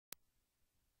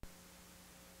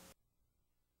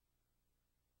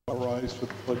All rise for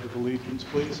the Pledge of Allegiance,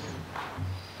 please.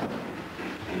 I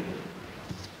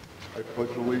pledge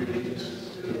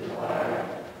allegiance to the flag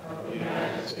of the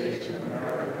United States of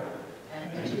America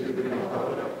and to the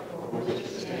republic for which it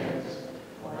stands,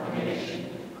 one nation,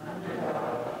 under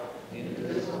God,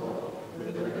 indivisible,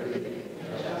 with liberty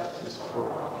and justice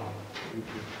for all. Thank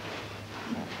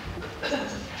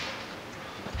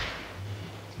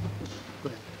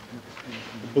you.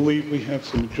 I believe we have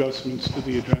some adjustments to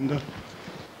the agenda.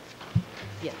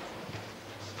 Yes.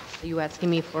 Are you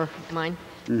asking me for mine?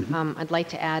 Mm-hmm. I'd like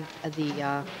to add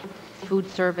the food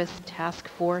service task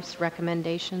force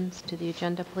recommendations to the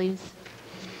agenda, please.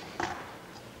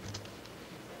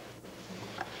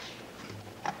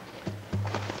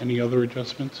 Any other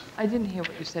adjustments? I didn't hear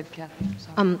what you said, Kathy.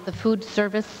 I'm sorry. The food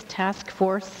service task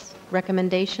force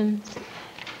recommendations.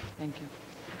 Thank you.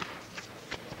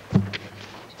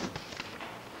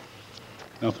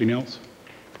 Nothing else?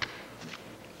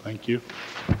 Thank you.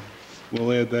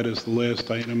 We'll add that as the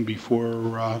last item before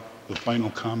the final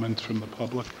comments from the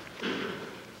public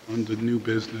on the new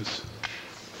business.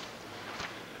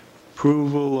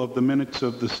 Approval of the minutes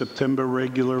of the September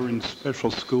regular and special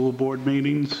school board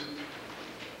meetings.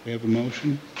 We have a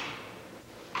motion.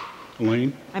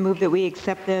 Elaine? I move that we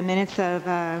accept the minutes of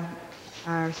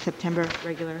our September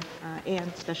regular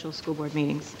and special school board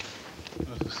meetings.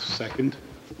 Second.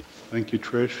 Thank you,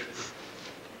 Trish.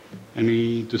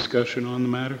 Any discussion on the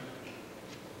matter?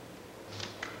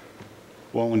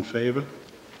 All in favor?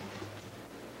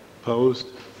 Opposed?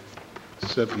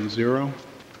 7-0.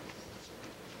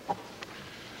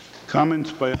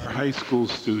 Comments by our high school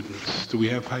students. Do we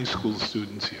have high school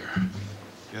students here?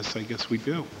 Yes, I guess we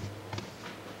do.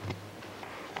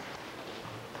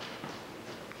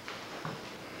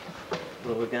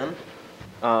 Hello again.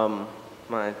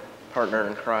 My partner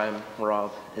in crime,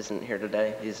 Rob, isn't here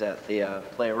today. He's at the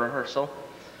play rehearsal,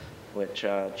 which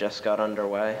just got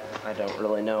underway. I don't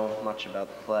really know much about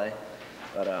the play,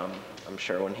 but I'm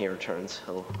sure when he returns,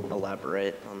 he'll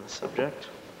elaborate on the subject.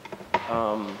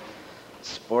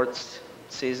 Sports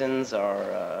seasons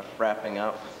are wrapping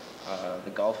up.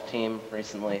 The golf team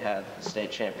recently had the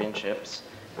state championships,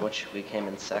 in which we came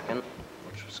in second,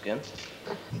 which was good.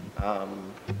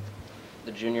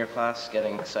 The junior class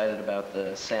getting excited about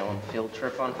the Salem field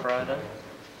trip on Friday,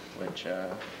 which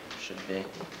should be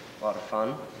a lot of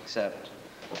fun, except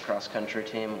the cross-country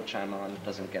team, which I'm on,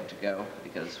 doesn't get to go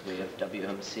because we have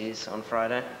WMCs on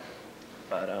Friday,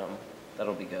 but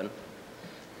that'll be good.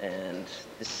 And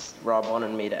Rob wanted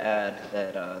me to add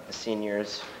that the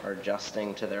seniors are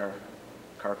adjusting to their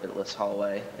carpetless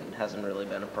hallway, and it hasn't really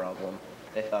been a problem.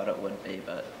 They thought it would be,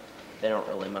 but they don't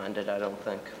really mind it, I don't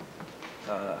think.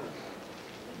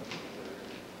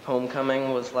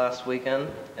 Homecoming was last weekend,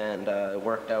 and it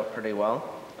worked out pretty well.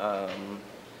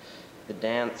 The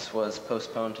dance was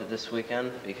postponed to this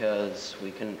weekend because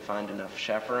we couldn't find enough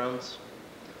chaperones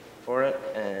for it,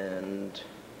 and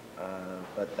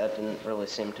but that didn't really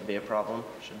seem to be a problem.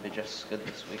 Should be just as good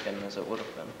this weekend as it would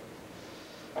have been.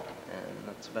 And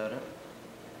that's about it.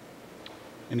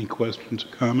 Any questions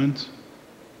or comments?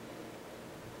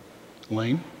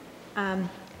 Elaine?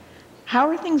 How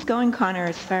are things going, Connor,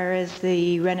 as far as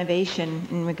the renovation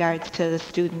in regards to the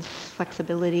students'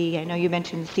 flexibility? I know you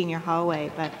mentioned the senior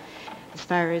hallway, but as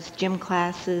far as gym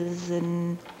classes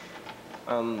and...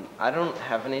 I don't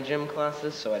have any gym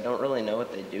classes, so I don't really know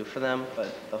what they do for them,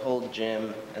 but the whole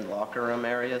gym and locker room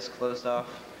area is closed off,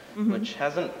 which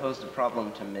hasn't posed a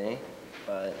problem to me,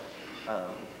 but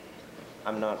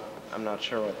I'm not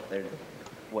sure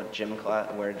where gym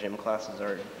classes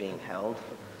are being held.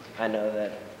 I know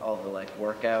that all the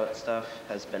workout stuff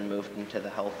has been moved into the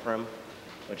health room,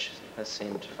 which has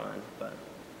seemed fine, but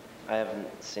I haven't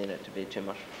seen it to be too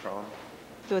much of a problem.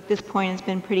 So at this point, it's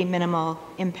been pretty minimal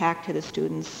impact to the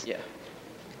students? Yeah.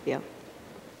 Yeah.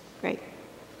 Great.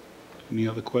 Any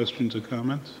other questions or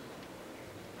comments?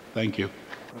 Thank you.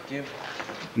 Thank you.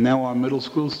 Now our middle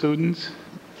school students.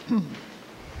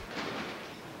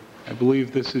 I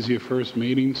believe this is your first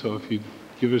meeting, so if you'd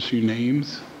give us your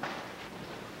names.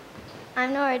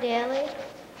 I'm Nora Daly.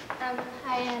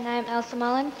 Hi, and I'm Elsa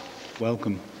Mullen.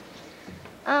 Welcome.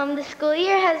 The school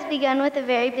year has begun with a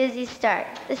very busy start.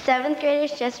 The 7th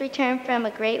graders just returned from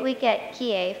a great week at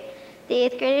Kiev. The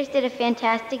 8th graders did a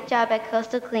fantastic job at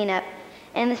Coastal Cleanup,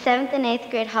 and the 7th and 8th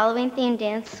grade Halloween-themed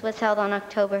dance was held on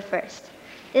October 1st.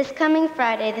 This coming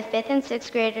Friday, the 5th and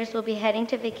 6th graders will be heading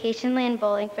to Vacation Land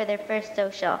Bowling for their first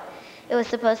social. It was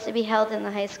supposed to be held in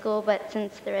the high school, but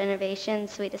since the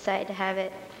renovations, we decided to have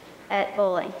it at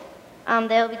bowling.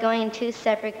 They'll be going in 2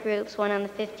 separate groups, one on the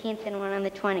 15th and one on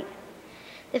the 20th.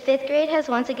 The 5th grade has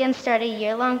once again started a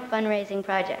year-long fundraising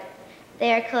project.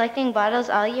 They are collecting bottles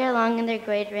all year long in their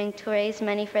grade ring to raise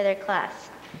money for their class.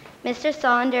 Mr.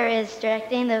 Solander is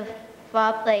directing the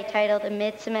fall play titled A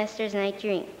Mid-Semester's Night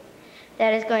Dream.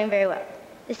 That is going very well.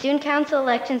 The Student Council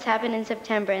elections happen in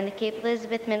September, and the Cape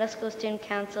Elizabeth Middle School Student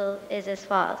Council is as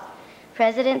follows.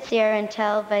 President Sierra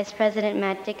Intel, Vice President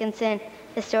Matt Dickinson,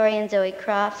 Historian Zoe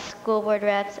Crofts, School Board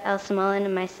Reps Elsa Mullen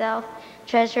and myself,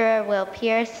 Treasurer Will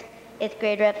Pierce, 8th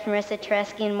grade reps Marissa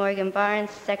Tereski and Morgan Barnes,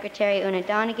 Secretary Una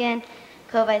Donegan,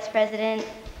 Co-Vice President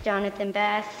Jonathan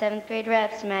Bass, 7th grade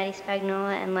reps Maddie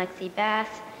Spagnola and Lexi Bass,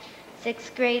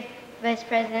 6th grade Vice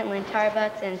President Lynn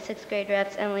Tarbucks, and 6th grade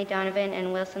reps Emily Donovan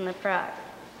and Wilson LaPrade.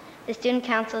 The Student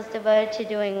Council is devoted to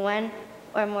doing one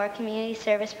or more community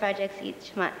service projects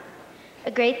each month.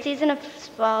 A great season of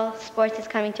fall sports is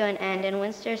coming to an end, and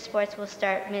winter sports will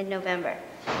start mid-November.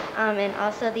 And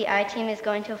also the I-Team is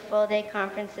going to a full-day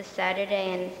conference this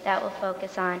Saturday, and that will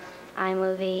focus on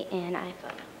iMovie and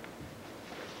iPhoto.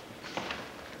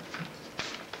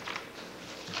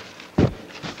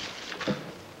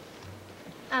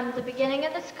 The beginning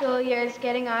of the school year is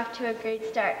getting off to a great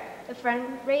start. The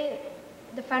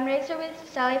fundraiser with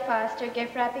Sally Foster,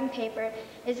 gift wrapping paper,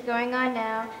 is going on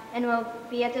now and will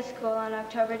be at the school on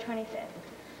October 25th.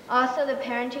 Also,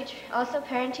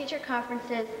 parent-teacher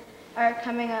conferences are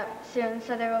coming up soon,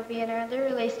 so there will be an early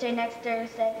release day next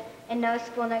Thursday and no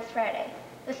school next Friday.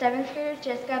 The 7th graders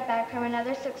just got back from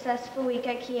another successful week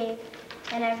at Kiev,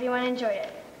 and everyone enjoyed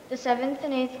it. The 7th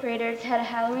and 8th graders had a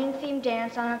Halloween-themed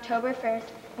dance on October 1st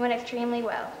and went extremely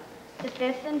well. The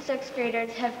 5th and 6th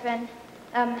graders have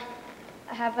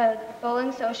a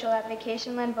bowling social at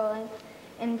Vacation Land Bowling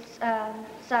in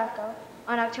Saco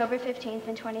on October 15th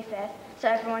and 25th, so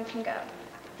everyone can go.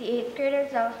 The 8th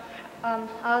graders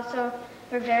also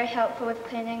were very helpful with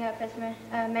cleaning up as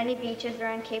many beaches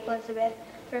around Cape Elizabeth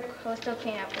for Coastal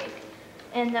Cleanup Week.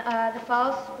 And the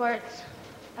fall sports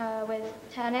with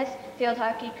tennis, field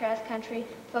hockey, cross country,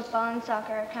 football, and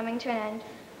soccer are coming to an end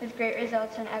with great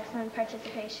results and excellent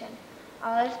participation.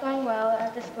 All is going well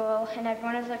at the school, and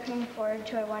everyone is looking forward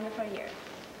to a wonderful year.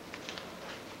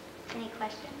 Any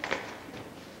questions?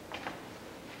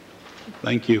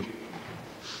 Thank you.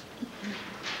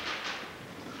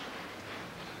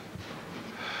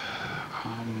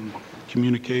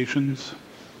 Communications.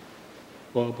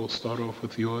 Bob, we'll start off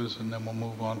with yours, and then we'll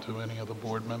move on to any other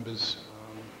board members.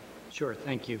 Sure,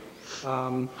 thank you.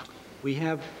 We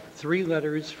have 3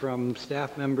 letters from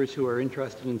staff members who are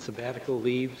interested in sabbatical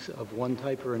leaves of one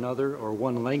type or another, or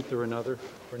one length or another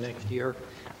for next year.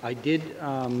 I did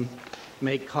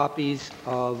make copies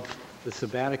of the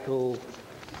sabbatical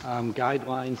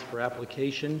guidelines for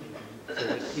application so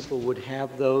that people would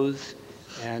have those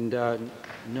and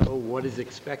know what is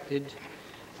expected.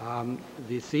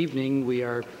 This evening we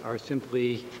are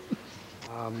simply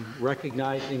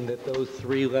recognizing that those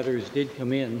 3 letters did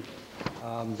come in.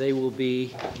 They will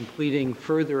be completing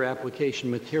further application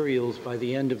materials by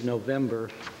the end of November,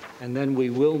 and then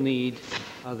we will need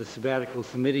the sabbatical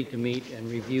committee to meet and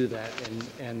review that.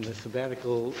 And the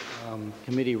sabbatical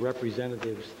committee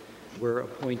representatives were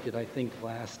appointed, I think,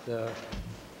 last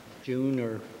June,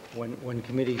 or when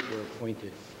committees were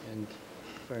appointed. And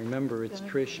if I remember, it's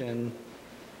Trish and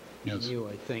you,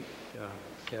 I think,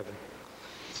 Kevin.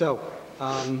 So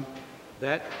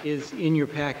that is in your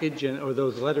package, or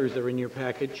those letters are in your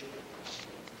package.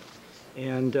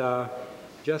 And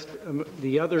just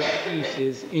the other piece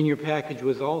is in your package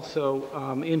was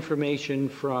also information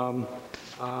from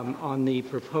on the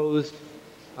proposed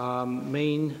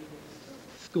Maine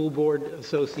School Board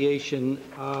Association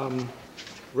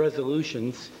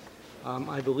resolutions.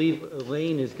 I believe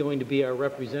Elaine is going to be our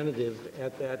representative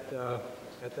at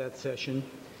that session.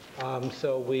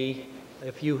 So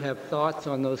if you have thoughts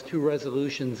on those 2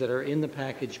 resolutions that are in the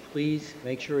package, please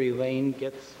make sure Elaine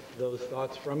gets those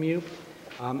thoughts from you.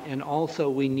 And also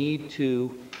we need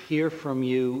to hear from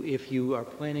you if you are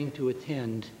planning to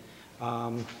attend.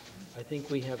 I think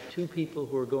we have 2 people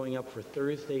who are going up for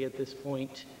Thursday at this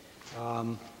point.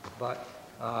 But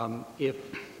if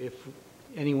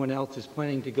anyone else is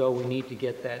planning to go, we need to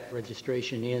get that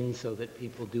registration in so that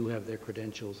people do have their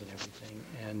credentials and everything.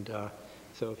 And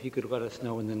so if you could let us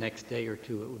know in the next day or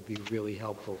 2, it would be really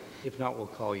helpful. If not, we'll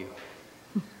call you.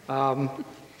 And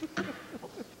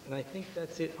I think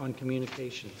that's it on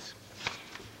communications.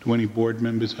 Do any board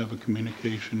members have a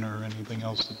communication or anything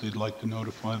else that they'd like to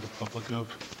notify the public of?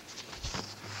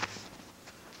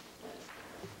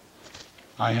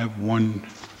 I have one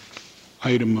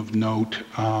item of note.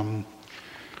 I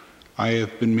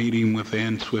have been meeting with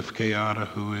Ann Swift-Kayada,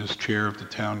 who is chair of the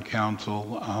town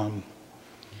council.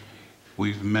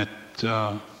 We've met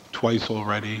twice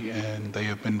already, and they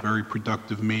have been very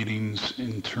productive meetings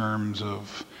in terms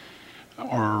of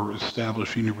our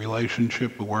establishing a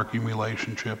relationship, a working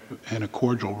relationship, and a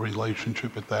cordial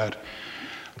relationship at that.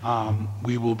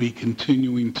 We will be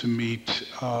continuing to meet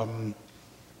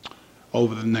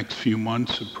over the next few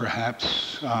months,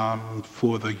 perhaps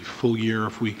for the full year,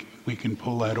 if we can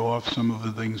pull that off. Some of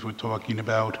the things we're talking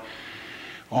about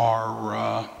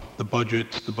are the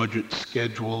budgets, the budget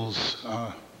schedules,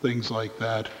 things like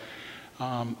that.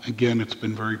 Again, it's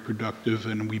been very productive,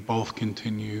 and we both plan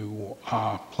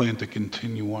to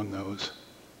continue on those.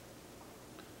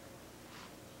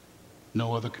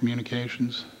 No other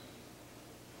communications?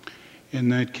 In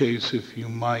that case, if you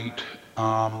might,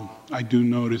 I do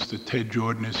notice that Ted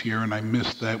Jordan is here, and I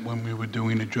missed that when we were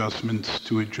doing adjustments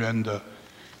to agenda.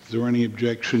 Is there any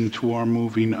objection to our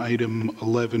moving item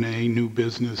 11A, new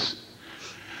business,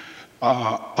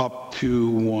 up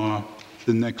to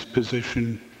the next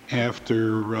position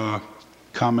after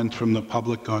comments from the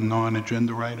public on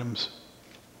non-agenda items?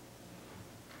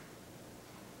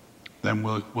 Then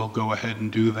we'll go ahead and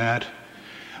do that.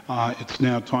 It's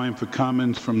now time for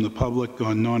comments from the public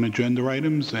on non-agenda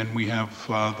items, and we have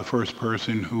the first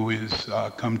person who has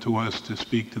come to us to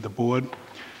speak to the board,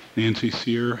 Nancy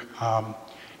Sear.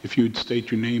 If you'd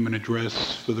state your name and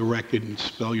address for the record and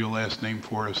spell your last name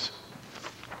for us.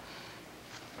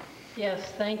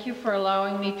 Yes, thank you for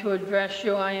allowing me to address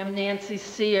you. I am Nancy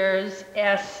Sears,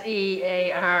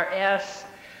 S-E-A-R-S,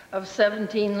 of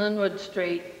 17 Linwood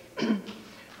Street.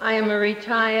 I am a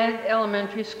retired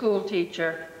elementary school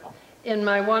teacher. In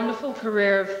my wonderful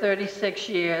career of 36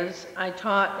 years, I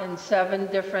taught in 7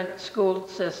 different school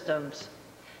systems.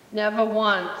 Never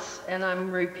once, and I'm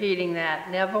repeating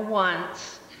that, never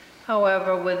once,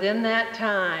 however, within that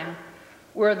time,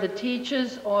 were the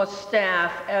teachers or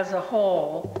staff as a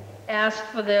whole asked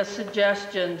for their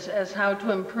suggestions as how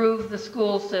to improve the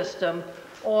school system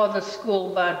or the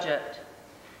school budget.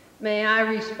 May I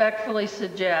respectfully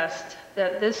suggest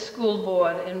that this school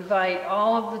board invite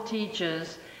all of the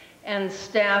teachers and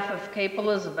staff of Cape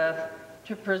Elizabeth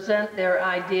to present their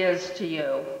ideas to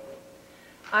you.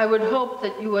 I would hope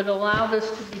that you would allow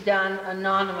this to be done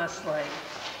anonymously.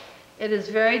 It is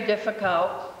very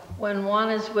difficult when one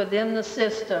is within the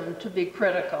system to be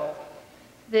critical.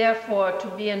 Therefore, to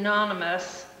be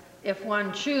anonymous, if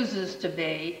one chooses to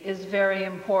be, is very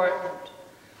important.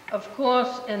 Of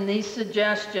course, in these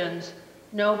suggestions,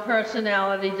 no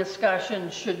personality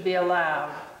discussion should be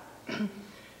allowed.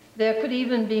 There could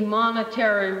even be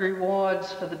monetary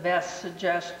rewards for the best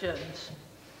suggestions.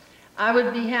 I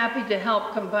would be happy to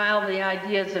help compile the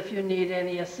ideas if you need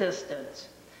any assistance.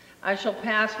 I shall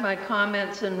pass my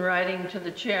comments in writing to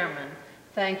the chairman.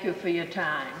 Thank you for your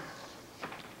time.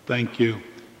 Thank you.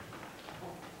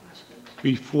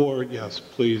 Before, yes,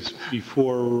 please,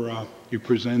 before you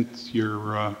present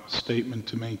your statement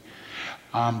to me,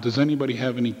 does anybody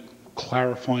have any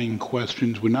clarifying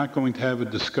questions? We're not going to have a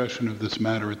discussion of this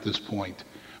matter at this point,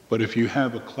 but if you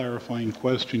have a clarifying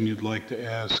question you'd like to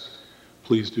ask,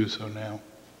 please do so now.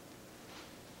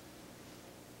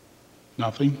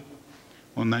 Nothing?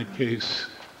 Well, in that case,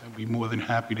 I'd be more than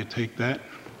happy to take that,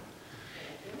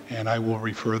 and I will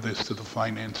refer this to the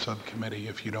Finance Subcommittee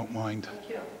if you don't mind. Thank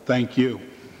you. Thank you.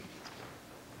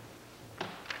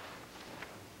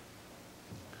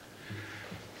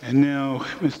 And now,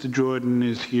 Mr. Jordan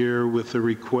is here with a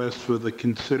request for the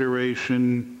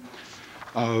consideration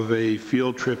of a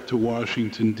field trip to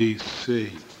Washington,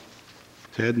 D.C.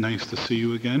 Ted, nice to see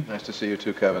you again. Nice to see you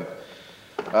too, Kevin.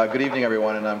 Good evening,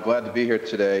 everyone, and I'm glad to be here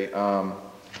today.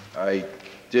 I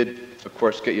did, of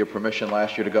course, get your permission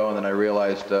last year to go, and then I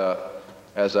realized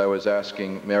as I was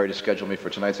asking Mary to schedule me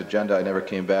for tonight's agenda, I never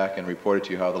came back and reported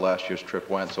to you how the last year's trip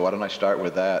went, so why don't I start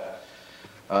with that.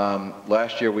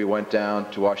 Last year we went down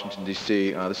to Washington,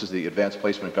 D.C. This is the Advanced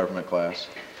Placement Government class.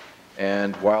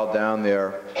 And while down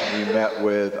there, we met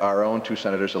with our own 2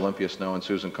 senators, Olympia Snowe and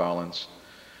Susan Collins.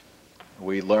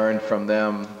 We learned from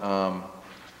them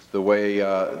the way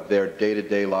their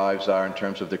day-to-day lives are in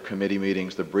terms of their committee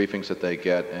meetings, the briefings that they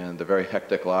get, and the very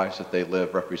hectic lives that they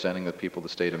live representing the people of the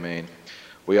state of Maine.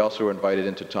 We also were invited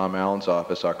into Tom Allen's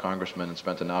office, our congressman, and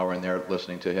spent an hour in there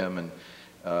listening to him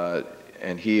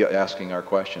and he asking our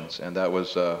questions, and that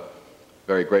was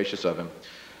very gracious of him.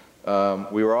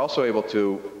 We were also able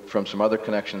to, from some other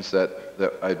connections that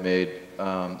I'd made,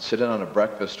 sit in on a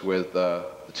breakfast with the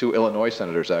 2 Illinois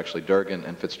senators, actually, Durgan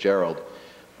and Fitzgerald.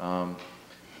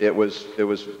 It was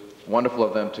wonderful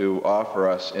of them to offer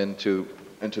us into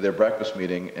their breakfast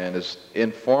meeting, and as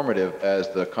informative as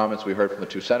the comments we heard from the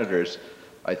 2 senators,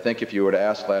 I think if you were to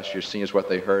ask last year's seniors what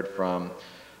they heard from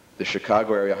the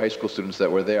Chicago area high school students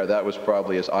that were there, that was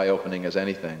probably as eye-opening as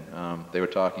anything. They were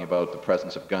talking about the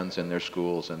presence of guns in their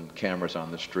schools and cameras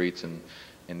on the streets and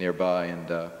nearby,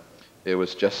 and it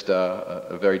was just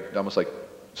a very, almost like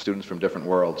students from different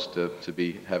worlds to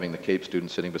be having the Cape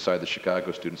students sitting beside the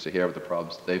Chicago students to hear of the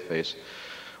problems that they face.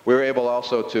 We were able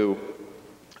also to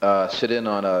sit in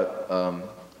on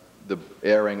the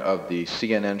airing of the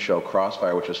CNN show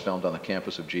Crossfire, which was filmed on the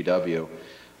campus of GW.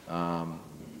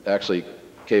 Actually,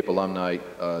 Cape alumni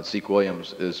Zeke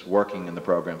Williams is working in the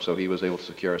program, so he was able to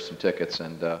secure us some tickets,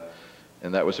 and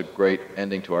that was a great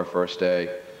ending to our first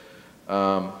day.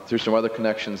 Through some other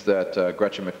connections that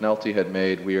Gretchen McNulty had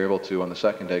made, we were able to, on the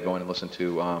second day, go in and listen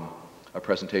to a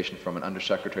presentation from an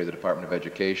undersecretary of the Department of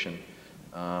Education.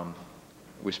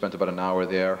 We spent about an hour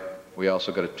there. We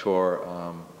also got a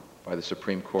tour by the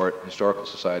Supreme Court, Historical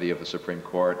Society of the Supreme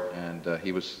Court, and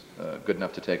he was good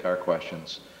enough to take our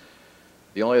questions.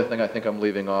 The only other thing I think I'm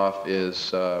leaving off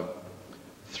is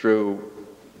through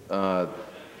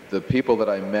the people that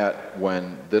I met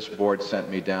when this board sent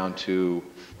me down to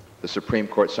the Supreme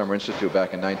Court Summer Institute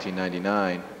back in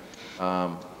 1999,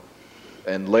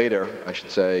 and later, I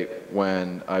should say,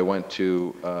 when I went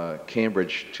to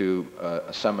Cambridge to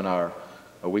a seminar,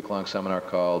 a week-long seminar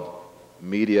called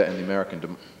Media and the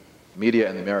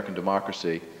American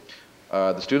Democracy.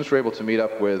 The students were able to meet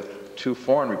up with two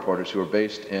foreign reporters who were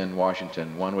based in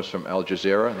Washington. One was from Al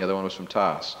Jazeera, and the other one was from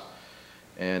TASS.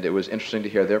 And it was interesting to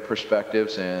hear their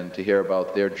perspectives and to hear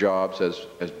about their jobs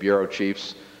as bureau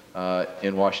chiefs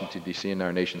in Washington, D.C., in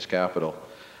our nation's capital.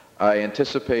 I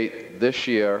anticipate this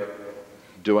year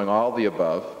doing all the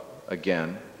above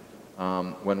again.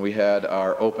 When we had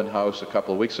our open house a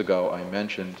couple of weeks ago, I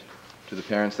mentioned to the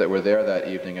parents that were there that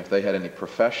evening if they had any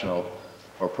professional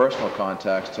or personal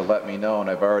contacts to let me know, and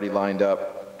I've already lined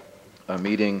up a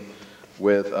meeting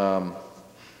with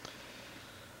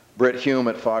Britt Hume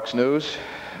at Fox News.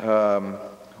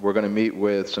 We're going to meet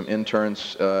with some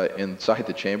interns inside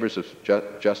the chambers of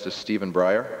Justice Stephen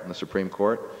Breyer in the Supreme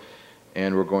Court,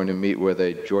 and we're going to meet with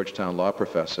a Georgetown law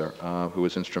professor who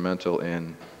was instrumental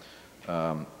in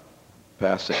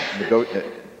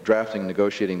drafting,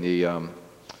 negotiating the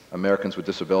Americans with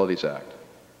Disabilities Act.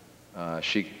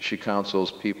 She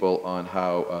counsels people on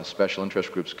how special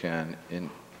interest groups can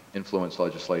influence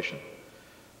legislation.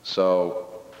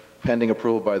 So, pending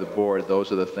approval by the board, those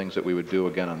are the things that we would do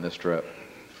again on this trip.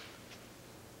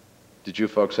 Did you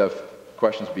folks have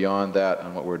questions beyond that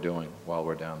on what we're doing while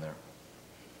we're down there?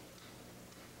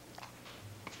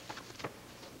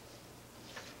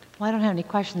 Well, I don't have any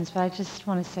questions, but I just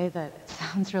want to say that it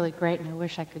sounds really great, and I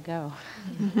wish I could go.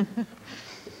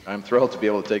 I'm thrilled to be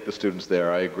able to take the students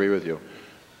there. I agree with you.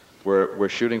 We're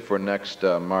shooting for next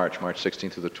March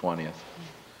 16th through the 20th.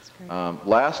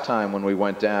 Last time when we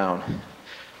went down,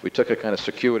 we took a kind of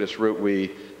circuitous route.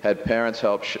 We had parents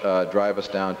help drive us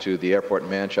down to the airport in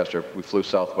Manchester. We flew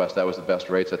Southwest. That was the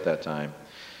best rates at that time.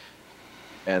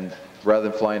 And rather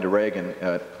than flying to Reagan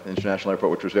International Airport,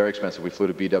 which was very expensive, we flew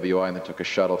to BWI and then took a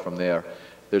shuttle from there.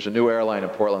 There's a new airline in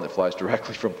Portland that flies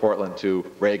directly from Portland to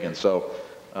Reagan, so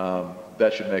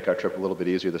that should make our trip a little bit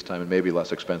easier this time and maybe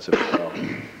less expensive as well.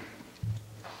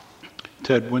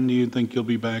 Ted, when do you think you'll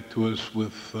be back to us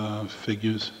with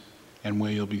figures and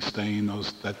where you'll be staying,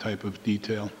 that type of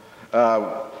detail?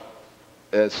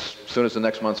 As soon as the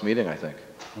next month's meeting, I think.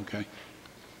 Okay.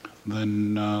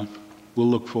 Then we'll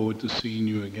look forward to seeing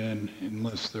you again,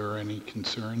 unless there are any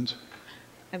concerns.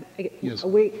 Yes.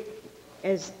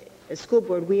 As a school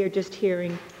board, we are just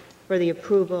hearing for the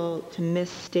approval to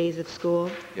miss days of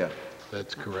school. Yeah.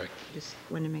 That's correct. Just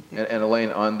want to make that. And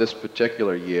Elaine, on this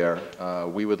particular year,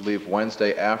 we would leave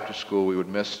Wednesday after school. We would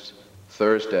miss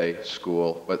Thursday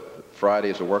school, but Friday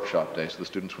is a workshop day, so the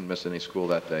students wouldn't miss any school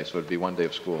that day. So it'd be one day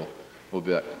of school.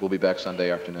 We'll be back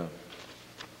Sunday afternoon.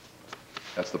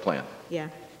 That's the plan. Yeah.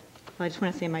 Well, I just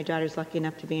want to say my daughter's lucky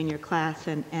enough to be in your class,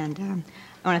 and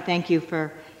I want to thank you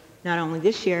for not only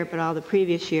this year, but all the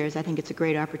previous years. I think it's a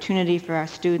great opportunity for our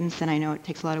students, and I know it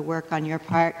takes a lot of work on your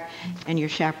part and your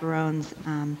chaperones.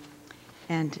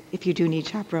 And if you do need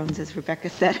chaperones, as Rebecca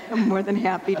said, I'm more than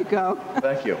happy to go.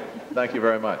 Thank you. Thank you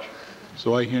very much.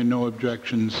 So I hear no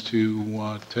objections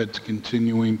to Ted's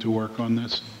continuing to work on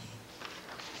this.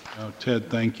 Ted,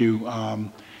 thank you.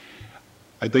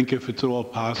 I think if it's at all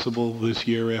possible this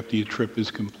year after your trip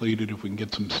is completed, if we can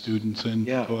get some students in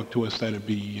to talk to us, that'd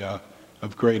be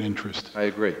of great interest. I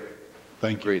agree.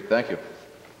 Thank you. Agreed. Thank you.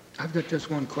 I've got just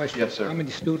one question. Yes, sir. How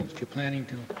many students you're planning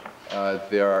to?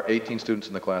 There are 18 students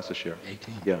in the class this year.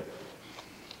 18. Yeah.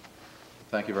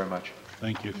 Thank you very much.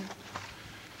 Thank you.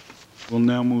 We'll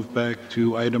now move back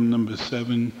to item number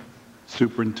 7,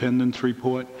 Superintendent's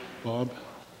Report. Bob?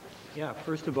 Yeah,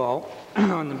 first of all,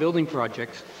 on the building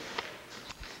projects,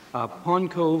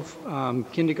 Pond Cove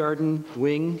kindergarten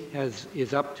wing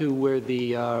is up to where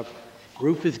the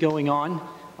roof is going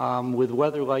on. With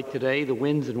weather like today, the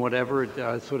winds and whatever,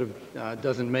 it sort of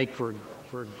doesn't make for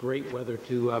great weather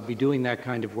to be doing that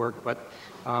kind of work, but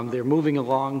they're moving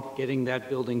along, getting that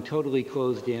building totally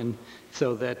closed in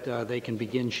so that they can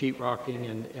begin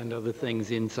sheetrocking and other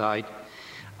things inside.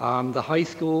 The high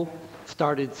school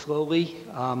started slowly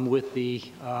with the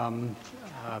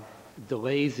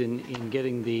delays in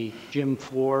getting the gym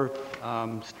floor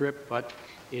stripped, but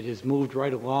it has moved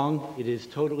right along. It is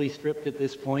totally stripped at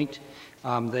this point.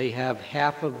 They have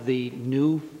half of the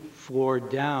new floor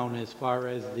down as far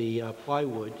as the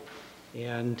plywood,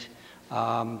 and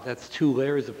that's 2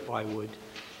 layers of plywood,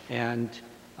 and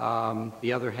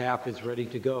the other half is ready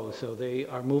to go. So they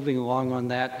are moving along on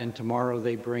that, and tomorrow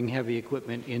they bring heavy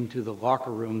equipment into the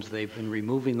locker rooms. They've been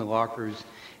removing the lockers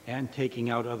and taking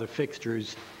out other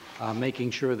fixtures,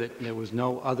 making sure that there was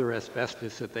no other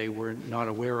asbestos that they were not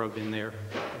aware of in there,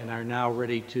 and are now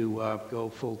ready to go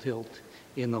full tilt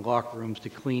in the locker rooms to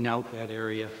clean out that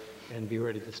area and be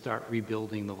ready to start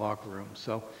rebuilding the locker rooms.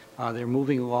 So they're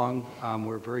moving along.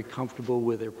 We're very comfortable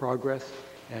with their progress,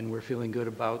 and we're feeling good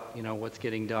about, what's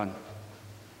getting done.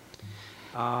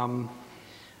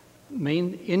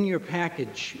 In your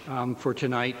package for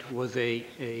tonight was a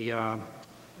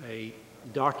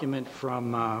document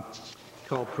from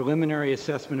called Preliminary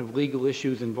Assessment of Legal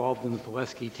Issues Involved in the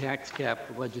Pulaski Tax Cap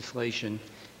Legislation.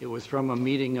 It was from a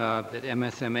meeting that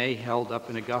MSMA held up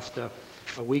in Augusta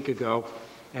a week ago,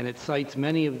 and it cites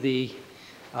many of the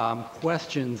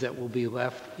questions that will be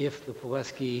left if the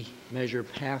Pulaski measure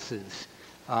passes.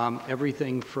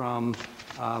 Everything from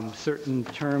certain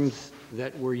terms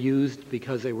that were used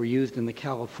because they were used in the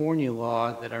California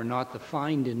law that are not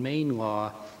defined in Maine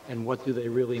law, and what do they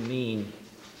really mean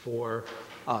for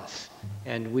us.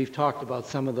 And we've talked about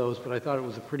some of those, but I thought it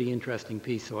was a pretty interesting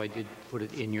piece, so I did put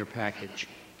it in your package.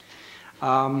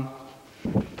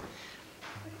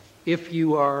 If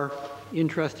you are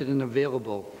interested and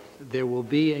available, there will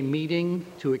be a meeting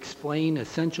to explain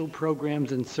essential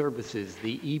programs and services,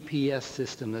 the EPS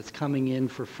system that's coming in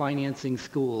for financing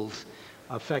schools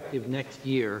effective next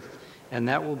year, and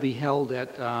that will be held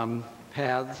at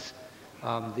PATHS,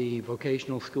 the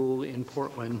vocational school in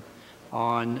Portland,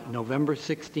 on November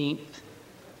 16th.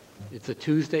 It's a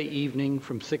Tuesday evening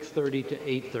from 6:30 to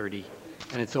 8:30,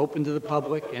 and it's open to the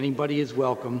public. Anybody is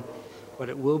welcome, but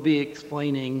it will be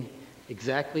explaining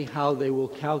exactly how they will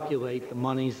calculate the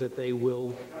monies that they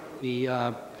will be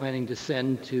planning to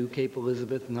send to Cape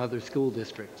Elizabeth and other school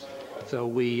districts.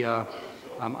 So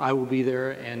I will be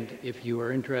there, and if you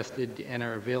are interested and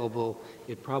are available,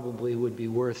 it probably would be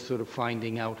worth sort of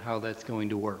finding out how that's going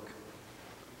to work.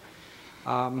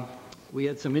 We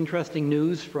had some interesting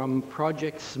news from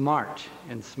Project SMART,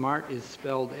 and SMART is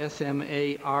spelled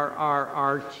S-M-A-R-R-R-T.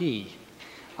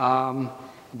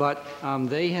 But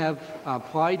they have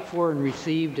applied for and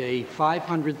received a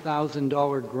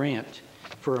 $500,000 grant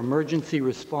for emergency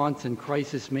response and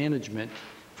crisis management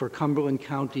for Cumberland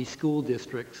County school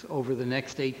districts over the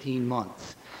next 18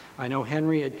 months. I know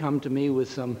Henry had come to me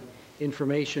with some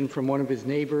information from one of his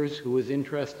neighbors who was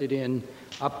interested in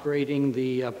upgrading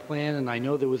the plan, and I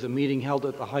know there was a meeting held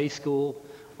at the high school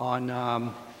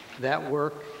on that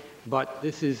work, but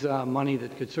this is money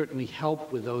that could certainly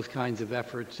help with those kinds of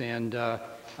efforts and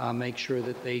make sure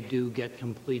that they do get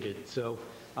completed. So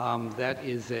that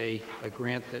is a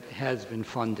grant that has been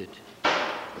funded.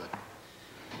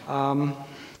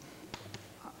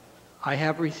 I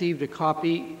have received a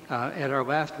copy. At our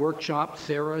last workshop,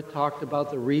 Sarah talked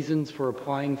about the reasons for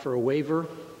applying for a waiver.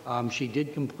 She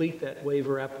did complete that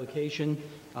waiver application.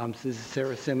 This is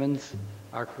Sarah Simmons,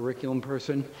 our curriculum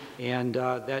person, and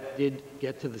that did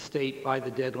get to the state by the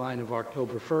deadline of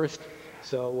October 1st.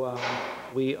 So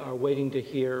we are waiting to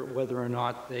hear whether or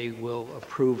not they will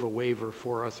approve a waiver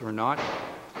for us or not.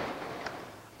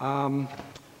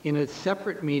 In a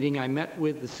separate meeting, I met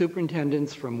with the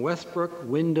superintendents from Westbrook,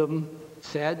 Wyndham,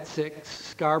 SAD 6,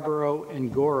 Scarborough,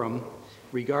 and Gorham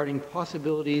regarding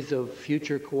possibilities of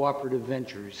future cooperative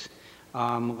ventures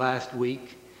last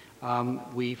week.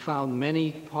 We found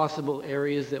many possible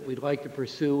areas that we'd like to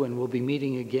pursue, and we'll be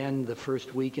meeting again the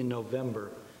first week in November.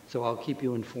 So I'll keep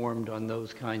you informed on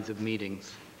those kinds of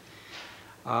meetings.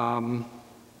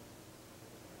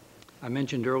 I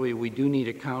mentioned earlier we do need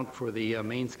a count for the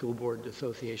Maine School Board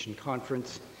Association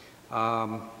Conference.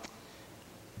 There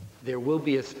will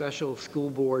be a special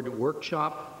school board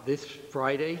workshop this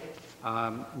Friday,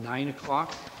 9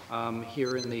 o'clock,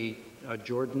 here in the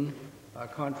Jordan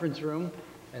conference room,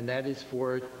 and that is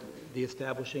for the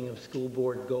establishing of school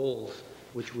board goals,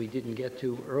 which we didn't get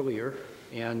to earlier,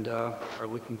 and are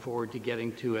looking forward to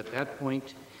getting to at that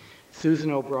point.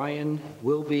 Susan O'Brien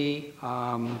will be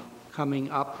coming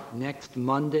up next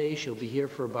Monday. She'll be here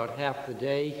for about half the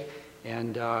day,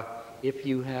 and if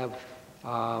you have,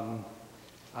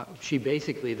 the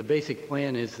basic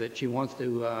plan is that she wants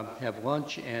to have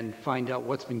lunch and find out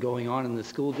what's been going on in the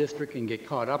school district and get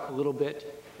caught up a little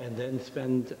bit, and then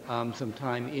spend some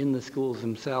time in the schools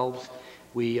themselves.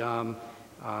 We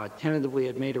tentatively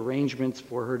had made arrangements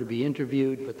for her to be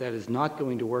interviewed, but that is not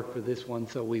going to work for this one,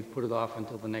 so we've put it off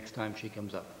until the next time she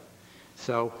comes up.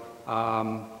 So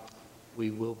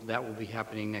that will be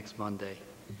happening next Monday.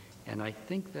 And I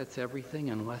think that's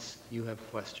everything, unless you have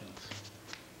questions.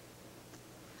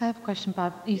 I have a question,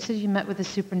 Bob. You said you met with the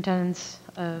superintendents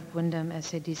of Wyndham,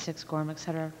 SAD 6, Gorham, et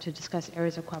cetera, to discuss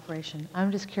areas of cooperation.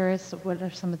 I'm just curious, what are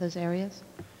some of those areas?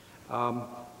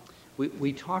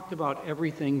 We talked about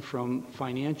everything from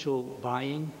financial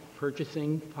buying,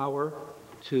 purchasing power,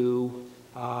 to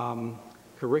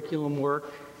curriculum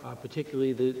work,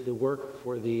 particularly the work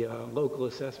for the local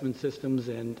assessment systems,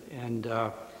 and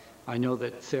I know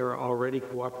that Sarah already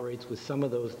cooperates with some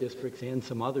of those districts and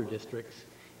some other districts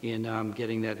in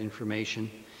getting that information.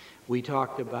 We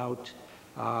talked about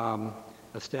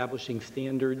establishing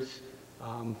standards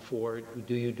for,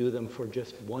 do you do them for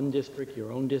just one district,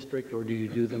 your own district, or do you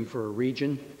do them for a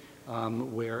region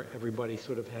where everybody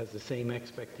sort of has the same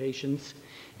expectations?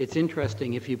 It's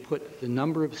interesting, if you put the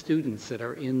number of students that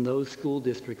are in those school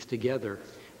districts together,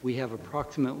 we have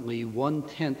approximately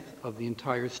 1/10 of the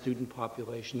entire student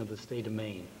population of the state of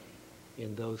Maine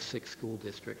in those 6 school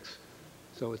districts.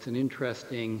 So it's an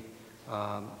interesting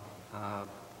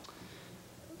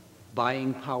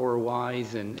buying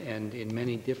power-wise and in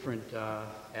many different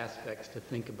aspects to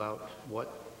think about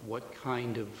what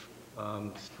kind of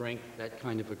strength that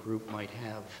kind of a group might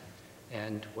have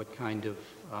and what kind of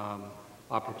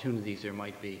opportunities there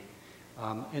might be.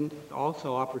 And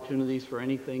also opportunities for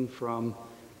anything from,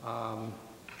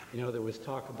 there was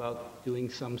talk about doing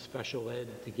some special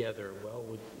ed together.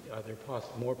 Well, are there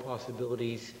more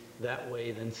possibilities that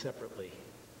way than separately?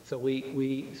 So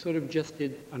we sort of just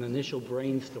did an initial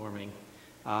brainstorming,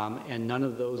 and none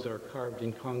of those are carved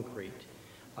in concrete.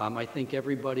 I think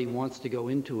everybody wants to go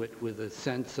into it with a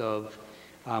sense of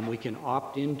we can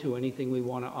opt into anything we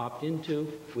want to opt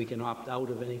into, we can opt out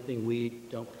of anything we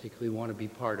don't particularly want to be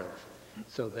part of,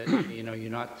 so that you're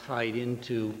not tied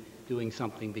into doing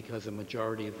something because a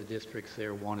majority of the districts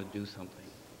there want to do something.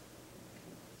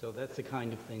 So that's the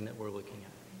kind of thing that we're looking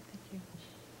at. Thank you.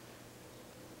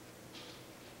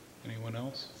 Anyone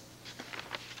else?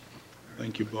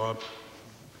 Thank you, Bob.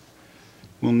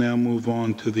 We'll now move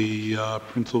on to the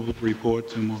principal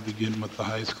reports, and we'll begin with the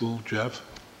high school. Jeff?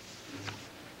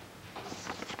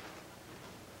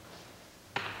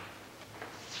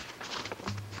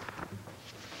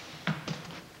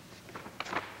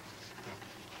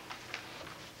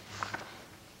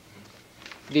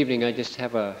 Good evening. I just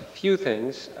have a few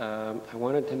things. I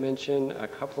wanted to mention a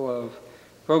couple of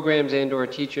programs and/or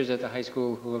teachers at the high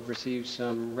school who have received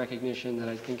some recognition that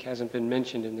I think hasn't been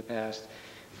mentioned in the past.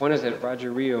 One is that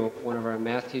Roger Rio, one of our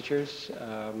math teachers,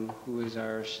 who is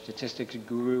our statistics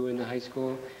guru in the high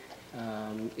school,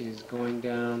 is going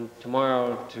down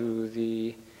tomorrow to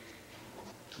the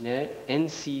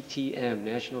NCTM,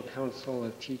 National Council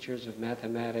of Teachers of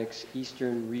Mathematics,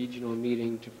 Eastern Regional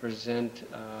Meeting to present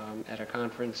at a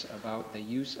conference about the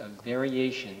use of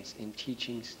variations in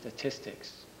teaching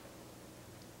statistics.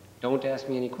 Don't ask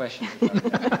me any questions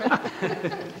about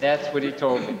that. That's what he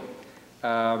told me.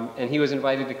 And he was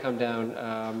invited to come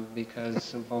down because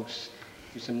some folks,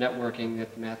 through some networking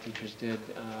that the math teachers did,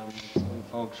 some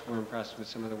folks were impressed with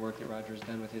some of the work that Roger's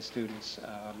done with his students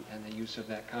and the use of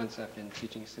that concept in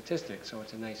teaching statistics. So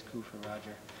it's a nice coup for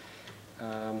Roger.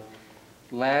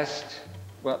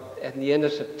 At the end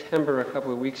of September, a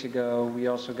couple of weeks ago, we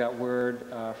also got word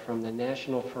from the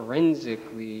National Forensic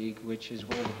League, which is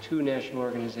one of the 2 national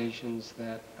organizations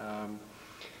that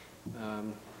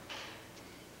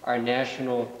are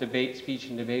national speech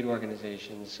and debate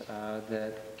organizations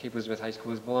that Cape Elizabeth High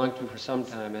School has belonged to for some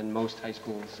time, and most high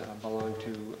schools belong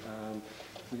to.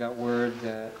 We got word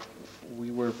that we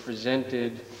were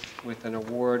presented with an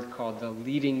award called the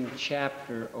Leading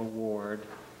Chapter Award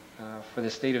for the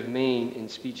state of Maine in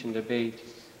speech and debate.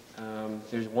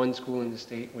 There's one school in the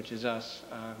state, which is us,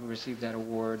 who received that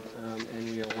award, and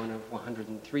we are one of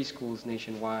 103 schools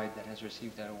nationwide that has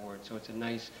received that award. So it's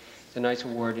a nice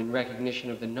award in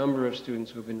recognition of the number of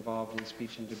students who have been involved in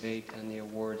speech and debate and the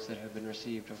awards that have been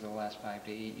received over the last 5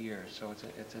 to 8 years. So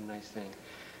it's a nice thing.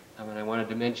 And I wanted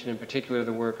to mention in particular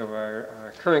the work of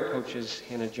our current coaches,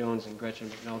 Hannah Jones and Gretchen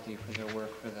McNulty, for their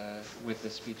work with the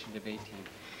speech and debate team.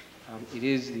 It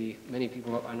is many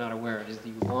people are not aware, it is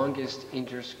the longest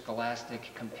interscholastic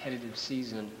competitive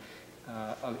season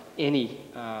of any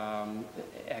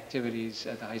activities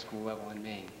at the high school level in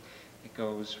Maine. It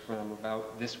goes from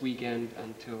about this weekend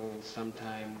until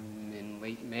sometime in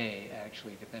late May,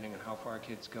 actually, depending on how far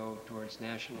kids go towards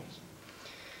nationals.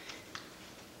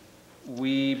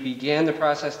 We began the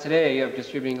process today of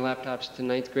distributing laptops to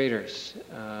 9th graders.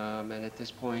 And at this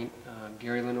point,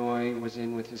 Gary Lanoy was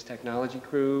in with his technology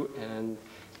crew, and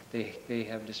they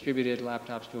have distributed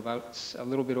laptops to about a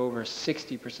little bit over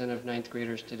 60% of 9th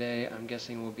graders today. I'm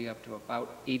guessing we'll be up to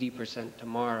about 80%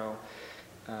 tomorrow.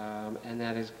 And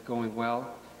that is going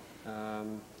well.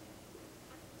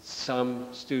 Some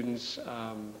students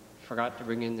forgot to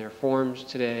bring in their forms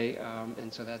today,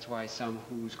 and so that's why some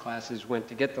whose classes went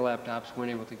to get the laptops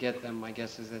weren't able to get them. My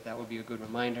guess is that that will be a good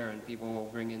reminder, and people will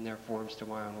bring in their forms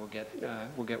tomorrow, and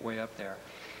we'll get way up there.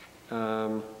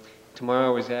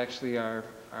 Tomorrow is actually our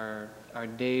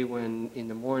day when, in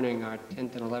the morning, our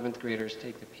 10th and 11th graders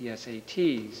take the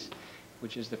PSATs,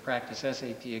 which is the practice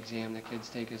SAT exam that kids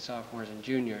take as sophomores and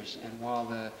juniors. And while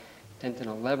the 10th and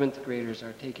 11th graders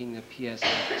are taking the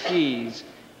PSATs,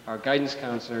 our guidance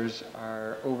counselors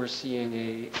are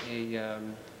overseeing a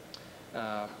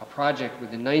project with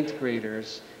the 9th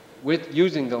graders with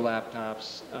using the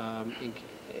laptops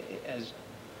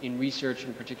in research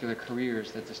in particular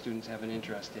careers that the students have an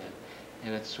interest in.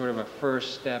 And it's sort of a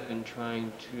first step in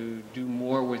trying to do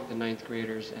more with the 9th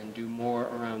graders and do more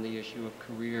around the issue of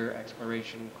career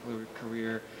exploration,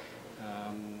 career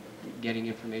getting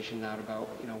information out about,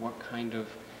 what kind of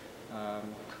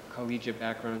collegiate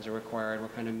backgrounds are required,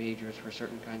 what kind of majors for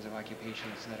certain kinds of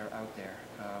occupations that are out there.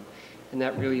 And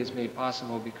that really is made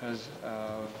possible because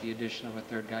of the addition of a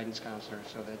third guidance counselor,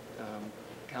 so that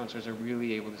counselors are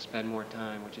really able to spend more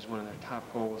time, which is one of their top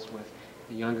goals with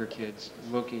the younger kids,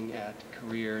 looking at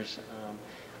careers,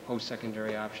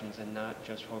 post-secondary options, and not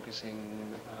just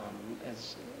focusing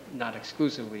not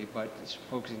exclusively, but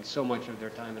focusing so much of their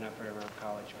time and effort around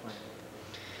college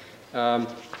planning.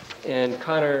 And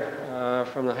Connor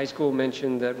from the high school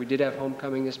mentioned that we did have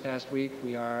homecoming this past week.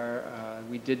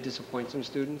 We did disappoint some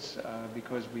students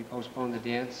because we postponed the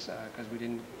dance because we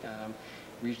didn't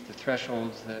reach the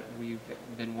thresholds that we've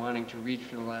been wanting to reach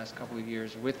for the last couple of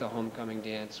years with the homecoming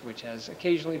dance, which has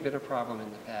occasionally been a problem in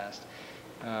the past.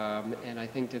 And I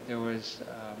think that there was,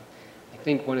 I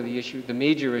think one of the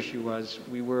major issue was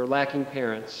we were lacking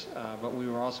parents, but we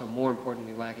were also more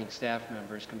importantly lacking staff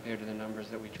members compared to the numbers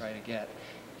that we try to get.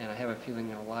 And I have a feeling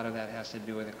that a lot of that has to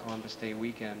do with the Columbus Day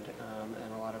weekend,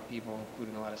 and a lot of people,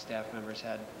 including a lot of staff members,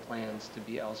 had plans to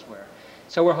be elsewhere.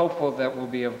 So we're hopeful that we'll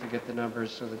be able to get the numbers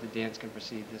so that the dance can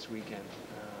proceed this weekend.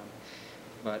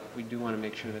 But we do want to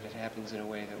make sure that it happens in a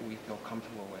way that we feel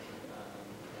comfortable with,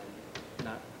 and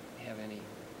not have any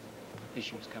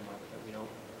issues come up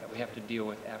that we have to deal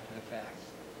with after the fact.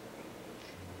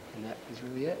 And that is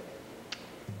really it.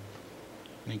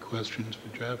 Any questions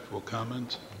for Jeff or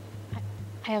comments?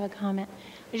 I have a comment.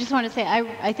 I just want to say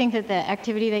I think that the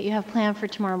activity that you have planned for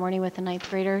tomorrow morning with the 9th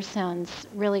graders sounds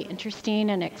really interesting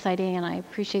and exciting, and I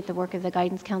appreciate the work of the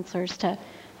guidance counselors to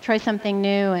try something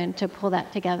new and to pull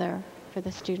that together for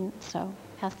the students. So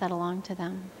pass that along to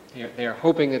them. They are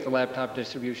hoping that the laptop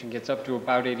distribution gets up to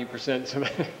about 80% so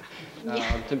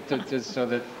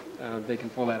that they can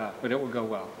pull that off, but it will go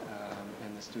well.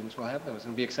 Students will have those.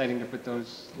 It'll be exciting to put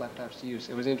those laptops to use.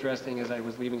 It was interesting as I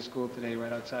was leaving school today,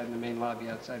 right outside in the main lobby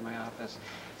outside my office,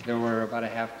 there were about a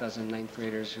half dozen 9th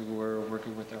graders who were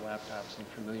working with their laptops and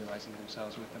familiarizing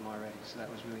themselves with them already. So that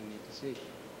was really neat to see.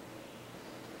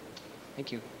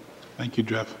 Thank you. Thank you,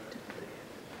 Jeff.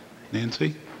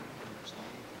 Nancy?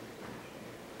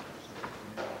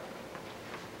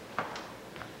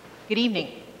 Good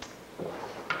evening.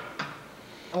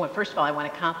 Well, first of all, I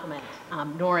want to compliment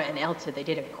Nora and Elta. They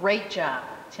did a great job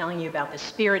telling you about the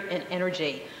spirit and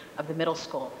energy of the middle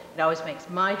school. It always makes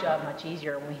my job much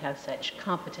easier when we have such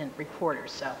competent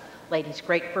reporters. So, ladies,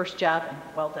 great first job and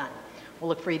well done. We'll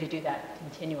look for you to do that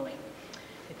continually,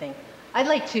 I think. I'd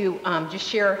like to just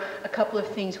share a couple of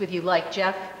things with you. Like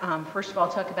Jeff, first of all,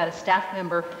 talk about a staff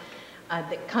member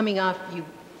that coming off,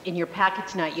 in your packet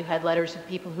tonight, you had letters of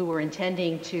people who were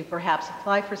intending to perhaps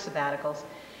apply for sabbaticals.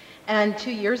 And 2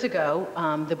 years ago,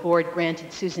 the board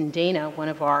granted Susan Dana, one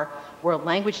of our world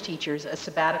language teachers, a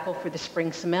sabbatical for the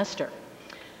spring semester.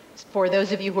 For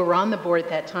those of you who were on the board at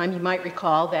that time, you might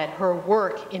recall that her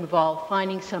work involved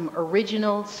finding some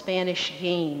original Spanish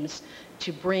games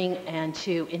to bring and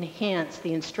to enhance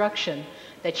the instruction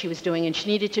that she was doing. And she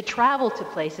needed to travel to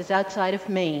places outside of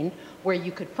Maine where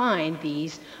you could find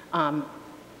these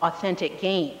authentic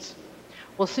games.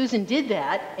 Well, Susan did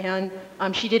that, and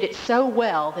she did it so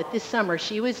well that this summer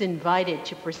she was invited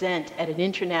to present at an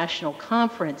international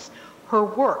conference her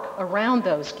work around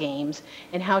those games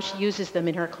and how she uses them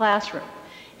in her classroom.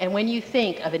 And when you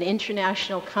think of an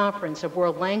international conference of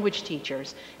world language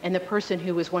teachers, and the person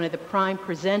who was one of the prime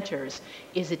presenters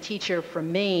is a teacher from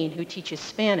Maine who teaches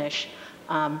Spanish,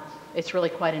 it's really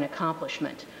quite an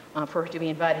accomplishment for her to be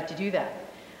invited to do that.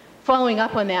 Following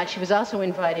up on that, she was also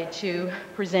invited to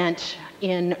present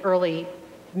in early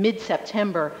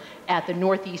mid-September at the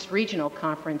Northeast Regional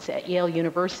Conference at Yale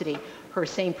University, her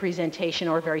same presentation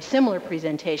or a very similar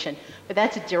presentation. But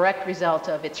that's a direct result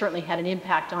of, it certainly had an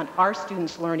impact on our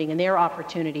students' learning and their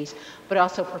opportunities, but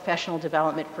also professional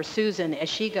development for Susan as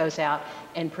she goes out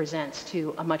and presents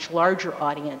to a much larger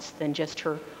audience than just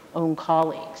her own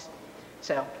colleagues.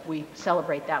 So we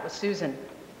celebrate that with Susan.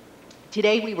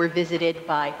 Today we were visited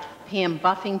by Pam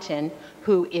Buffington,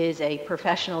 who is a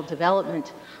professional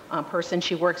development person.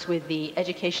 She works with the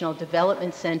Educational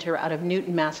Development Center out of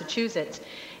Newton, Massachusetts.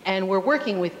 And we're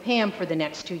working with Pam for the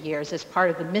next 2 years as part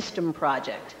of the MISTM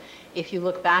project. If you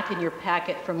look back in your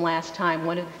packet from last time,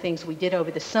 one of the things we did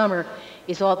over the summer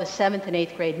is all the 7th and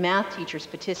 8th grade math teachers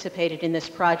participated in this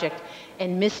project,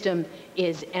 and MISTM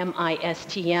is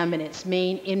M-I-S-T-M, and its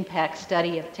main impact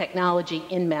study of technology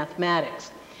in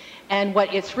mathematics. And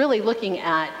what it's really looking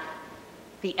at,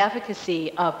 the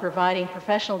efficacy of providing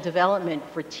professional development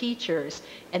for teachers,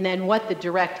 and then what the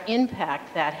direct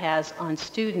impact that has on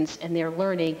students and their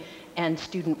learning and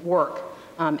student work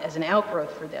as an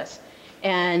outgrowth for this.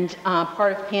 And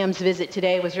part of Pam's visit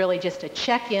today was really just to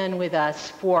check in with us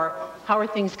for how are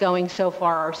things going so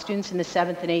far. Our students in the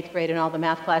 7th and 8th grade and all the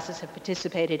math classes have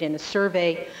participated in a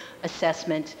survey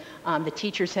assessment. The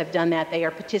teachers have done that. They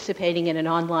are participating in an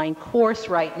online course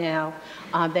right now.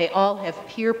 They all have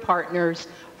peer partners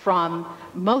from,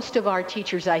 most of our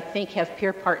teachers I think have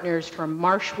peer partners from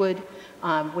Marshwood,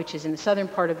 which is in the southern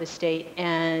part of the state,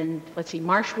 and let's see,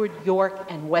 Marshwood, York,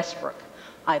 and Westbrook,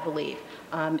 I believe.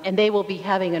 And they will be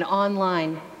having an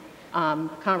online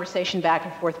conversation back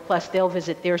and forth, plus they'll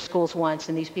visit their schools once,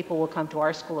 and these people will come to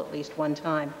our school at least one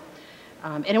time.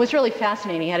 And it was really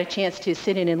fascinating. I had a chance to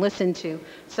sit in and listen to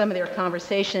some of their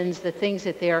conversations, the things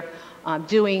that they're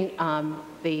doing,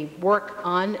 the work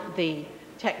on the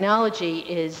technology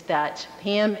is that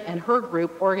Pam and her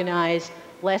group organize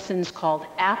lessons called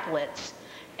applets,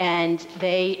 and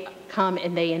they come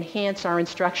and they enhance our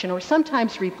instruction or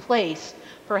sometimes replace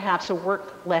perhaps a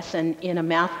work lesson in a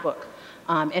math book.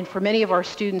 And for many of our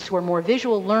students who are more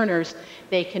visual learners,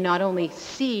 they can not only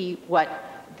see what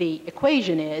the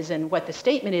equation is and what the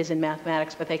statement is in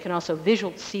mathematics, but they can also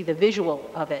see the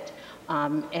visual of it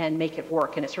and make it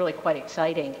work. And it's really quite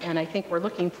exciting. And I think we're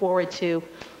looking forward to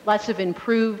lots of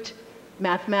improved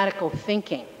mathematical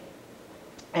thinking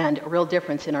and a real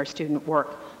difference in our student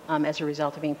work as a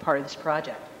result of being part of this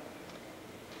project.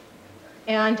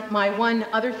 And my one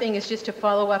other thing is just to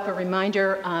follow up a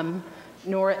reminder.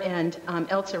 Nora and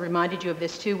Elsa reminded you of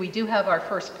this too. We do have our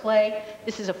first play.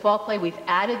 This is a fall play. We've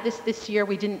added this year.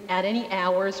 We didn't add any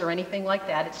hours or anything like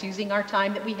that. It's using our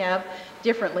time that we have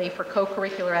differently for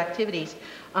co-curricular activities.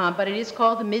 But it is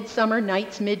called The Midsummer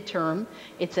Night's Midterm.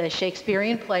 It's a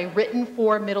Shakespearean play written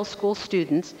for middle school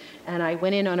students. And I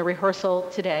went in on a rehearsal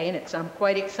today, and it's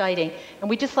quite exciting. And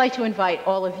we'd just like to invite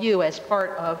all of you as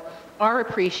part of our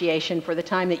appreciation for the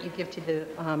time that you give to the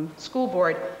school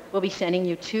board. We'll be sending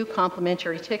you 2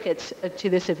 complimentary tickets to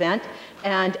this event.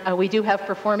 And we do have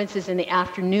performances in the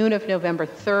afternoon of November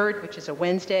 3rd, which is a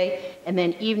Wednesday, and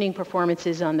then evening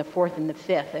performances on the 4th and the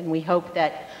 5th. And we hope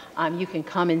that you can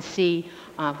come and see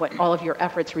what all of your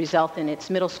efforts result in. It's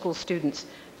middle school students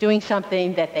doing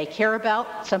something that they care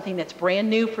about, something that's brand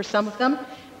new for some of them,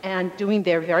 and doing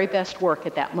their very best work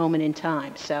at that moment in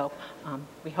time. So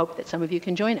we hope that some of you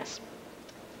can join us.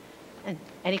 And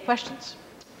any questions?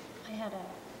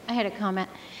 I had a comment.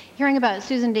 Hearing about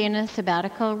Susan Dana's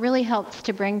sabbatical really helps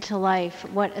to bring to life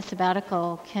what a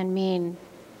sabbatical can mean,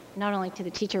 not only to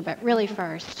the teacher, but really for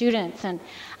our students. And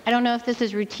I don't know if this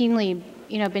has routinely,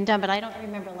 been done, but I don't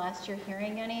remember last year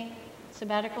hearing any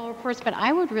sabbatical reports. But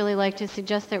I would really like to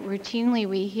suggest that routinely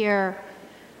we hear.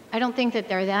 I don't think that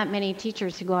there are that many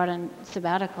teachers who go out on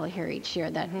sabbatical here each year,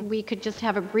 that we could just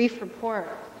have a brief report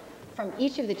from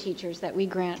each of the teachers that we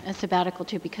grant a sabbatical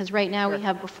to, because right now we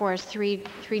have before us three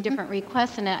different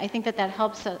requests, and I think that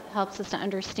helps us to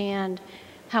understand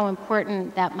how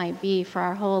important that might be for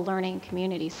our whole learning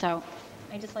community. So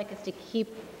I'd just like us to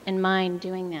keep in mind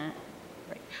doing that.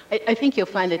 I think you'll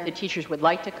find that the teachers would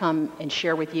like to come and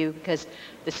share with you, because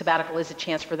the sabbatical is a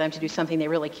chance for them to do something they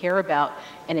really care about,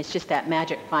 and it's just that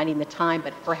magic finding the time,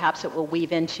 but perhaps it will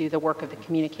weave into the work of the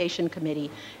communication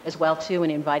committee as well too,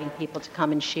 and inviting people to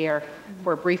come and share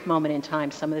for a brief moment in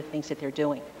time some of the things that they're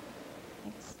doing.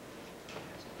 Thanks.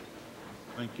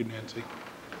 Thank you, Nancy.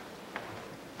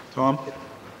 Tom?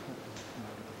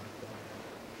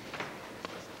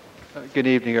 Good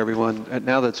evening, everyone.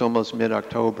 Now that it's almost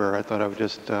mid-October, I thought I would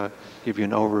just give you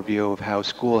an overview of how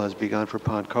school has begun for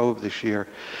Pond Cove this year.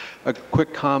 A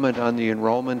quick comment on the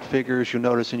enrollment figures. You'll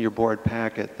notice in your board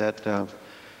packet that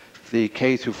the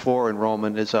K through 4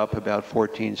 enrollment is up about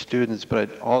 14 students, but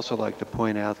I'd also like to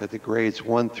point out that the grades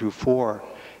 1 through 4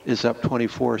 is up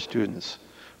 24 students,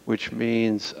 which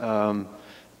means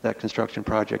that construction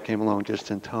project came along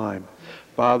just in time.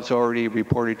 Bob's already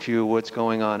reported to you what's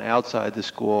going on outside the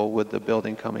school with the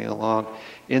building coming along.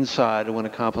 Inside, I want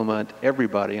to compliment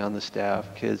everybody on the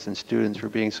staff, kids and students, for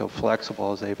being so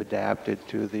flexible as they've adapted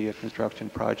to the construction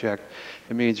project.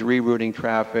 It means rerouting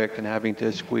traffic and having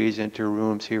to squeeze into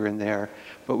rooms here and there,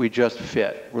 but we just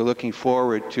fit. We're looking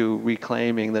forward to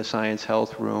reclaiming the science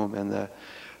health room and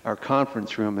our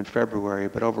conference room in February,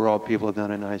 but overall people have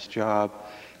done a nice job.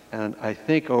 And I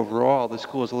think overall the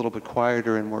school is a little bit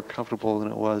quieter and more comfortable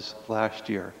than it was last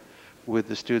year. With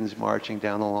the students marching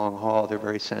down the long hall, they're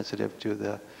very sensitive to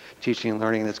the teaching and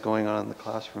learning that's going on in the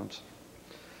classrooms.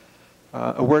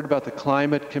 A word about the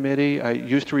Climate Committee. I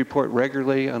used to report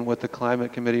regularly on what the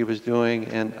Climate Committee was doing,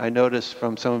 and I noticed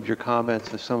from some of your comments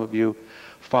that some of you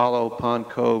follow Pond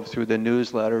Cove through the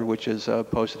newsletter, which is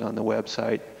posted on the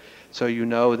website. So you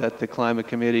know that the Climate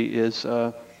Committee is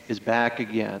back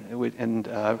again. And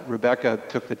Rebecca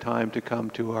took the time to come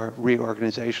to our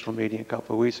reorganizational meeting a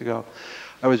couple of weeks ago.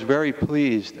 I was very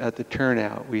pleased at the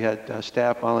turnout. We had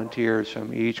staff volunteers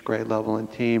from each grade level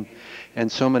and team, and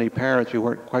so many parents we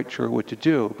weren't quite sure what to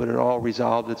do, but it all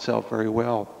resolved itself very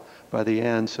well by the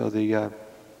end. So the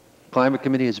Climate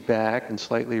Committee is back in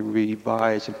slightly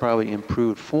revised and probably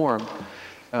improved form.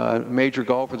 Major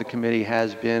goal for the committee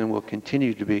has been and will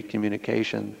continue to be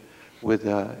communication with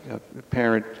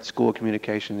parent, school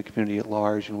communication, the community at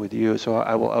large, and with you. So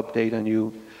I will update on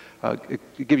you,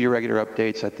 give you regular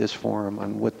updates at this forum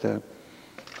on what the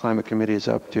Climate Committee is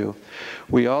up to.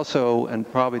 We also, and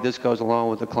probably this goes along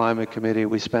with the Climate Committee,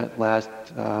 we spent last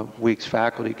week's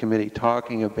faculty committee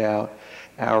talking about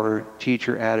our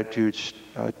teacher attitudes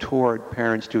toward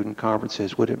parent-student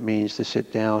conferences, what it means to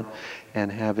sit down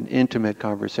and have an intimate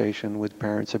conversation with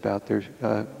parents about their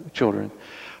children.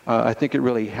 I think it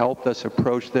really helped us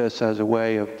approach this as a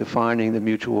way of defining the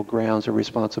mutual grounds of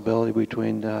responsibility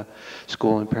between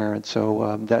school and parents.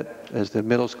 So that, as the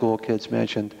middle school kids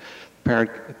mentioned,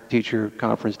 parent-teacher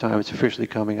conference time is officially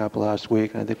coming up last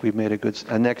week. And I think we've made a good,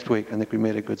 next week, I think we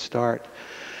made a good start.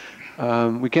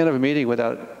 We can't have a meeting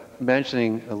without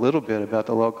mentioning a little bit about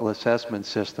the local assessment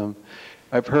system.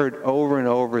 I've heard over and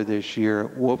over this year,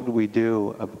 what would we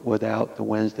do without the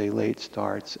Wednesday late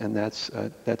starts? And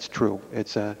that's true.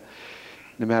 It's no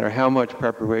matter how much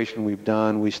preparation we've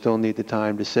done, we still need the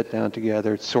time to sit down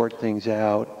together, sort things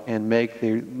out, and make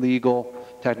the legal,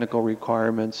 technical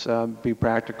requirements be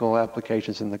practical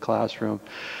applications in the classroom.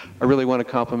 I really want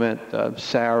to compliment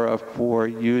Sarah for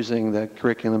using the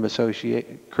curriculum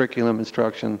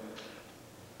instruction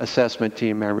assessment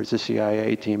team members, the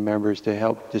CIA team members, to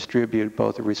help distribute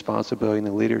both the responsibility and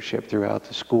the leadership throughout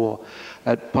the school.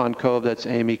 At Pond Cove, that's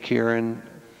Amy Kieran,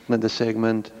 Linda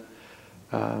Sigmund,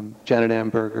 Janet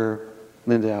Amberger,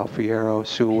 Linda Alfiero,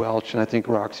 Sue Welch, and I think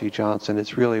Roxy Johnson.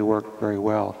 It's really worked very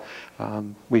well.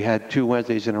 We had 2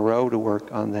 Wednesdays in a row to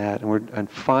work on that, and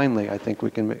finally, I think we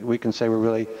can say we're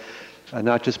really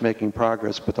not just making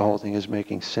progress, but the whole thing is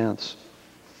making sense.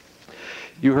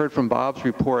 You heard from Bob's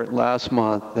report last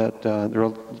month that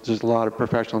there's a lot of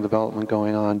professional development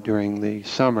going on during the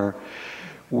summer.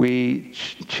 We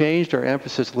changed our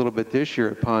emphasis a little bit this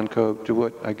year at Pond Cove to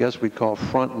what I guess we'd call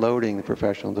front-loading the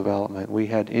professional development. We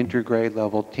had intergrade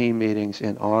level team meetings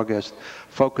in August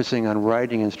focusing on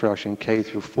writing instruction K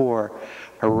through 4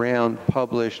 around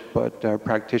published but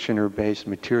practitioner-based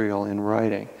material in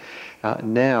writing.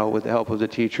 Now, with the help of the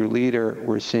teacher leader,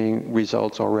 we're seeing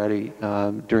results already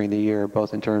during the year,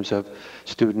 both in terms of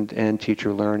student and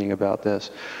teacher learning about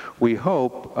this. We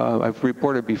hope, I've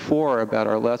reported before about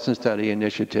our lesson study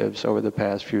initiatives over the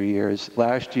past few years.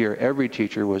 Last year, every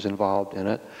teacher was involved in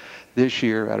it. This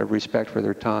year, out of respect for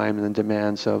their time and the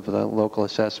demands of the local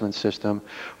assessment system,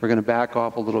 we're going to back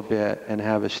off a little bit and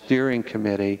have a steering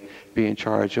committee be in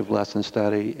charge of lesson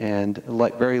study and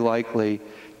very likely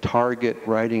target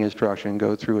writing instruction,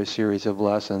 go through a series of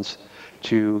lessons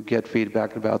to get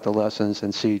feedback about the lessons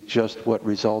and see just what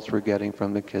results we're getting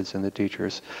from the kids and the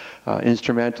teachers.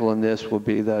 Instrumental in this will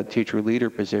be the teacher leader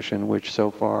position, which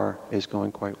so far is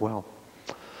going quite well.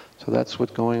 So that's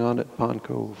what's going on at Pond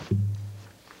Cove.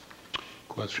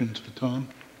 Questions for Tom?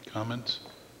 Comments?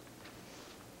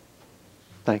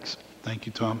 Thanks. Thank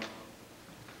you, Tom.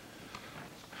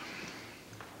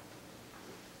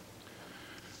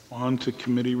 On to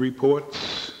committee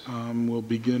reports. We'll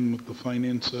begin with the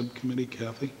Finance Subcommittee.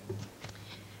 Kathy?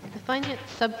 The Finance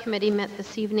Subcommittee met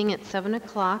this evening at 7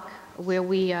 o'clock, where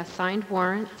we signed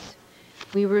warrants.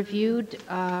 We reviewed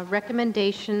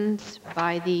recommendations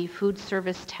by the Food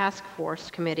Service Task Force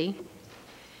Committee.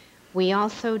 We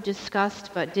also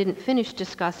discussed, but didn't finish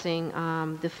discussing,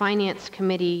 the Finance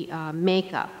Committee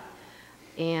makeup.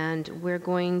 And we're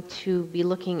going to be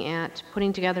looking at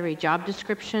putting together a job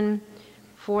description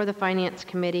for the Finance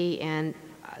Committee, and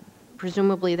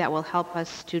presumably that will help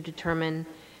us to determine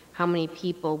how many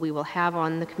people we will have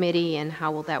on the committee and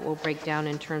how that will break down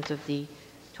in terms of the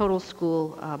total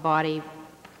school body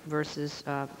versus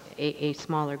a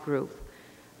smaller group.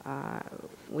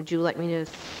 Would you like me to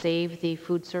save the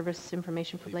food service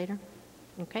information for later?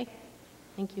 Okay,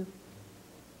 thank you.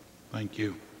 Thank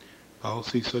you.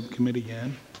 Policy Subcommittee,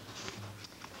 Ann?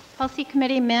 Policy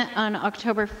Committee met on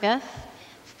October 5th.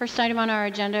 First item on our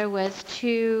agenda was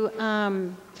to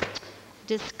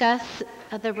discuss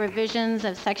the revisions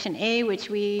of Section A, which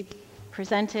we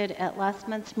presented at last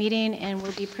month's meeting, and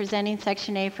we'll be presenting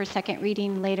Section A for second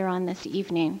reading later on this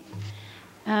evening.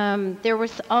 There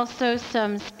was also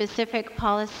some specific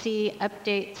policy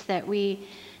updates that we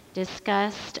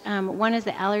discussed. One is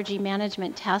the Allergy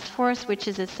Management Task Force, which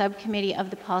is a subcommittee of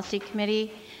the Policy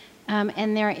Committee.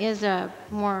 And there is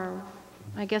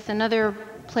another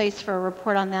place for a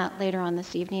report on that later on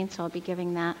this evening, so I'll be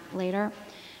giving that later.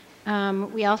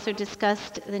 We also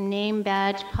discussed the name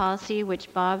badge policy,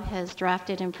 which Bob has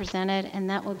drafted and presented, and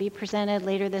that will be presented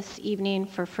later this evening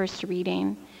for first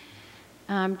reading.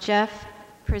 Jeff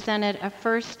presented a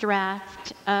first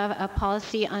draft of a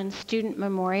policy on student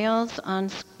memorials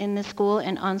in the school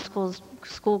and on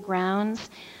school grounds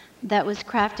that was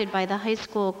crafted by the high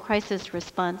school crisis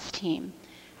response team.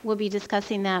 We'll be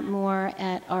discussing that more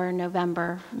at our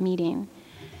November meeting.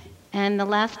 And the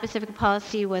last specific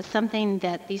policy was something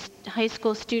that the high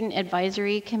school student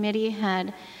advisory committee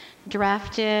had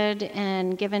drafted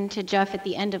and given to Jeff at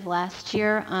the end of last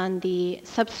year on the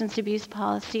substance abuse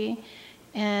policy.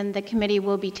 And the committee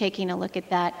will be taking a look at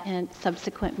that in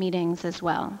subsequent meetings as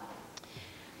well.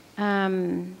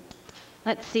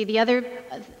 Let's see, the other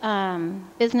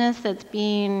business that's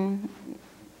being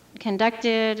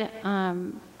conducted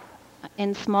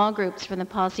in small groups from the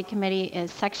policy committee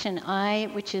is Section I,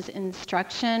 which is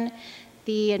instruction.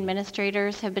 The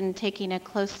administrators have been taking a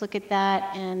close look at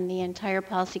that, and the entire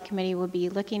policy committee will be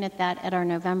looking at that at our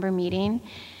November meeting.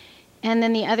 And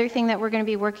then the other thing that we're going to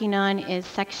be working on is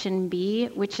Section B,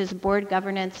 which is board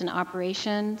governance and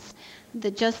operations.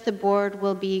 Just the board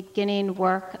will be beginning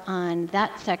work on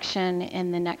that section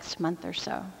in the next month or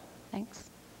so.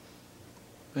 Thanks.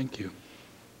 Thank you.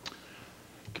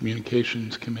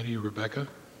 Communications Committee, Rebecca?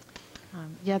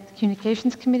 The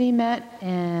Communications Committee met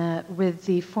with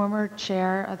the former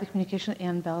chair of the Communication,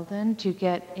 Ann Belden, to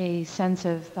get a sense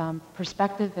of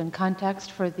perspective and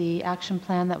context for the action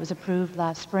plan that was approved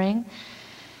last spring.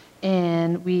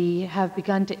 And we have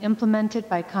begun to implement it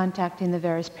by contacting the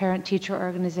various parent-teacher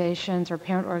organizations or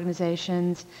parent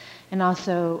organizations, and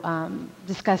also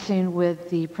discussing with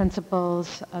the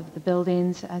principals of the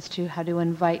buildings as to how to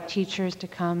invite teachers to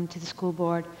come to the school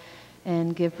board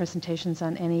and give presentations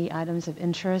on any items of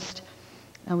interest.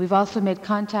 And we've also made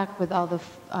contact with all the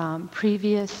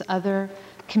previous other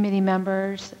committee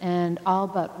members, and all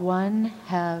but one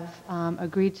have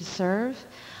agreed to serve.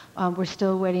 We're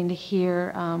still waiting to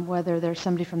hear whether there's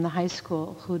somebody from the high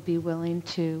school who would be willing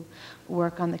to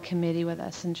work on the committee with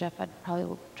us. And Jeff, I'd probably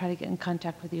will try to get in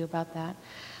contact with you about that.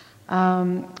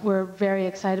 We're very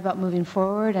excited about moving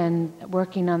forward and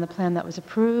working on the plan that was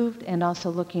approved, and also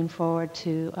looking forward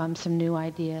to some new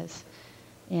ideas.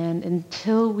 And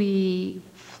until we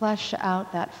flesh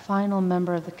out that final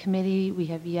member of the committee, we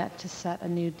have yet to set a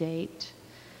new date.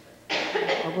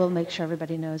 But we'll make sure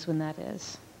everybody knows when that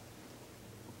is.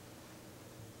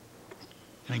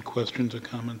 Any questions or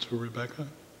comments for Rebecca?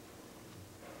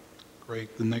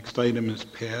 Great. The next item is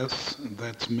pass.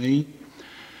 That's me.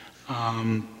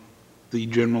 The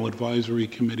General Advisory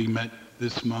Committee met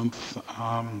this month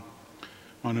on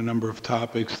a number of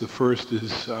topics. The first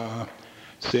is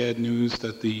sad news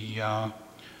that the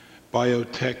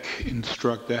biotech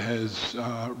instructor has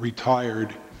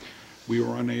retired. We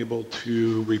were unable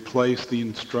to replace the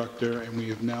instructor, and we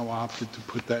have now opted to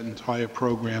put that entire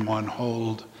program on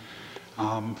hold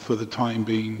for the time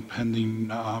being,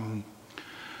 pending an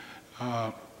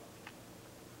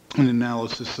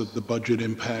analysis of the budget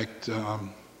impact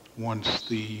once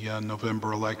the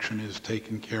November election is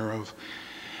taken care of.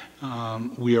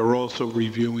 We are also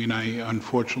reviewing, I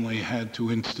unfortunately had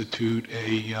to institute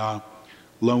a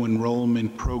low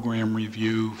enrollment program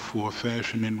review for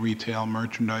fashion and retail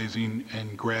merchandising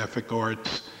and graphic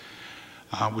arts,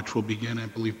 which will begin, I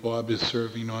believe Bob is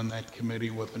serving on that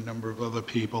committee with a number of other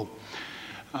people,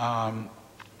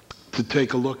 to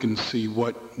take a look and see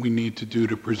what we need to do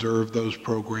to preserve those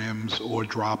programs or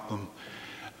drop them.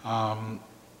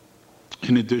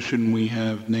 In addition, we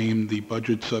have named the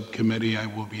budget subcommittee. I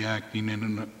will be acting in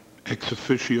an ex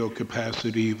officio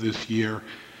capacity this year.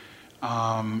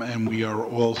 And we are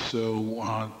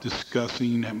also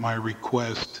discussing, at my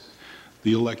request,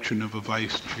 the election of a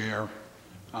vice chair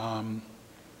and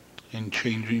a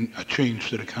change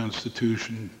to the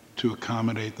Constitution to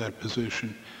accommodate that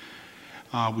position.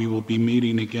 We will be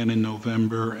meeting again in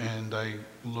November, and I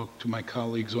look to my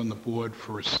colleagues on the board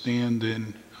for a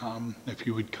stand-in. If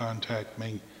you would contact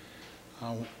me,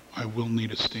 I will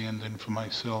need a stand-in for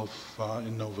myself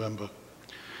in November.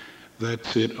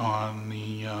 That's it on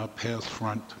the path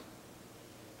front.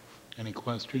 Any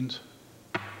questions?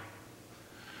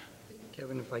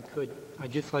 Kevin, if I could,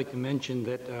 I'd just like to mention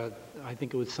that I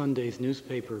think it was Sunday's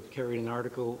newspaper carried an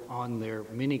article on their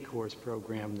mini course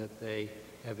program that they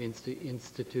have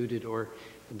instituted, or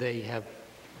they have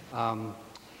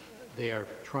they are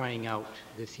trying out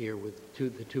this year with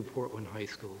the two Portland high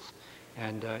schools.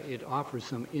 And it offers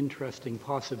some interesting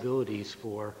possibilities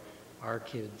for our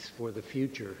kids for the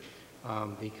future,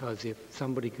 because if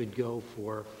somebody could go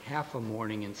for half a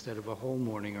morning instead of a whole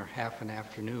morning or half an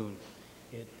afternoon,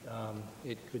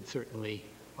 it could certainly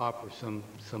offer some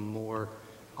more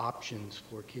options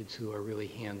for kids who are really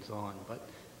hands-on. But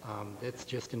that's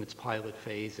just in its pilot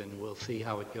phase, and we'll see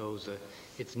how it goes.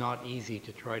 It's not easy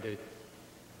to try to,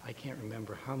 I can't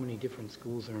remember how many different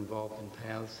schools are involved in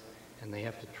paths, and they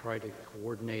have to try to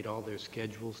coordinate all their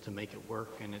schedules to make it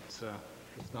work, and it's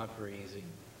not very easy.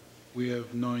 We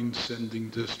have 9 sending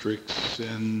districts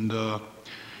and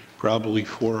probably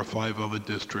 4 or 5 other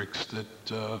districts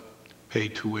that pay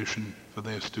tuition for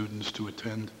their students to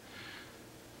attend.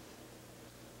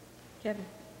 Kevin.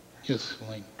 Yes,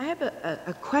 Elaine. I have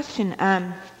a question.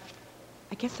 I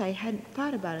guess I hadn't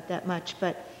thought about it that much,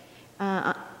 but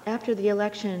after the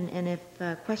election, and if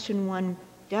question 1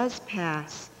 does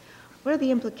pass, what are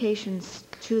the implications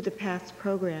to the PATHS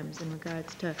programs in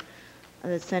regards to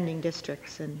the sending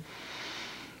districts? And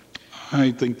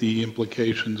I think the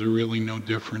implications are really no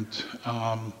different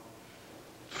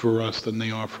for us than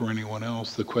they are for anyone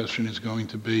else. The question is going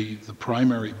to be, the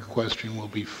primary question will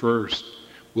be first,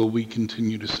 will we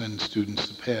continue to send students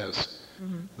to pass?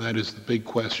 Mm-hmm. That is the big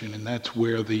question, and that's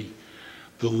where the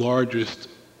largest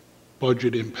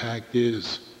budget impact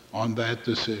is on that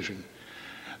decision.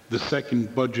 The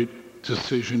second budget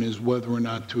decision is whether or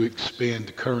not to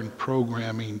expand current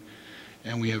programming,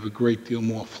 and we have a great deal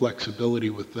more flexibility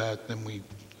with that than we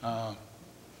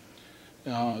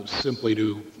simply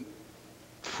to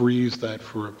freeze that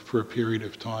for a period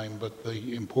of time. But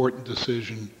the important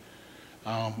decision,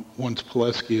 once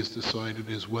Pileski is decided,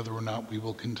 is whether or not we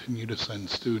will continue to send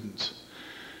students.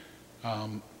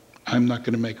 I'm not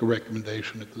going to make a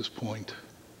recommendation at this point,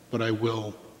 but I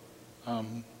will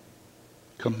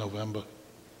come November.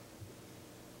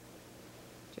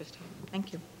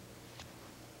 Thank you.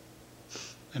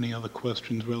 Any other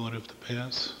questions relative to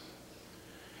PASS?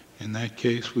 In that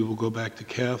case, we will go back to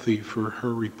Kathy for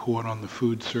her report on the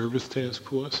Food Service Task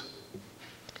Force.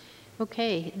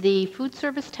 Okay, the Food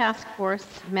Service Task Force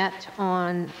met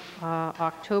on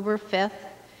October 5th,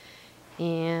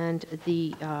 and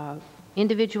the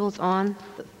individuals on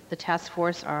the task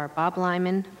force are Bob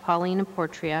Lyman, Pauline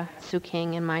Portria, Sue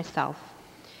King, and myself.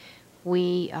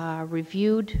 We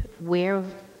reviewed where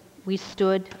we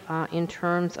stood in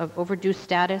terms of overdue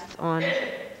status on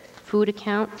food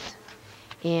accounts,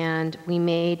 and we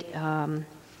made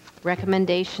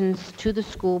recommendations to the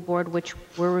school board, which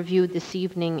were reviewed this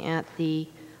evening at the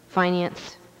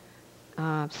Finance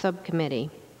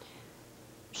Subcommittee.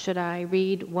 Should I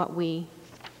read what we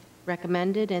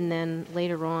recommended and then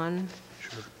later on?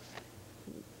 Sure.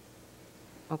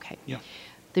 Okay. Yeah.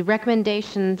 The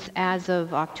recommendations as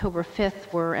of October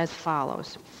 5th were as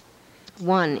follows.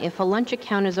 1, if a lunch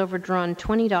account is overdrawn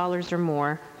 $20 or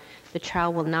more, the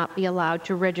child will not be allowed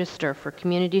to register for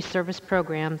community service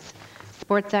programs,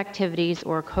 sports activities,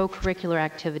 or co-curricular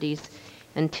activities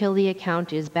until the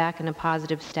account is back in a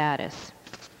positive status.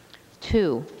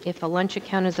 2, if a lunch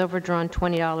account is overdrawn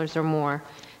 $20 or more,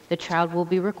 the child will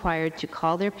be required to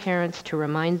call their parents to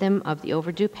remind them of the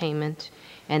overdue payment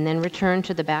and then return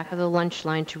to the back of the lunch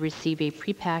line to receive a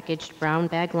prepackaged brown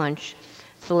bag lunch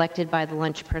selected by the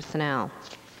lunch personnel.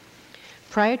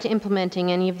 Prior to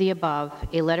implementing any of the above,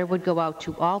 a letter would go out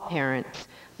to all parents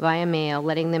via mail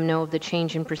letting them know of the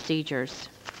change in procedures.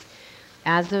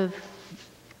 As of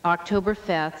October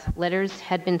 5th, letters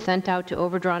had been sent out to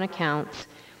overdrawn accounts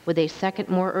with a second,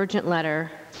 more urgent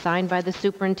letter signed by the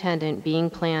superintendent being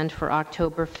planned for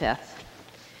October 5th.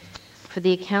 For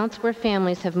the accounts where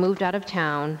families have moved out of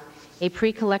town, a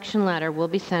pre-collection letter will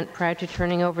be sent prior to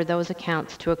turning over those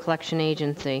accounts to a collection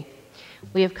agency.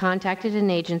 We have contacted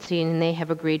an agency and they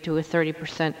have agreed to a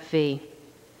 30% fee.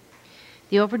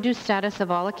 The overdue status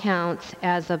of all accounts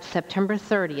as of September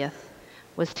 30th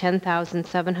was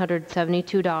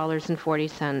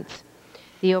 $10,772.40.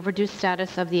 The overdue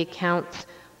status of the accounts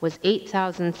was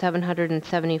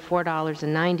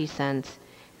 $8,774.90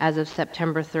 as of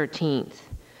September 13th,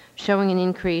 showing an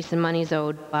increase in monies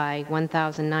owed by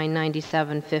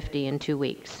 $1,997.50 in 2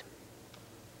 weeks.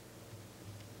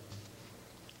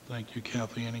 Thank you,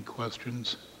 Kathy. Any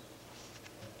questions?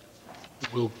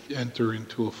 We'll enter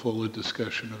into a fuller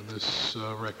discussion of this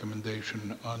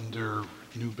recommendation under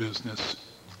new business.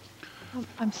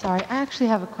 I'm sorry, I actually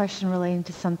have a question relating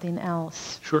to something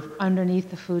else. Sure. Underneath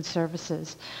the food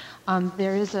services.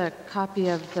 There is a copy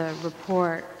of the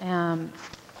report.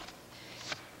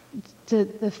 Do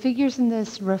the figures in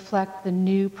this reflect the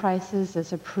new prices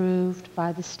as approved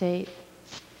by the state?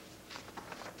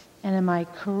 And am I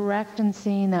correct in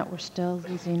seeing that we're still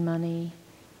losing money?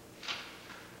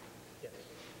 Yes.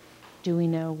 Do we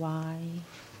know why?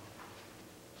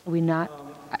 Are we not?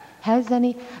 Has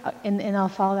any, and I'll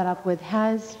follow that up with,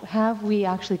 have we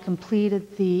actually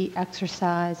completed the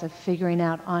exercise of figuring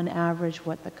out on average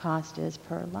what the cost is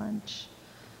per lunch?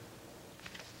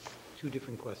 Two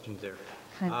different questions there.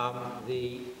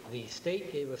 The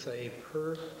state gave us a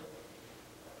per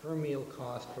meal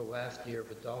cost for last year of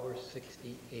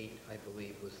 $1.68, I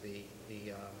believe, was the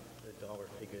dollar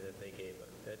figure that they gave us,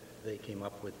 that they came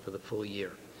up with for the full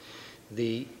year.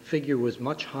 The figure was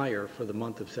much higher for the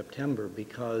month of September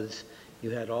because you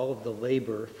had all of the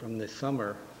labor from the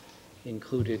summer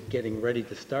included getting ready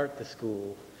to start the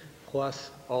school,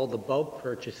 plus all the bulk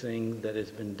purchasing that has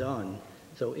been done.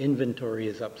 So inventory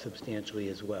is up substantially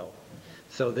as well.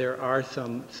 So there are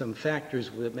some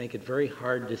factors that make it very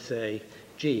hard to say,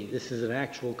 gee, this is an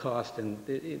actual cost and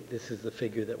this is the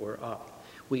figure that we're up.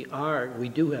 We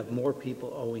do have more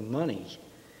people owing money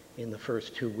in the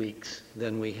first 2 weeks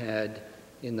than we had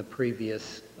in the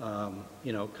previous,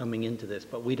 coming into this.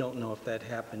 But we don't know if that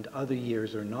happened other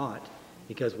years or not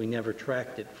because we never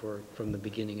tracked it from the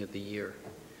beginning of the year.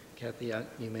 Kathy,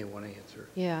 you may want to answer.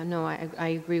 Yeah, no, I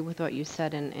agree with what you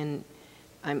said, and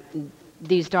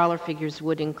these dollar figures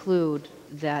would include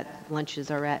that lunches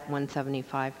are at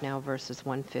 $175 now versus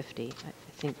 $150. I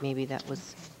think maybe that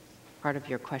was part of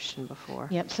your question before.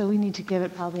 Yep, so we need to give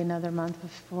it probably another month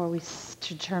before we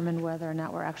determine whether or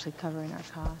not we're actually covering our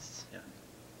costs. Yeah.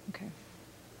 Okay.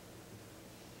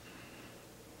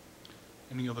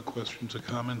 Any other questions or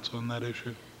comments on that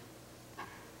issue?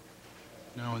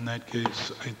 No, in that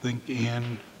case, I think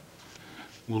Ann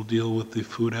will deal with the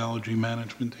Food Allergy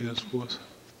Management Task Force.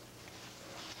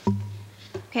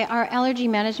 Okay, our Allergy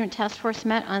Management Task Force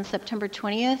met on September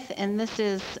 20th, and this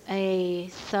is a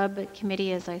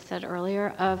subcommittee, as I said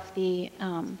earlier, of the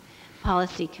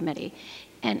Policy Committee.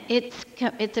 And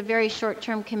it's a very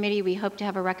short-term committee. We hope to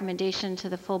have a recommendation to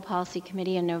the full Policy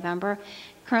Committee in November.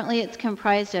 Currently, it's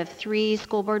comprised of 3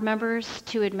 school board members,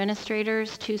 2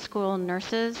 administrators, 2 school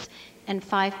nurses, and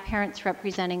 5 parents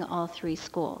representing all 3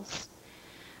 schools.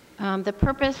 The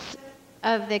purpose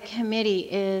of the committee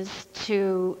is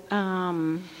to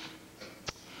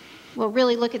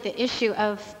really look at the issue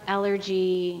of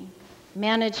allergy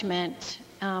management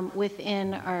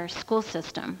within our school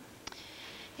system.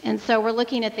 And so we're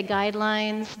looking at the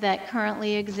guidelines that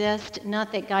currently exist,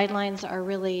 not that guidelines are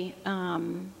really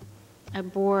a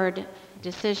board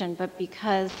decision, but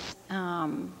because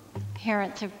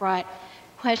parents have brought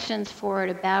questions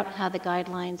forward about how the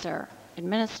guidelines are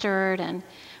administered and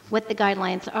what the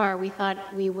guidelines are, we thought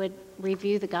we would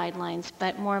review the guidelines,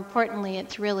 but more importantly,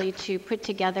 it's really to put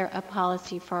together a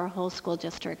policy for our whole school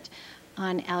district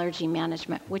on allergy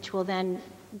management, which will then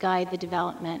guide the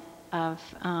development of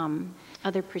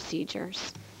other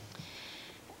procedures.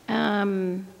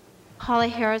 Paula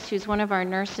Harris, who's one of our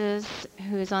nurses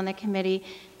who's on the committee,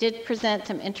 did present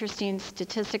some interesting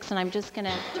statistics, and I'm just going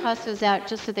to toss those out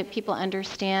just so that people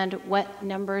understand what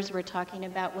numbers we're talking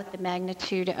about, what the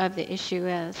magnitude of the issue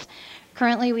is.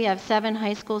 Currently, we have 7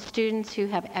 high school students who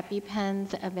have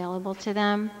EpiPens available to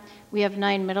them. We have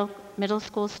 9 middle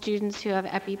school students who have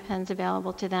EpiPens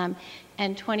available to them,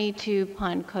 and 22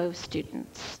 Pond Cove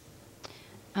students.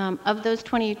 Of those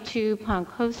 22 Pond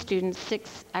Cove students,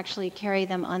 6 actually carry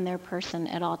them on their person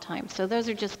at all times. So those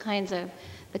are just the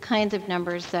kinds of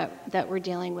numbers that we're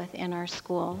dealing with in our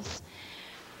schools.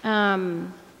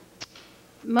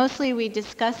 Mostly we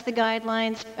discuss the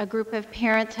guidelines. A group of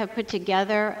parents have put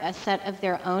together a set of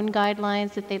their own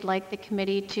guidelines that they'd like the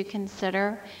committee to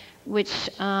consider, which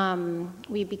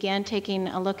we began taking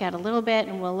a look at a little bit,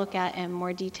 and we'll look at in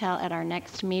more detail at our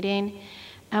next meeting.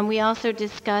 We also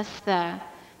discussed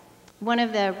one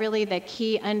of the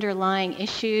key underlying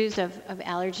issues of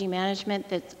allergy management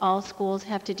that all schools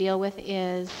have to deal with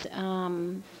is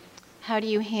how do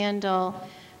you handle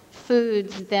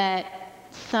foods that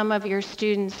some of your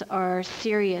students are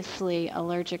seriously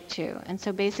allergic to. And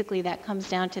so basically that comes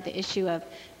down to the issue of,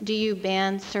 do you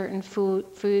ban certain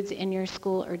foods in your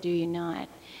school or do you not?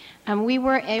 We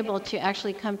were able to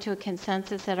actually come to a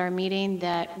consensus at our meeting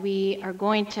that we are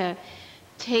going to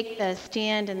take the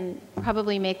stand and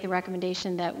probably make the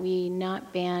recommendation that we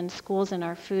not ban schools in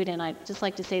our food. And I'd just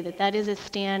like to say that that is a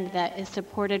stand that is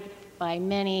supported by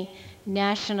many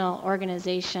national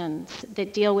organizations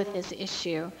that deal with this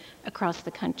issue across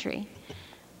the country.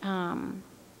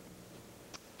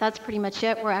 That's pretty much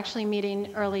it. We're actually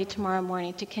meeting early tomorrow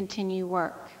morning to continue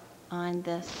work on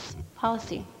this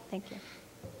policy. Thank you.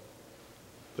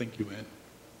 Thank you, Ann.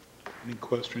 Any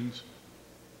questions?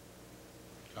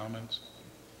 Comments?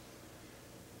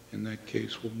 In that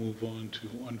case, we'll move on to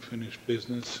unfinished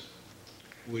business,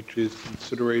 which is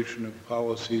consideration of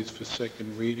policies for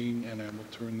second reading, and I will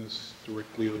turn this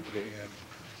directly over to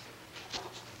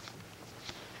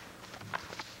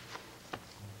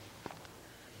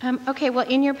Ann. Okay, well,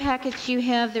 in your package you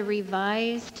have the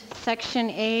revised Section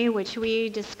A, which we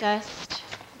discussed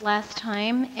last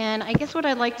time, and I guess what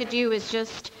I'd like to do is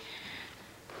just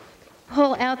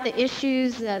pull out the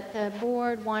issues that the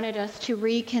board wanted us to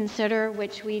reconsider,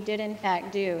 which we did in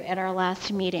fact do at our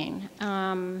last meeting.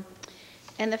 And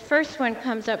the first one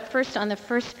comes up first on the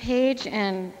first page,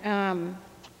 and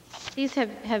these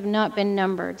have not been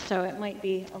numbered, so it might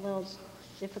be a little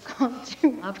difficult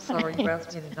to I'm sorry, you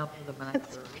asked me to number them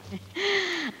accurately.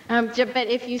 But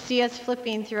if you see us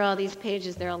flipping through all these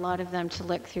pages, there are a lot of them to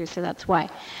look through, so that's why.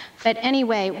 But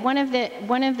anyway, one of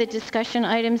the discussion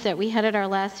items that we had at our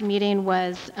last meeting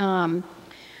was in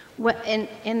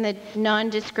the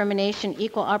non-discrimination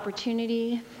equal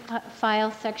opportunity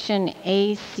file, section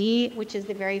AC, which is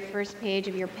the very first page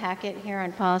of your packet here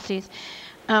on policies,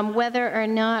 whether or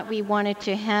not we wanted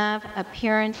to have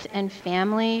appearance and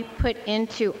family put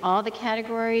into all the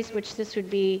categories, which this would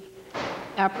be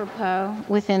apropos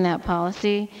within that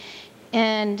policy.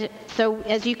 And so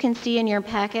as you can see in your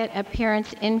packet,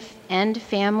 appearance and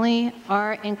family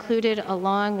are included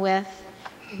along with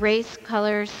race,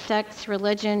 color, sex,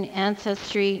 religion,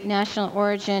 ancestry, national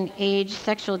origin, age,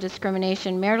 sexual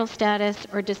discrimination, marital status,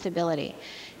 or disability.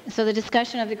 So the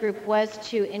discussion of the group was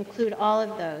to include all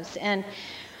of those. And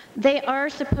they are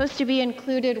supposed to be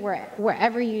included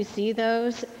wherever you see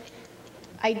those.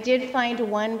 I did find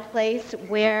one place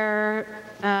where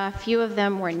a few of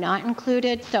them were not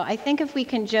included. So I think if we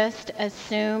can just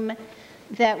assume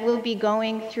that we'll be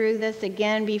going through this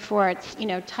again before it's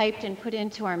typed and put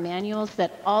into our manuals,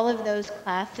 that all of those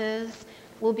classes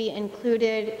will be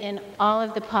included in all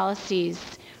of the policies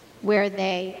where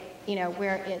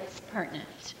where it's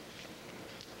pertinent.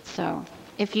 So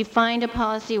if you find a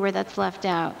policy where that's left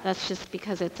out, that's just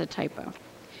because it's a typo. All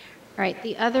right,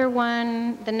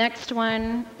 the next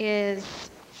one is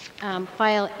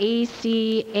file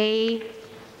ACA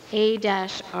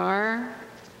A-R.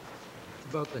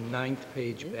 About the 9th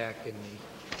page back in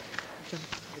the...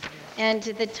 And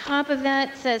the top of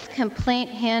that says complaint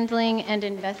handling and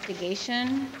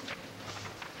investigation.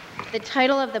 The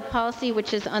title of the policy,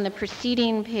 which is on the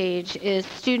preceding page, is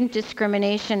Student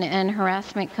Discrimination and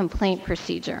Harassment Complaint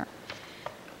Procedure.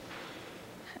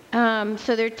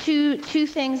 So there are two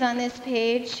things on this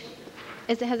page.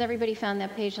 Has everybody found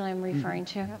that page that I'm referring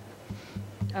to?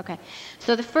 Okay.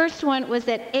 So the first one was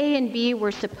that A and B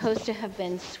were supposed to have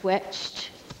been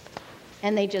switched,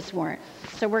 and they just weren't.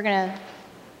 So we're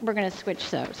gonna switch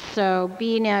those. So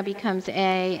B now becomes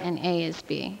A, and A is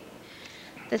B.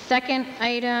 The second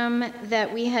item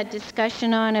that we had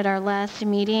discussion on at our last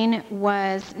meeting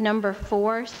was number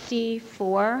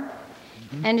 4C4.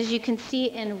 And as you can see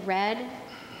in red,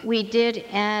 we did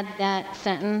add that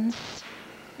sentence.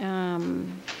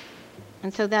 And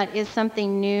so that is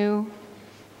something new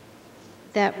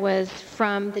that was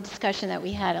from the discussion that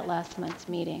we had at last month's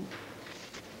meeting.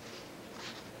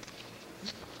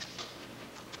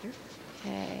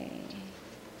 Okay.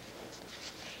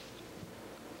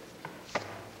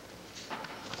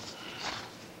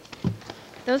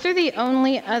 Those are the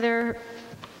only other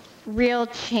real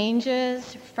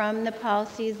changes from the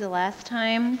policies the last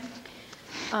time.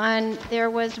 There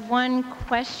was one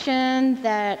question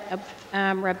that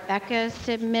Rebecca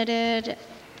submitted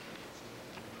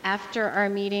after our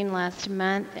meeting last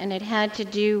month, and it had to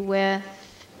do with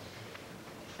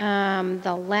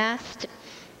the last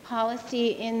policy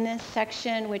in this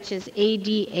section, which is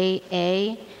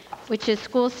ADAA, which is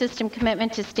School System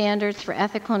Commitment to Standards for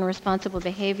Ethical and Responsible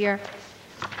Behavior.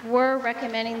 We're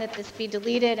recommending that this be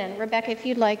deleted, and Rebecca, if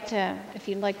you'd like to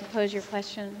pose your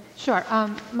question. Sure.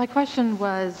 My question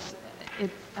was,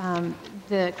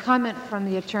 the comment from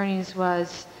the attorneys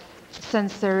was,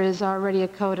 since there is already a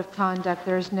code of conduct,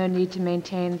 there is no need to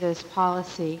maintain this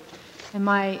policy. And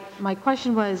my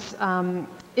question was,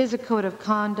 is a code of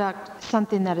conduct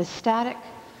something that is static,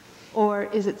 or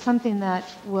is it something that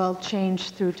will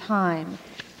change through time?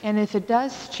 And if it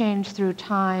does change through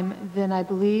time, then I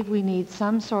believe we need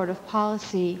some sort of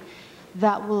policy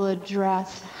that will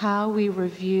address how we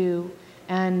review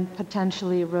and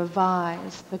potentially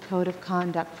revise the code of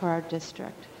conduct for our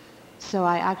district. So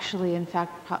I actually, in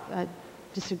fact,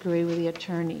 disagree with the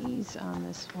attorneys on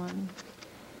this one.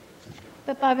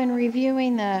 But Bob, in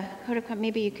reviewing the code of conduct,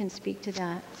 maybe you can speak to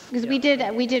that, because we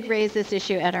did raise this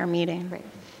issue at our meeting. Right.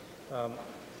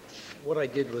 What I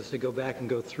did was to go back and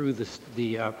go through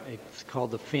it's called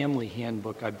the family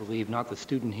handbook, I believe, not the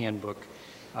student handbook,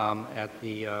 at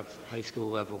the high school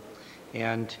level.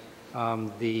 And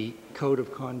the code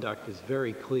of conduct is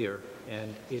very clear,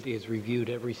 and it is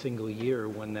reviewed every single year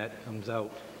when that comes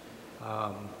out.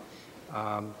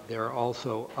 There are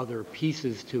also other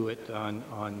pieces to it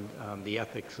on the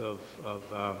ethics of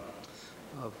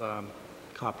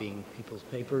copying people's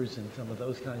papers and some of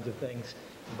those kinds of things.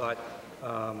 But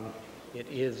it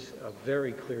is a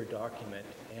very clear document,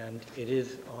 and it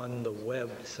is on the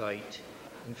website.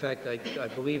 In fact, I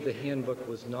believe the handbook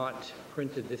was not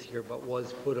printed this year, but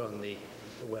was put on the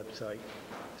website.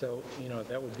 So,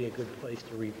 that would be a good place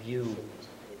to review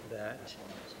that.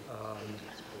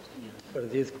 But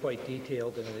it is quite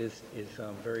detailed, and it is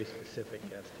very specific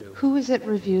as to... Who is it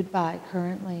reviewed by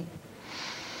currently?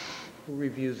 Who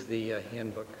reviews the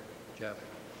handbook, Jeff?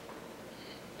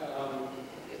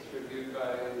 It's reviewed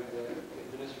by the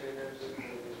administrators, and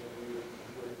it is reviewed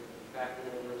with faculty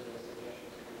members as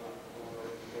suggestions come up, or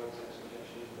they also have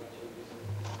suggestions about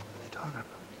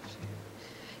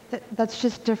changes. That's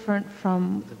just different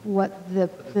from what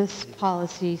this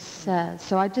policy says.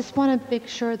 So I just want to make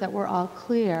sure that we're all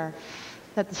clear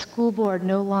that the school board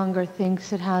no longer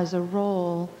thinks it has a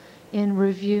role in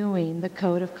reviewing the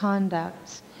code of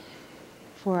conduct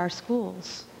for our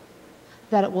schools,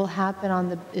 that it will happen on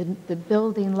the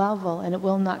building level and it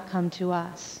will not come to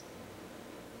us.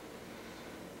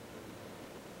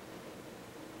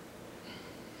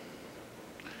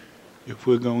 If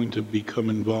we're going to become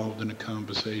involved in a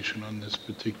conversation on this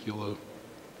particular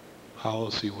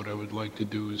policy, what I would like to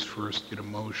do is first get a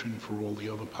motion for all the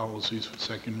other policies for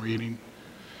second reading,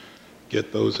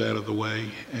 get those out of the way,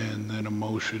 and then a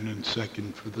motion and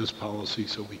second for this policy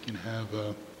so we can have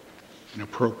an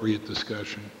appropriate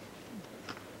discussion.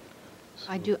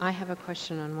 I have a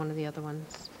question on one of the other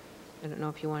ones. I don't know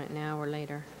if you want it now or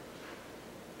later.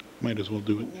 Might as well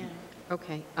do it. Yeah.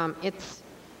 Okay.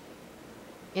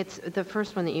 It's the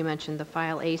first one that you mentioned, the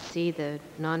file AC, the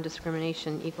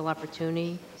non-discrimination, equal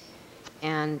opportunity,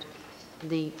 and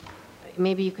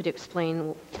maybe you could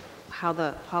explain how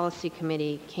the policy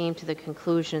committee came to the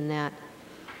conclusion that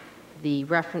the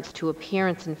reference to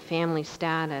appearance and family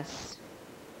status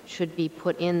should be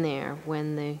put in there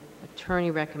when the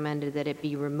attorney recommended that it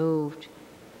be removed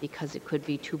because it could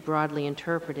be too broadly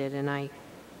interpreted. And I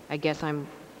guess I'm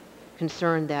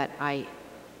concerned that I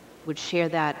would share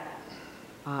that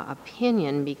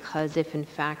opinion, because if in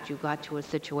fact you got to a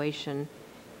situation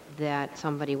that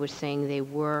somebody was saying they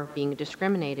were being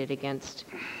discriminated against,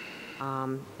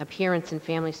 appearance and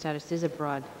family status is a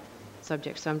broad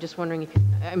subject. So I'm just wondering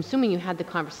I'm assuming you had the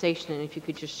conversation, and if you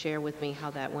could just share with me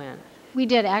how that went. We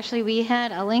did. Actually, we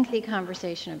had a lengthy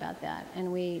conversation about that,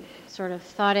 and we sort of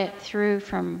thought it through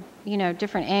from,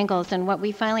 different angles. And what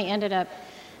we finally ended up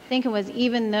thinking was,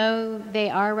 even though they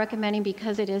are recommending,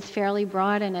 because it is fairly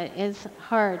broad and it is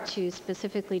hard to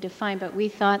specifically define, but we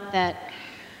thought that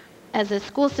as a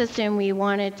school system, we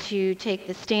wanted to take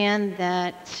the stand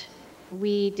that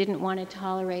we didn't want to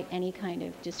tolerate any kind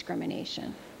of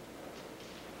discrimination.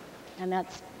 And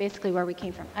that's basically where we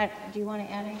came from. Do you want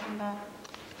to add anything, Bob?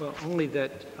 Well, only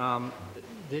that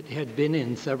it had been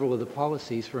in several of the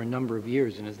policies for a number of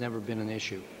years and has never been an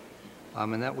issue.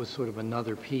 And that was sort of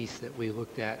another piece that we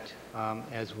looked at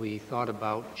as we thought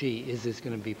about, gee, is this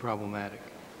going to be problematic?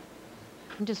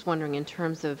 I'm just wondering in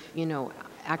terms of, you know,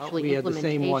 actually we had the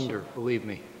implementation. same wonder, believe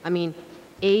me. I mean,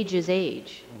 age is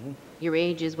age. Your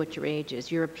age is what your age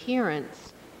is. Your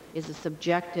appearance is a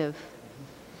subjective,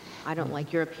 I don't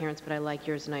like your appearance, but I like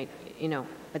yours, and you know,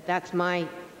 but that's my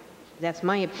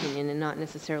opinion and not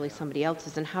necessarily somebody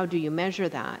else's. And how do you measure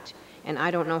that? And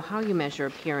I don't know how you measure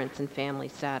appearance and family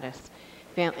status.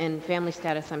 And family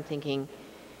status, I'm thinking,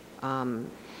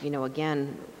 you know,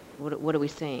 again, what are we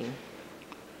saying?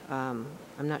 I'm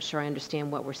not sure I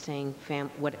understand what we're saying.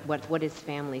 What is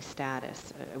family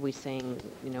status? Are we saying,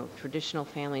 you know, traditional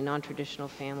family, non-traditional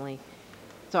family?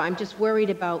 So I'm just worried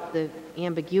about the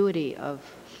ambiguity of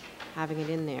having it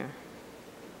in there.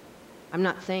 I'm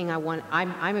not saying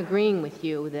I'm agreeing with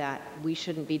you that we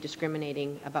shouldn't be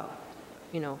discriminating about,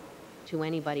 you know, to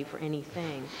anybody for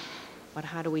anything. But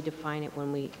how do we define it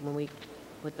when we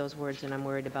put those words in? I'm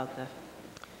worried about the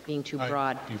being too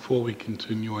broad. Before we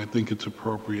continue, I think it's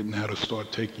appropriate now to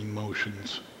start taking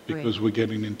motions because we're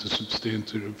getting into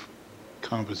substantive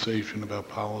conversation about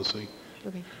policy.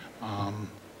 Okay. Are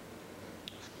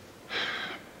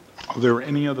there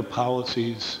any other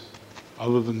policies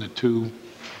other than the two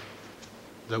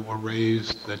that were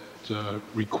raised that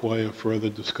require further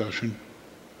discussion?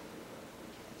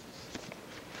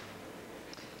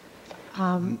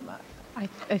 I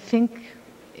think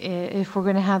if we're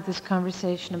going to have this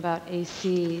conversation about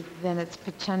AC, then it's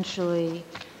potentially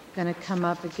going to come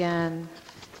up again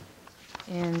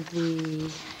in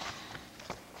the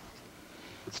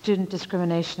student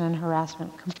discrimination and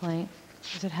harassment complaint,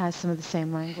 because it has some of the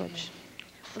same language.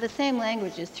 Well, the same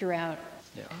language is throughout.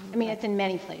 Yeah. I mean, it's in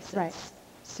many places. Right.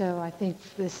 So I think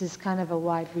this is kind of a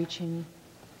wide-reaching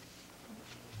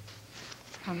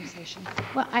conversation.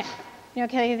 Well, you know,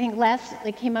 Kelly, I think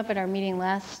it came up at our meeting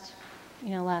last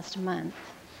month.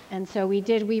 And so we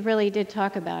really did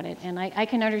talk about it. And I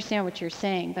can understand what you're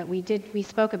saying, but we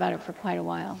spoke about it for quite a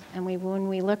while. And when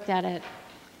we looked at it,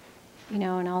 you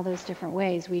know, in all those different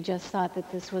ways, we just thought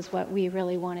that this was what we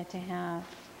really wanted to have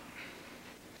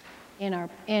in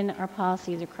our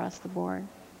policies across the board.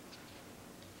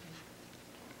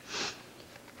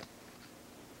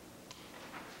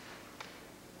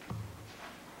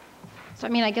 So, I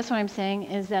mean, I guess what I'm saying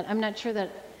is that I'm not sure that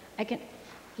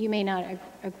you may not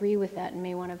agree with that and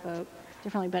may want to vote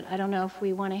differently, but I don't know if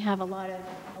we want to have a lot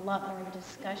more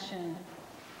discussion,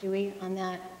 do we, on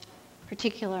that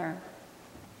particular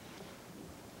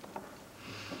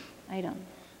item,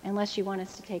 unless you want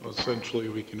us to take it back. Essentially,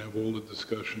 we can have all the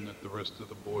discussion that the rest of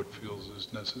the board feels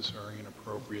is necessary and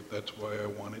appropriate. That's why I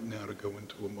want it now to go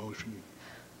into a motion.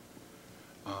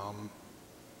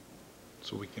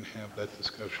 So we can have that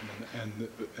discussion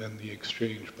and the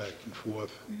exchange back and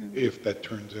forth if that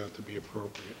turns out to be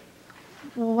appropriate.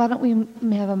 Well, why don't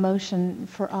we have a motion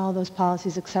for all those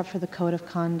policies except for the code of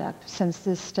conduct, since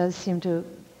this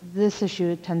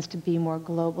issue tends to be more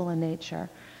global in nature.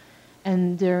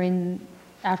 And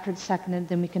after it's seconded,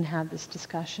 then we can have this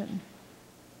discussion.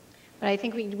 But I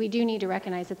think we do need to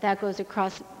recognize that goes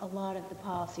across a lot of the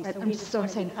policies. So I'm just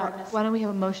saying, why don't we have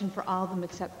a motion for all of them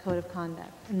except code of conduct,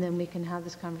 and then we can have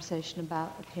this conversation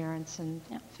about appearance and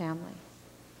family.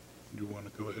 Do you want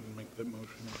to go ahead and make that motion?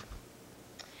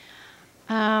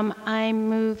 I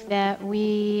move that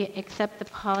we accept the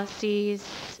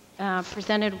policies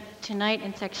presented tonight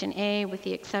in Section A with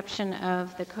the exception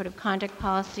of the Code of Conduct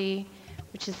policy,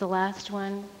 which is the last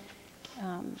one,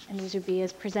 and these would be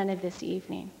as presented this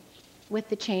evening, with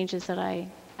the changes that I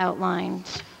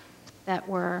outlined that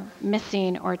were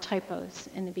missing or typos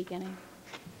in the beginning.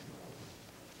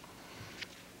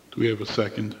 Do we have a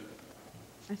second?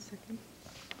 A second.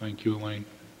 Thank you, Elaine.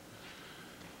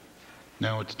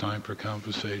 Now it's time for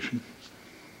conversation.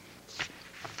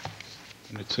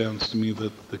 And it sounds to me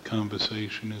that the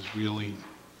conversation is really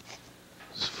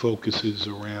focuses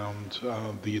around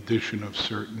the addition of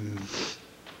certain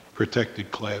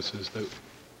protected classes that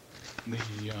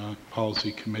the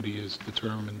policy committee has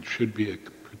determined should be a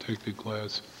protected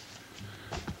class.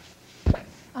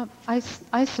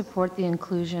 I support the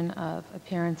inclusion of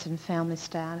appearance and family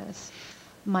status.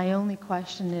 My only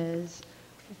question is,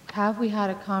 Have we had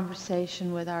a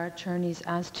conversation with our attorneys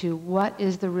as to what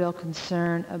is the real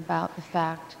concern about the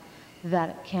fact that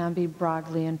it can be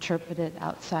broadly interpreted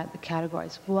outside the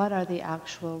categories? What are the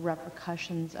actual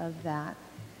repercussions of that?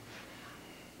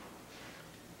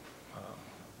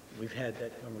 We've had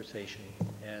that conversation,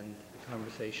 and the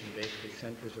conversation basically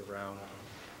centers around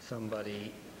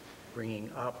somebody bringing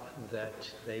up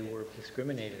that they were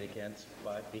discriminated against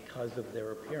because of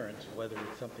their appearance, whether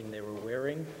it's something they were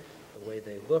wearing, the way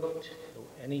they looked,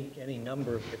 any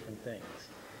number of different things.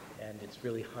 And it's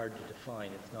really hard to define.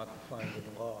 It's not defined in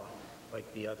law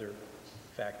like the other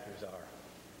factors are.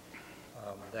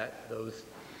 Those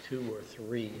 2 or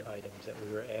 3 items that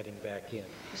we were adding back in,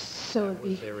 that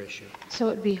was their issue. So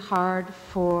it'd be hard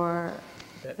for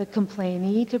the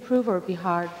complainee to prove, or it'd be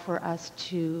hard for us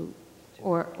to,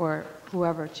 or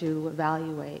whoever to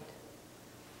evaluate?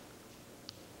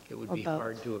 It would be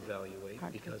hard to evaluate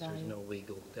because there's no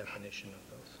legal definition of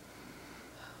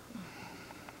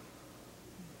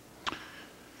those.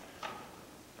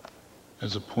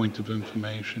 As a point of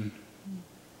information,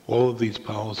 all of these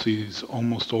policies,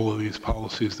 almost all of these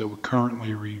policies that we're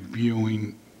currently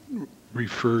reviewing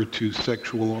refer to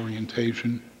sexual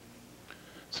orientation.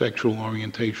 Sexual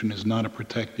orientation is not a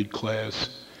protected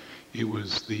class. It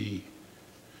was the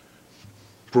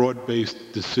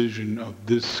broad-based decision of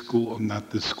this school, not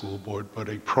this school board, but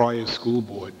a prior school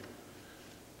board,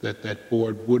 that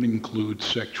board would include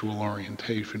sexual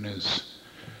orientation as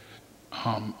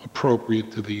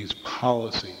appropriate to these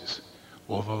policies,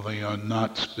 although they are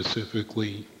not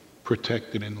specifically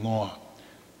protected in law.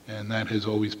 And that has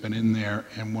always been in there.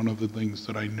 And one of the things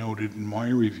that I noted in my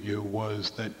review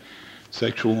was that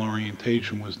sexual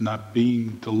orientation was not being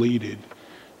deleted,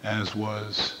 as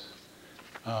was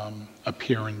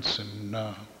appearance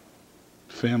and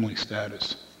family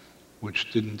status,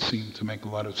 which didn't seem to make a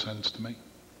lot of sense to me.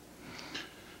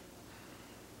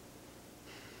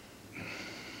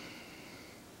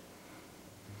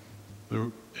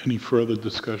 Any further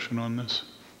discussion on this?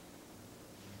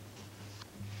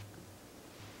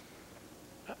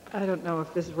 I don't know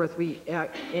if this is worth, we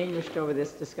anguished over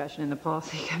this discussion in the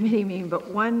policy committee meeting,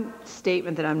 but one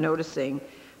statement that I'm noticing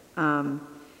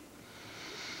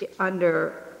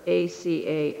under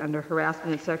ACA, under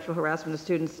harassment and sexual harassment of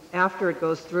students, after it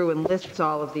goes through and lists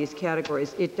all of these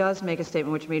categories, it does make a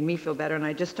statement which made me feel better, and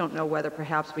I just don't know whether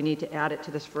perhaps we need to add it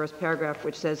to this first paragraph,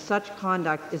 which says, such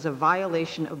conduct is a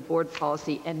violation of board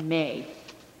policy and may.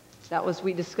 That was,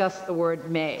 we discussed the word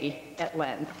may at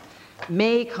length.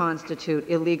 May constitute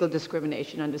illegal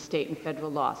discrimination under state and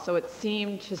federal law. So it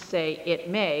seemed to say it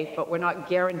may, but we're not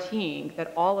guaranteeing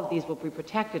that all of these will be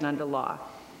protected under law.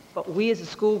 But we as a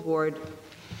school board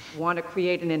want to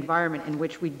create an environment in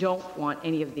which we don't want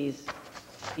any of these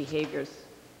behaviors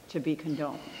to be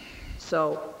condoned.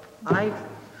 So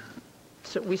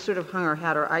we sort of hung our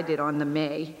hat, or I did, on the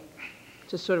may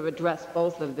to sort of address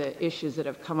both of the issues that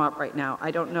have come up right now.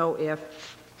 I don't know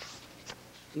if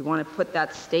you want to put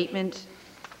that statement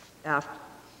after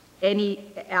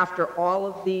all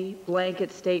of the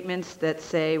blanket statements that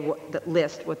say, that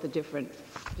list what the different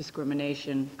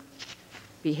discrimination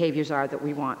behaviors are that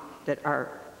we want, that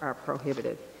are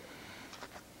prohibited.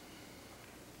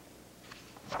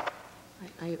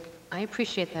 I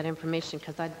appreciate that information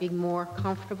because I'd be more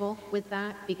comfortable with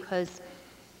that, because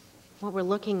what we're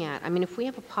looking at, I mean, if we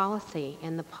have a policy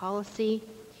and the policy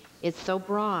is so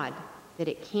broad that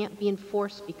it can't be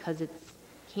enforced because it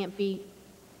can't be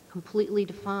completely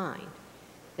defined,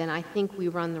 then I think we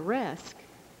run the risk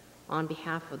on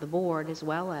behalf of the board, as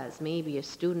well as maybe a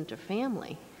student or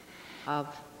family, of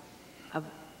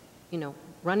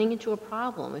running into a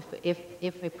problem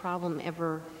if a problem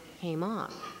ever came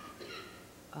up.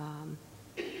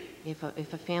 If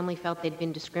a family felt they'd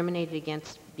been discriminated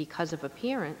against because of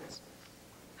appearance,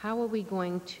 how are we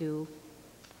going to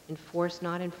enforce,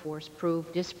 not enforce,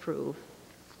 prove, disprove,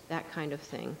 that kind of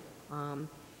thing?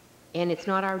 And it's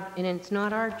not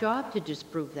our job to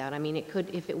disprove that. I mean, it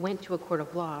could, if it went to a court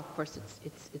of law, of course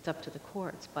it's up to the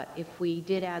courts. But if we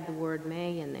did add the word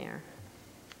may in there,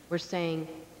 we're saying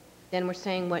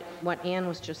what Ann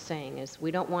was just saying, is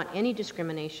we don't want any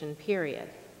discrimination, period.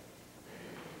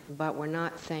 But we're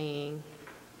not saying,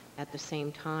 at the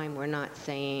same time, we're not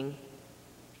saying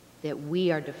that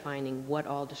we are defining what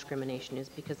all discrimination is,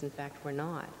 because in fact we're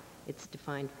not. It's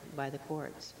defined by the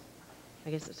courts.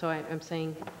 I guess, so I'm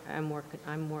saying I'm more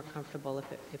comfortable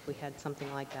if we had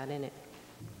something like that in it.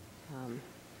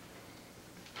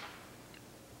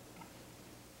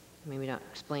 Maybe not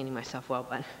explaining myself well,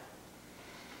 but.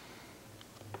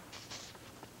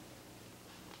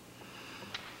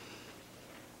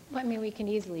 Well, I mean, we can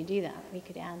easily do that. We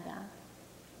could add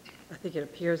that. I think it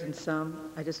appears in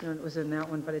some. I just know it was in that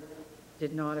one, but it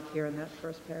did not appear in that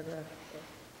first paragraph.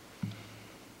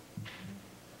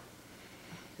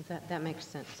 That makes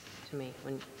sense to me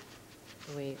when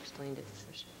the way you explained it.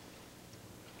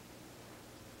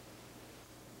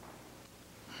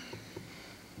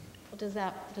 Well, does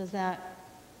that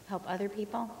help other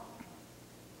people?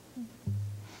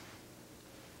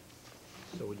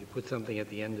 So would you put something at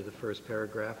the end of the first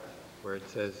paragraph where it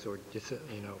says, or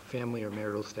family or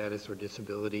marital status or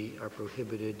disability are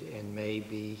prohibited and may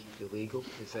be illegal?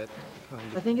 Is that kind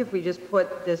of? I think if we just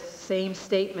put this same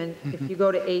statement, if you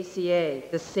go to ACA,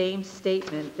 the same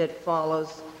statement that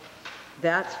follows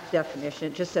that definition,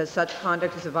 it just says such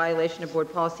conduct is a violation of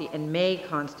board policy and may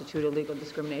constitute illegal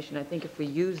discrimination. I think if we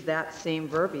use that same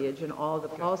verbiage in all the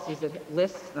policies that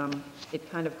lists them,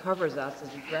 it kind of covers us, as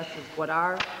addresses what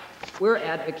we're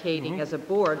advocating as a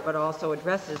board, but also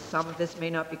addresses some of this may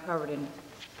not be covered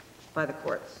by the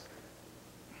courts.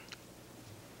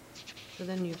 So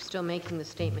then you're still making the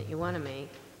statement you want to make,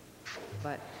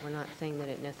 but we're not saying that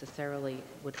it necessarily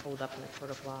would hold up in the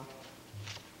court of law.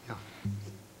 Yeah.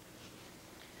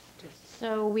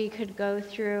 So we could go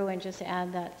through and just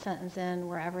add that sentence in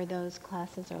wherever those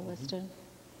classes are listed.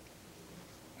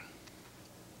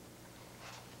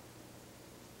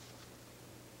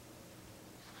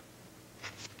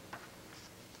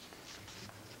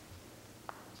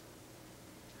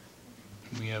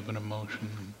 We have a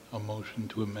motion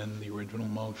to amend the original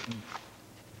motion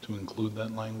to include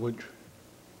that language.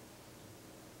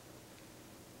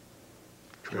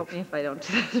 Help me if I don't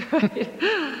do this right.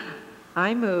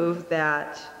 I move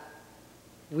that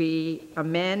we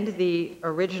amend the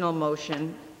original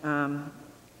motion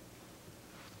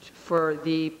for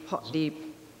the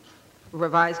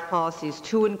revised policies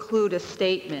to include a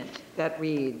statement that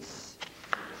reads,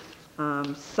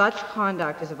 such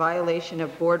conduct is a violation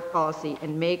of board policy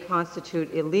and may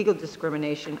constitute illegal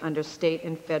discrimination under state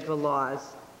and federal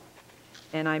laws.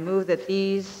 And I move that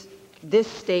this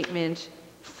statement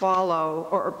follow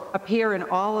or appear in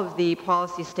all of the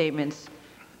policy statements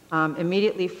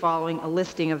immediately following a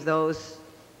listing of those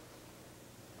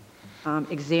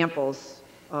examples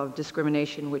of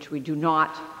discrimination which we do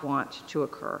not want to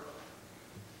occur.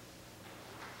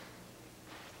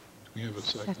 Do we have a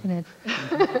second? Seconded.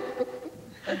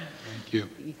 Thank you.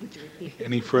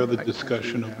 Any further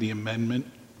discussion of the amendment?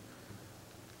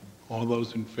 All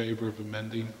those in favor of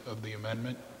the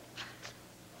amendment?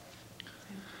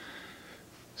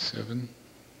 7.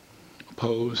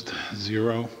 Opposed?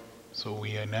 0. So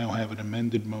we now have an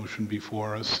amended motion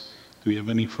before us. Do we have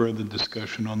any further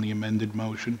discussion on the amended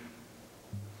motion?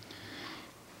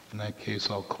 In that case,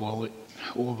 I'll call it.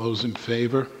 All those in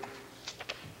favor?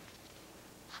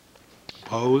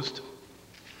 Opposed?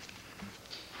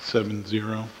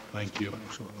 7-0. Thank you.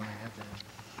 So when I have that,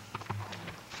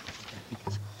 I think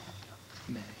it's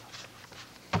May.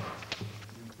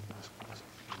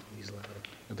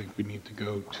 I think we need to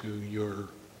go to your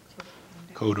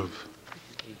code of...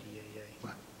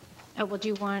 Oh, well, do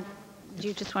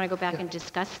you just want to go back and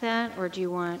discuss that, or do you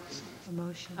want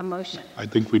a motion? I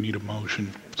think we need a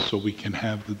motion so we can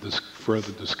have the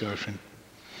further discussion.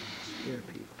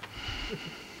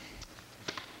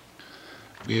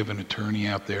 We have an attorney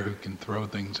out there who can throw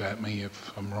things at me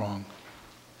if I'm wrong.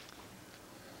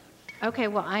 Okay,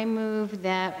 well, I move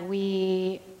that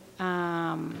we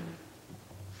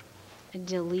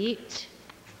delete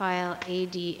file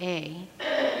ADA,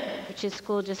 which is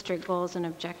school district goals and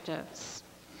objectives.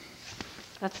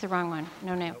 That's the wrong one.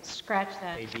 No, scratch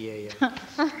that. ADAA.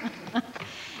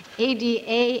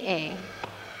 ADAA,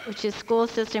 which is school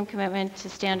system commitment to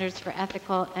standards for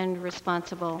ethical and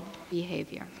responsible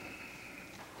behavior.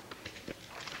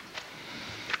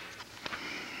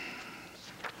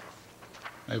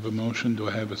 I have a motion. Do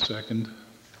I have a second?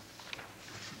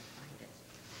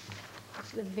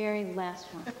 It's the very last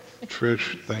one.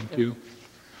 Trish, thank you.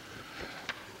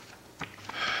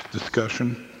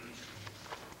 Discussion?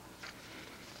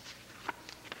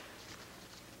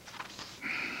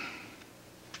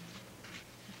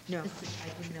 No, I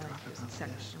didn't know it was a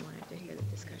section. I wanted to hear the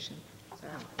discussion. So,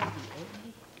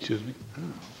 Excuse me?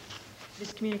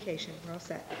 this communication, we're all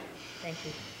set. Thank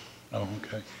you. Oh,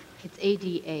 okay. It's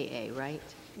ADAA, right?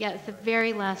 Yeah, it's the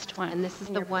very last one. And this is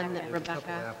the one that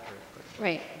Rebecca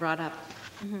Right. brought up.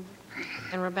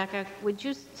 And Rebecca, would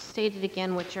you state it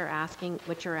again, what you're asking?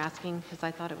 Because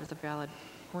I thought it was a valid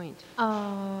point.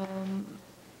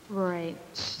 Right.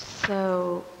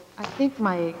 So I think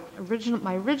my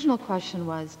original question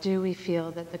was, do we feel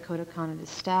that the code of conduct is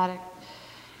static?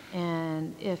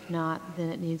 And if not, then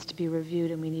it needs to be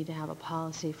reviewed and we need to have a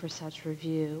policy for such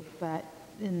review. But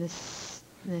in this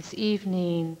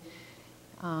evening,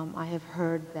 I have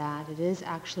heard that it is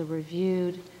actually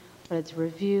reviewed, but it's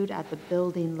reviewed at the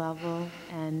building level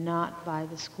and not by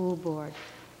the school board,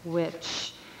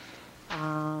 which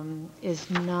is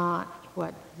not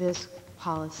what this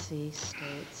policy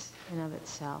states in of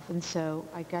itself. And so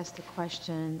I guess the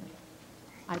question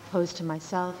I pose to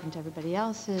myself and to everybody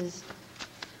else is,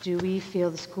 do we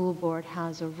feel the school board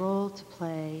has a role to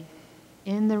play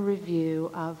in the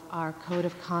review of our code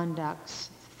of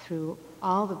conducts through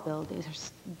all the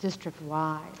buildings,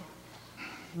 district-wide?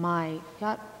 My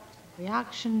gut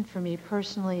reaction for me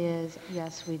personally is,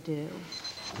 yes, we do.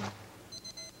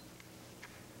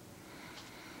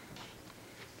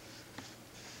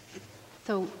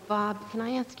 So, Bob, can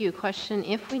I ask you a question?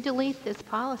 If we delete this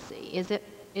policy,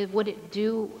 would it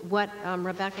do what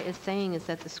Rebecca is saying, is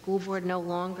that the school board no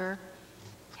longer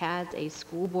has a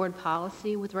school board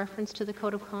policy with reference to the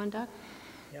code of conduct?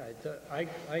 Yeah,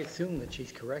 I assume that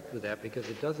she's correct with that, because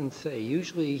it doesn't say.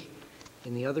 Usually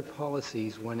in the other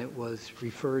policies, when it was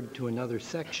referred to another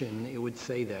section, it would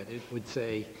say that. It would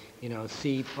say, you know,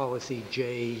 see policy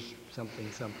J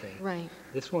something something. Right.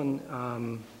 This one,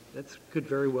 that could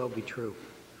very well be true,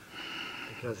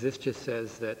 because this just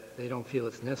says that they don't feel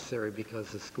it's necessary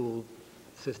because the school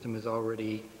system has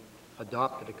already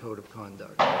adopted a code of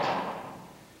conduct.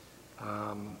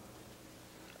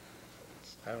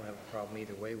 I don't have a problem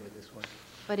either way with this one.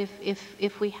 But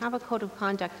if we have a code of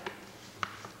conduct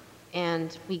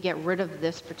and we get rid of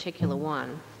this particular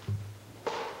one,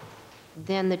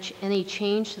 then any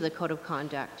change to the code of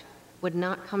conduct would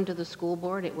not come to the school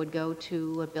board. It would go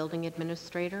to a building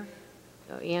administrator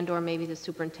and or maybe the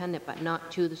superintendent, but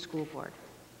not to the school board.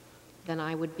 Then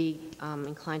I would be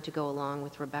inclined to go along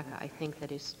with Rebecca. I think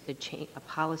that a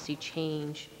policy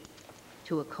change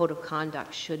to a code of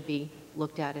conduct should be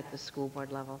looked at the school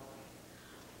board level.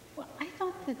 Well, I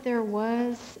thought that there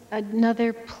was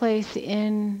another place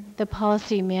in the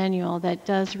policy manual that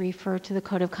does refer to the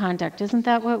code of conduct. Isn't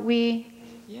that what we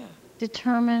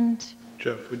determined?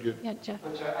 Jeff, would you? Yeah, Jeff.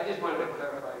 I'm sorry, I just wanted to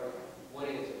clarify one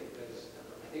answer, because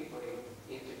I think my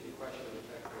answer to your question is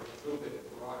a little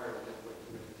bit broader than what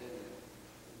you intended.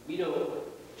 We don't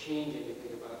change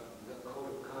anything about the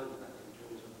code of conduct in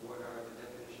terms of what are the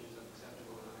definitions of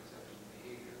acceptable and unacceptable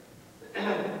behavior.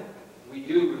 We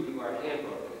do review our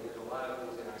handbook, and there's a lot of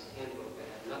things in our handbook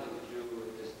that have nothing to do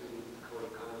with the student code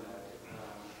of conduct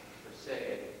per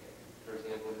se. For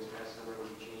example, this past summer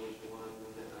we changed one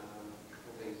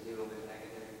couple things dealing with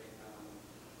academic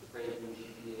ranking,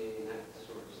 GPA, and that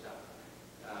sort of stuff.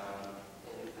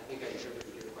 And I think I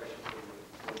interpreted your question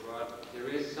more broad. There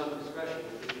is some discretion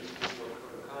within the school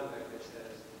code of conduct that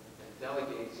says that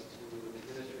delegates to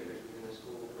administrators within the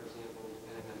school, for example,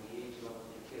 depending on the age level of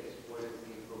your kids, what is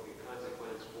the appropriate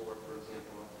consequence for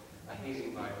example, a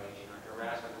hazing violation or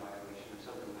harassment violation or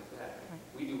something like that. Right.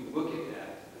 We do look at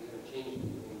that. We haven't changed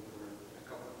anything for a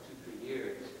couple, 2-3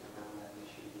 years around that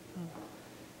issue.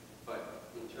 But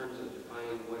in terms of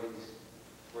defining what is,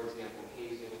 for example,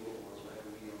 hazing or whether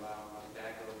we allow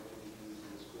tobacco to be used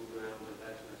in the school grounds or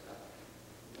that sort of stuff,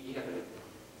 we haven't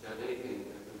done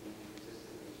anything that would be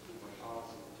consistent with school board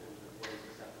policy in terms of what is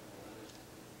acceptable and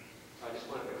unacceptable. So I just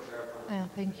wanted to clarify. Oh,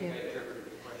 thank you. I interpreted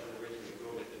the question originally a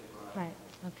little bit different. Right.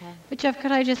 Okay. But Jeff,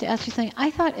 could I just ask you something?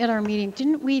 I thought at our meeting,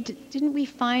 didn't we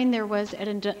find there was at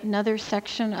another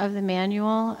section of the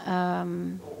manual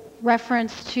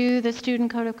reference to the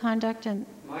student code of conduct? And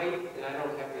I don't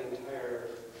have the entire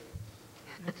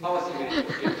policy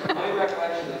manual. My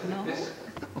recollection is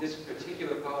that this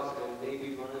particular policy, and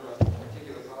maybe one of the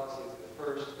particular policies, the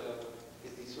first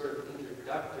is the sort of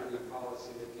introductory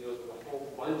policy that deals with a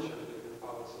whole bunch of different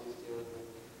policies dealing with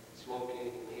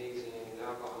smoking and hazing and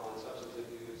alcohol and substance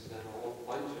abuse and a whole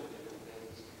bunch of different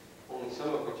things, only some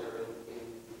of which are in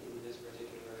this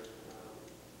particular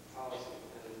policy,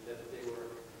 and that they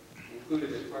were included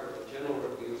as part of the general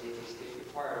review that the state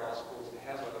required all schools to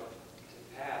have to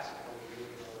pass.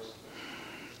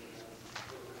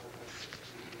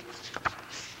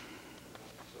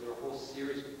 So there are a whole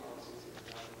series of policies that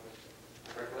are done.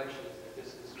 My recollection is that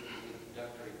this is the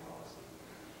introductory policy,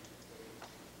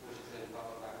 which is then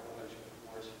followed by a whole bunch of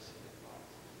more specific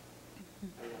policies.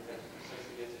 I don't know if that's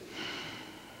precisely the answer.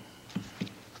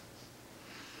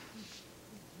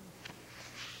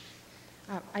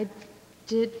 I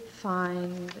did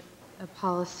find a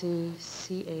policy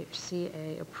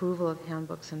CHCA, approval of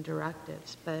handbooks and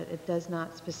directives, but it does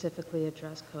not specifically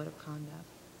address code of conduct.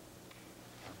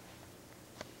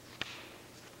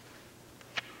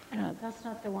 I don't know, that's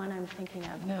not the one I'm thinking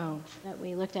of. No. That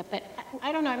we looked at, but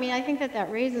I don't know, I mean, I think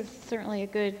that raises certainly a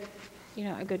good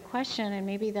question, and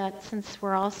maybe that since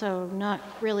we're also not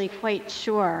really quite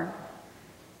sure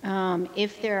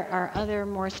If there are other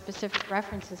more specific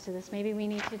references to this, maybe we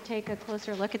need to take a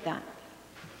closer look at that.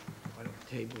 Why don't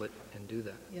we table it and do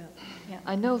that? Yeah. Yeah.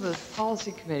 I know the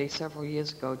policy committee several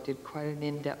years ago did quite an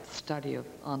in-depth study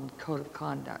on code of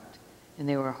conduct, and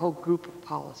there were a whole group of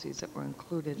policies that were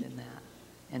included in that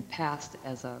and passed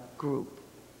as a group.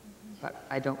 But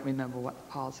I don't remember what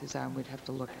the policies are, and we'd have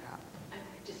to look it up.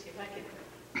 Just if I could,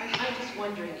 I'm just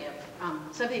wondering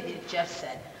if something that Jeff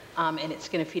said, and it's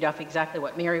going to feed off exactly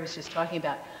what Mary was just talking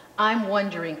about. I'm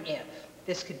wondering if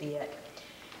this could be it.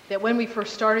 That when we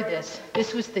first started this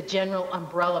was the general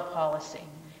umbrella policy.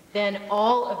 Then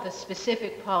all of the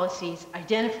specific policies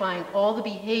identifying all the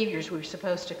behaviors we were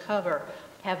supposed to cover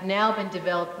have now been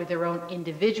developed with their own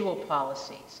individual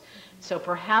policies. So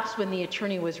perhaps when the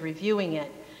attorney was reviewing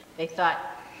it, they thought,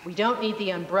 we don't need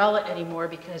the umbrella anymore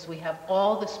because we have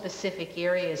all the specific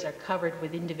areas are covered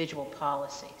with individual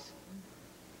policies.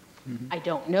 I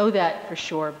don't know that for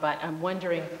sure, but I'm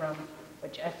wondering from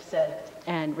what Jeff said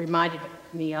and reminded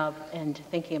me of and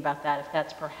thinking about that, if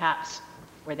that's perhaps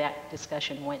where that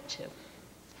discussion went to.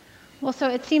 Well, so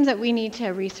it seems that we need to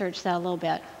research that a little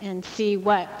bit and see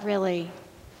what really,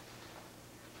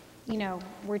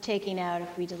 we're taking out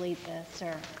if we delete this,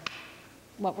 or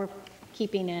what we're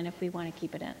keeping in if we want to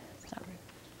keep it in. So.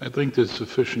 I think there's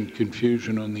sufficient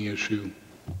confusion on the issue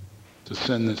to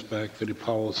send this back to the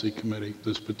policy committee,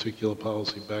 this particular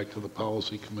policy back to the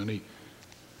policy committee.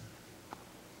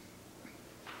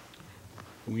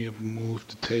 We have moved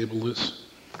to table this.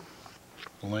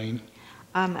 Elaine?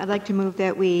 I'd like to move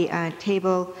that we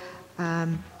table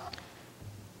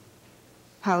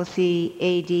policy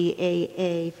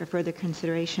ADAA for further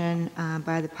consideration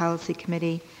by the policy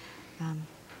committee.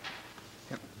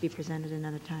 Be presented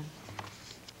another time.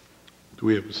 Do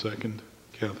we have a second?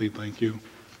 Kathy, thank you.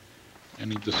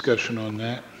 Any discussion on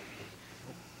that?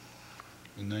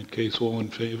 In that case, all in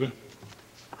favor?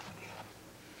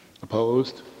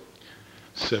 Opposed?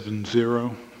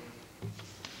 7-0.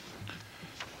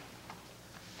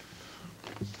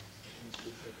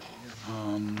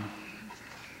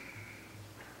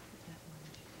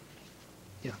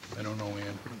 Yeah. I don't know,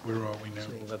 Ann. Where are we now?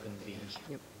 11B.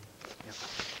 Yep.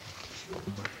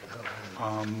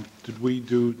 Did we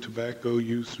do tobacco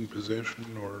use and possession,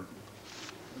 or?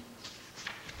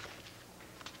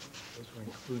 Those were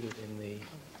included in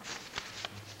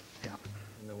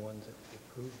the ones that we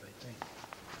approved, I think.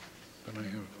 Then I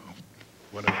have,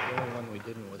 whatever. The only one we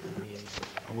didn't was the VA.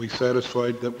 Are we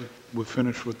satisfied that we're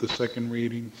finished with the second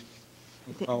reading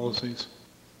of policies?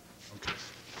 Okay.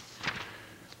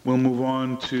 We'll move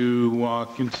on to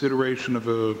consideration of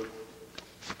a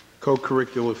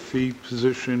co-curricular fee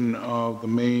position of the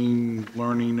main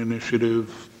learning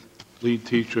initiative lead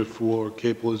teacher for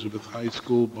Cape Elizabeth High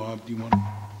School. Bob, do you want to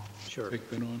take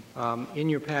that on? In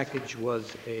your package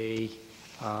was a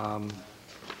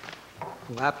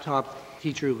laptop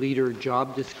teacher leader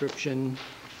job description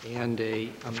and a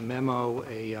memo,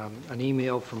 an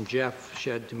email from Jeff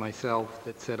Shedd to myself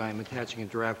that said I'm attaching a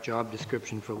draft job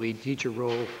description for lead teacher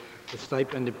role. The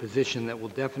stipended position that will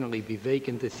definitely be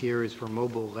vacant this year is for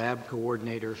mobile lab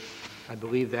coordinator. I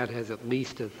believe that has at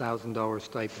least a $1,000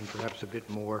 stipend, perhaps a bit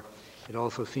more. It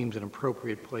also seems an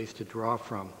appropriate place to draw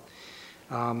from.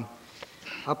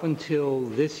 Up until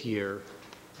this year,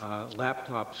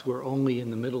 laptops were only in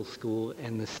the middle school,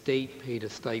 and the state paid a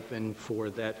stipend for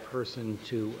that person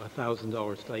to, a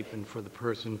 $1,000 stipend for the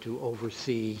person to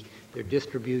oversee their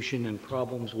distribution and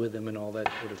problems with them and all that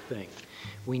sort of thing.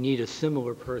 We need a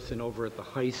similar person over at the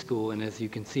high school, and as you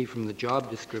can see from the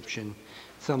job description,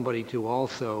 somebody to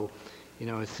also,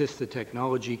 assist the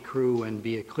technology crew and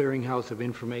be a clearinghouse of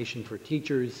information for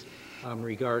teachers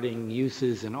regarding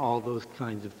uses and all those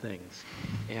kinds of things.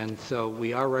 And so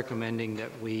we are recommending that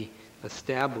we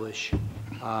establish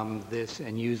this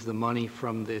and use the money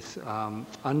from this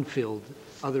unfilled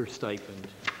other stipend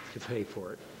to pay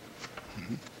for it.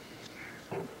 Mm-hmm.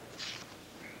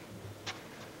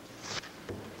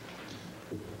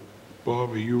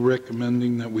 Bob, are you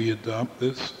recommending that we adopt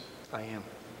this? I am.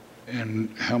 And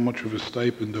how much of a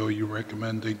stipend are you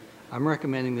recommending? I'm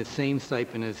recommending the same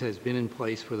stipend as has been in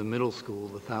place for the middle school,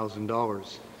 the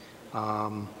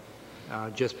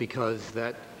 $1,000, just because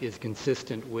that is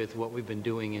consistent with what we've been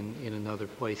doing in another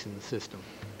place in the system.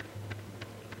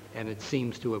 And it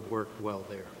seems to have worked well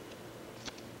there.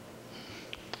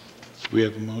 Do we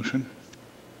have a motion?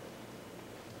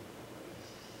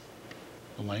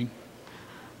 Elaine?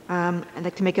 I'd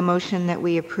like to make a motion that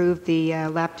we approve the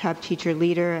laptop teacher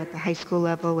leader at the high school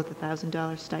level with a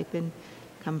 $1,000 stipend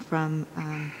come from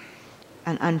an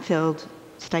unfilled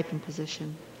stipend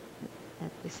position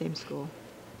at the same school.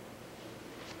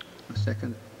 A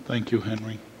second. Thank you,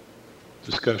 Henry.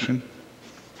 Discussion?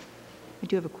 I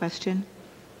do have a question.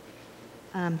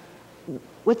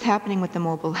 What's happening with the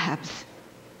mobile labs?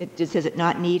 Does it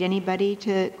not need anybody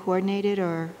to coordinate it,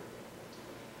 or?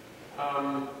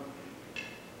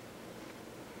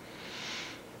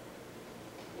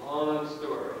 Long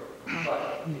story,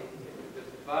 but the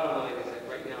bottom line is that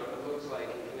right now it looks like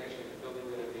in connection with building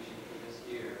renovation for this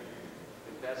year,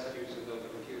 the best use of those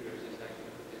computers is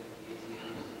actually put in the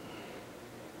ATMs.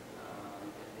 And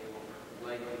they will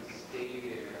likely stay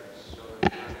there, so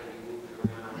they're not going to be moved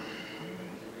around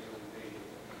as originally envisioned.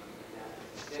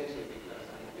 That's essentially because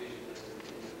I envision that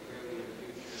in the fairly near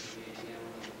future, the ATM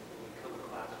will become a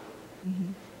classroom.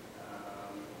 Mm-hmm.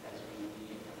 As we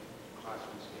need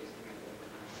classroom space to make that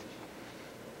conversation.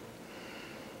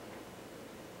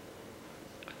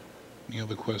 Any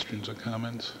other questions or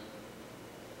comments?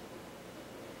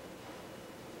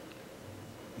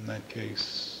 In that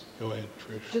case, go ahead,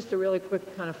 Trish. Just a really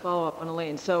quick kind of follow-up on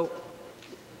Elaine. So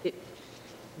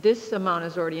this amount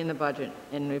is already in the budget,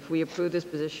 and if we approve this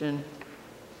position,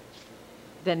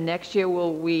 then next year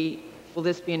will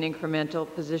this be an incremental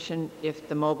position if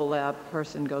the mobile lab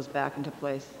person goes back into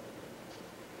place?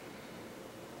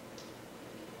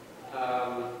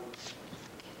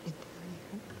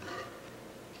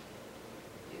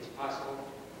 It's possible.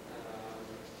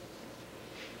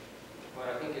 But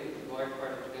I think in large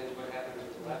part it depends what happens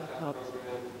with the laptop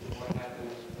program, what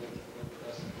happens with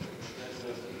us,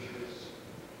 with teachers,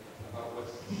 about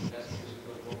what's the best use of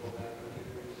those mobile lab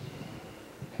computers.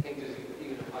 I think there's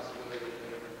even a possibility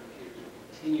that our computers will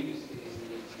continue to stay in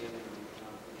the ATM room.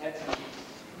 Had some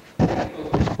technical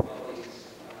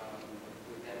difficulties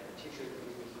with that particular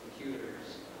group of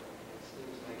computers. It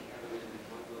seems like having them in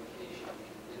one location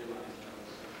can minimize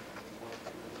those.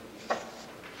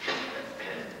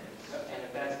 And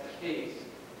if that's the case,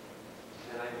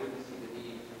 then I wouldn't see the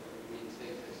need to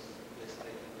reinstate this type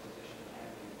of position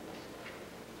happening.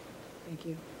 Thank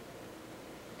you.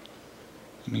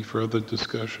 Any further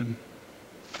discussion?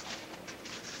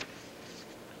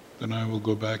 Then I will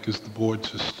go back as the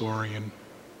board's historian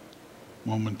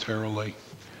momentarily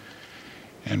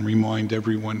and remind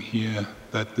everyone here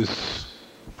that this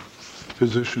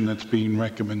position that's being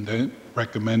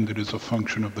recommended is a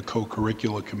function of the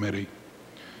co-curricular committee,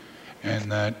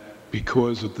 and that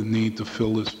because of the need to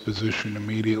fill this position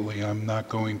immediately, I'm not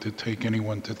going to take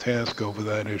anyone to task over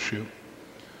that issue.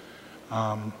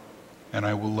 And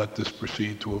I will let this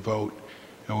proceed to a vote.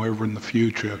 However, in the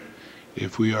future,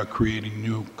 if we are creating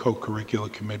new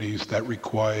co-curricular committees, that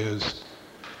requires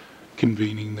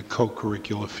convening the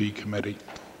co-curricular fee committee.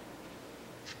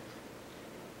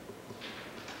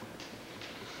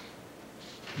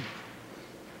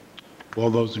 All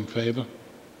those in favor?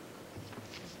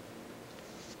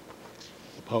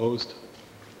 Opposed?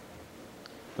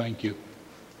 Thank you.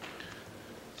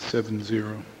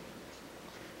 7-0.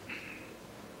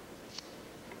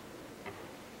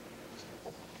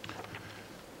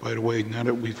 By the way, now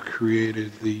that we've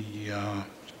created the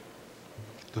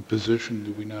position,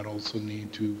 do we not also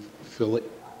need to fill it?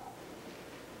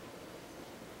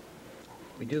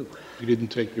 We do. You didn't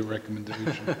take your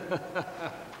recommendation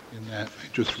in that, I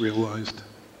just realized.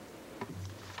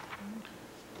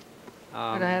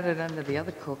 Could I add it under the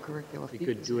other co-curricular fee? We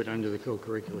could do it under the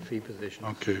co-curricular fee position.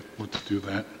 Okay, let's do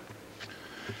that.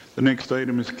 The next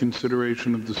item is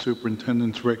consideration of the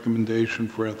superintendent's recommendation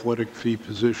for athletic fee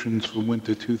positions for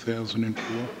winter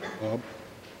 2004.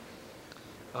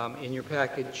 Bob? In your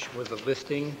package was a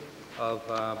listing of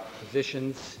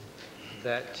positions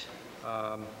that,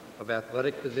 of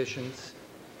athletic positions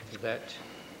that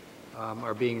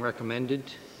are being recommended.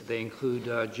 They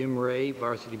include Jim Ray,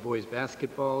 varsity boys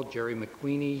basketball, Jerry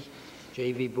McQueenie,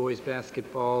 JV boys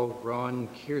basketball, Ron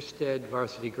Kierstead,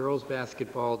 varsity girls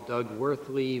basketball, Doug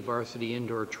Worthley, varsity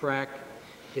indoor track,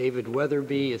 David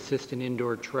Weatherby, assistant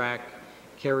indoor track,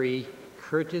 Kerry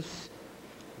Curtis,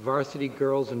 varsity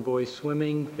girls and boys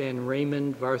swimming, Ben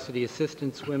Raymond, varsity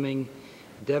assistant swimming,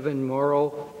 Devin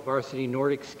Morrill, varsity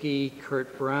Nordic ski,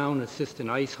 Kurt Brown, assistant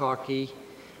ice hockey.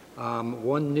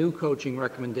 One new coaching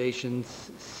recommendation,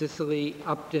 Cicely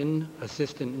Upton,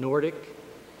 assistant Nordic,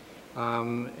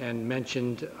 and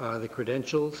mentioned the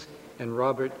credentials, and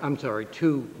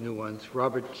two new ones,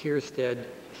 Robert Kierstead,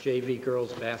 JV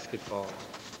girls basketball.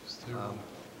 Is there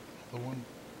the one?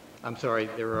 I'm sorry,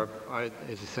 there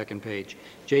is a second page.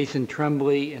 Jason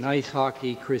Tremblay in ice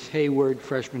hockey, Chris Hayward,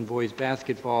 freshman boys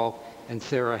basketball, and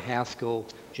Sarah Haskell,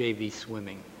 JV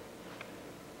swimming.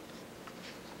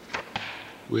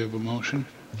 We have a motion?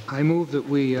 I move that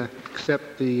we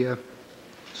accept the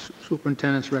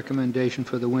superintendent's recommendation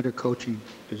for the winter coaching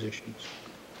positions.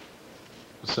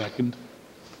 A second?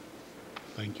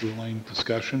 Thank you, Elaine.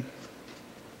 Discussion?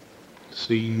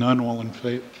 Seeing none, all in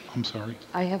favor? I'm sorry.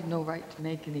 I have no right to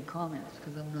make any comments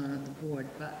because I'm not on the board,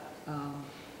 but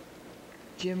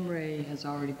Jim Ray has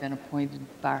already been appointed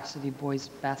varsity boys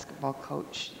basketball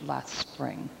coach last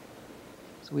spring.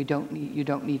 So you don't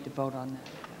need to vote on that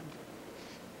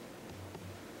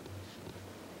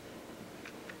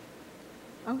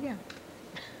again. Oh, yeah.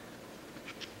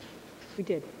 We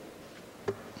did.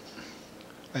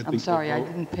 I'm sorry, I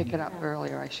didn't pick it up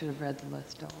earlier. I should have read the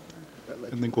list over.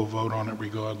 I think we'll vote on it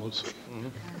regardless.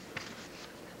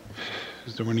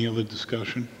 Is there any other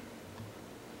discussion?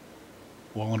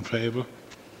 All in favor?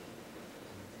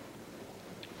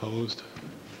 Opposed?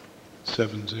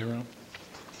 7-0.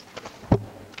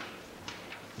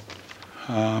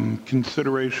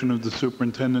 Consideration of the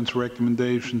superintendent's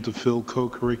recommendation to fill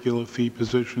co-curricular fee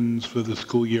positions for the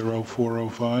school year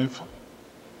 04-05.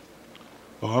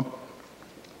 Bob?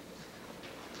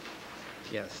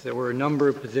 Yes, there were a number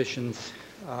of positions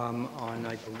on,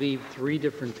 I believe, 3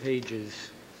 different pages.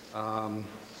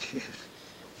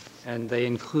 And they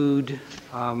include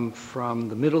from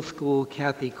the middle school,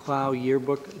 Kathy Clow,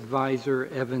 yearbook advisor,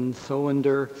 Evan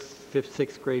Solander, 5th,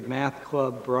 6th grade math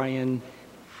club, Brian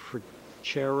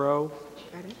Fricero,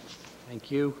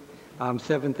 thank you,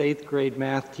 7th, 8th grade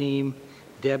math team,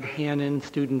 Deb Hannon,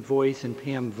 student voice, and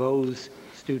Pam Vose,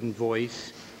 student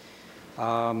voice.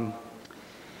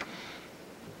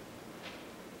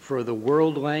 For the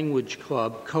World Language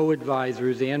Club,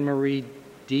 co-advisors Anne-Marie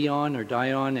Dion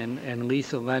and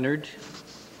Lisa Leonard.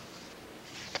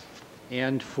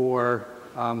 And for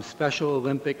Special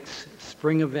Olympics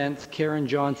spring events, Karen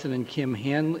Johnson and Kim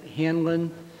Hanlon,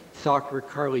 soccer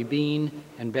Carly Bean,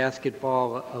 and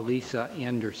basketball Elisa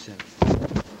Anderson.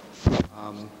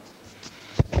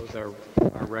 Those are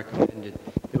recommended.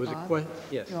 There was a question.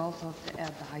 Yes. You also have to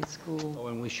add the high school. Oh,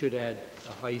 and we should add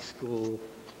the high school.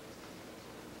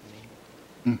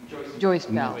 Joyce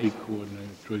Bell. Coordinator,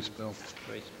 Joyce Bell.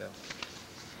 Joyce Bell.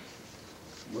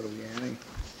 What are we adding?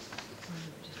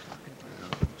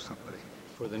 Somebody.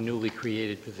 For the newly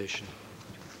created position.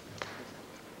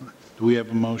 Do we have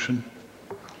a motion?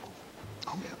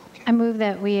 I move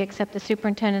that we accept the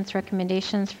superintendent's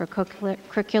recommendations for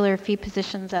curricular fee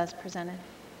positions as presented.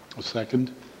 A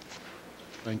second.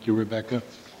 Thank you, Rebecca.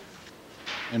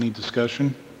 Any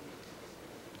discussion?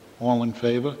 All in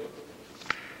favor?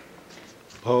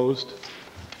 Opposed?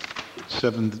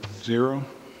 7-0.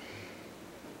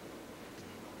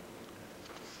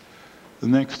 The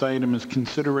next item is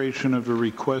consideration of a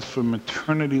request for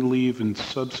maternity leave and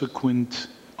subsequent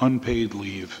unpaid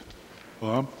leave.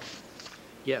 Bob?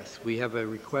 Yes, we have a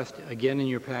request again in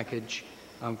your package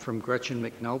from Gretchen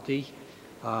McNulty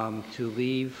to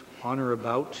leave on or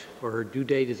about, or her due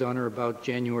date is on or about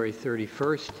January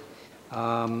 31st,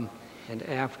 and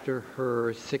after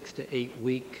her 6 to 8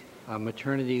 week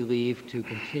maternity leave to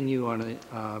continue on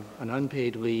an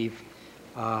unpaid leave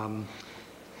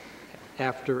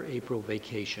after April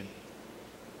vacation.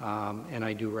 And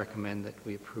I do recommend that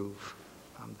we approve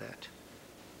that.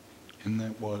 And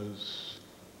that was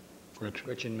Gretchen?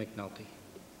 Gretchen McNulty.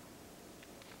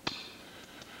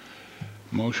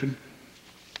 Motion?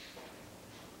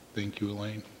 Thank you,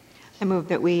 Elaine. I move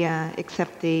that we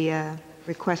accept the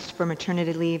request for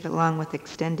maternity leave along with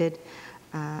extended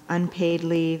unpaid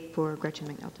leave for Gretchen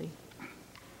McNulty.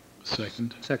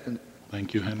 Second. Second.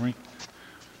 Thank you, Henry.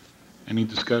 Any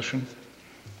discussion?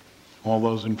 All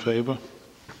those in favor?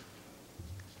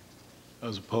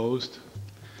 Those opposed?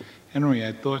 Henry,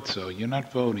 I thought so. You're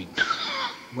not voting.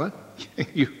 What?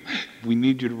 We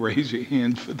need you to raise your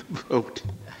hand for the vote.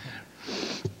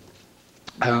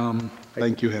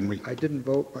 Thank you, Henry. I didn't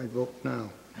vote. I vote now.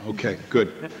 Okay,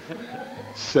 good.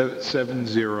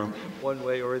 7-0. One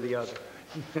way or the other.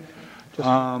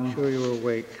 Just sure you were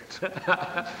awake.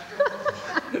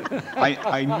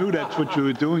 I knew that's what you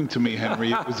were doing to me,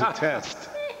 Henry. It was a test.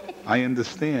 I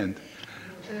understand.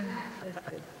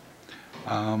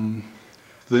 The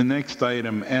next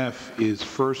item, F, is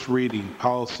first reading,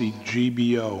 policy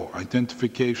GBO,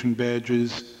 identification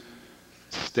badges,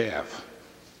 staff.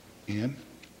 Ann?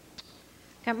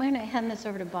 I'm going to hand this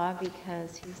over to Bob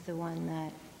because he's the one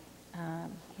that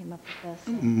came up with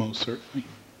this. Most certainly.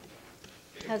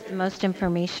 Has the most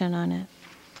information on it.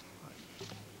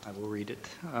 I will read it.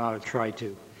 I'll try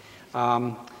to.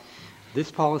 This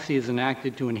policy is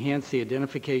enacted to enhance the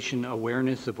identification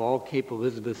awareness of all Cape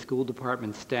Elizabeth School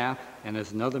Department staff and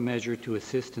as another measure to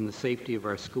assist in the safety of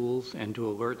our schools and to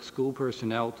alert school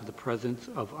personnel to the presence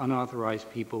of unauthorized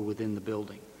people within the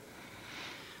building.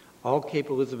 All Cape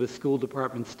Elizabeth School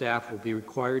Department staff will be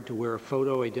required to wear a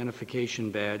photo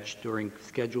identification badge during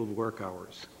scheduled work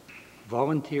hours.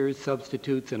 Volunteers,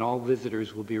 substitutes, and all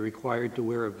visitors will be required to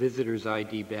wear a visitor's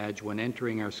ID badge when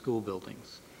entering our school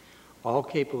buildings. All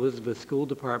Cape Elizabeth School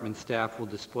Department staff will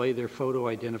display their photo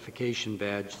identification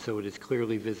badge so it is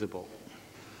clearly visible.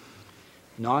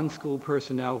 Non-school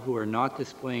personnel who are not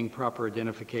displaying proper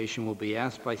identification will be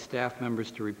asked by staff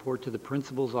members to report to the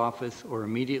principal's office or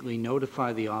immediately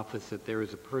notify the office that there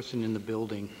is a person in the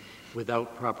building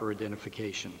without proper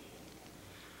identification.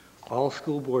 All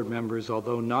school board members,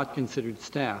 although not considered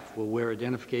staff, will wear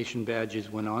identification badges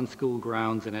when on school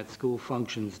grounds and at school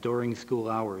functions during school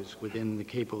hours within the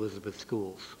Cape Elizabeth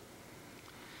schools.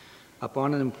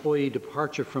 Upon an employee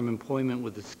departure from employment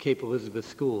with the Cape Elizabeth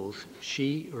schools,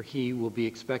 she or he will be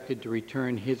expected to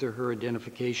return his or her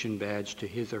identification badge to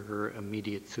his or her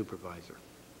immediate supervisor.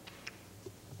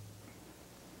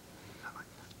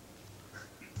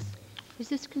 Is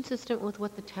this consistent with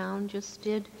what the town just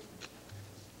did?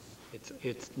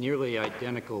 It's nearly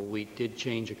identical. We did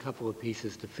change a couple of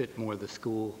pieces to fit more the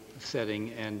school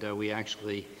setting, and we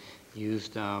actually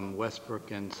used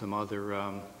Westbrook and some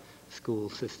other school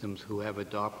systems who have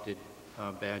adopted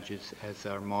badges as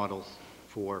our models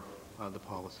for the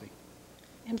policy.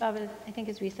 And Bob, I think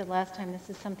as we said last time, this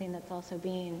is something that's also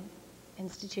being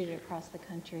instituted across the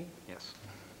country. Yes.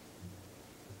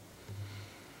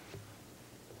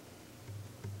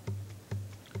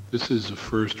 This is a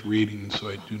first reading, so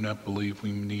I do not believe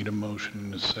we need a motion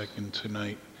and a second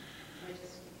tonight. Can I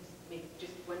just make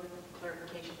just one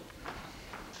clarification?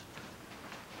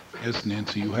 Yes,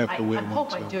 Nancy, you have to wait I one hope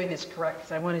I'm second. doing this correct,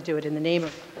 because I want to do it in the name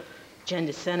of Jen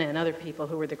DeSena and other people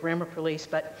who were the grammar police,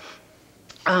 but,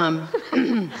 and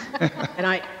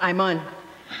I'm on,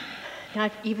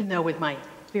 even though with my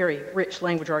very rich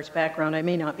language arts background, I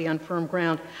may not be on firm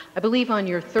ground. I believe on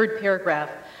your third paragraph,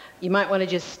 you might want to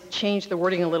just change the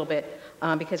wording a little bit,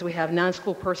 because we have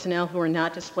non-school personnel who are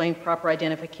not displaying proper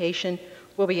identification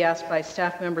will be asked by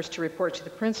staff members to report to the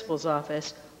principal's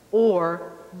office,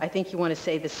 or I think you want to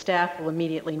say the staff will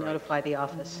immediately notify the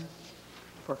office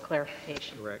for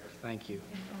clarification. Correct. Thank you.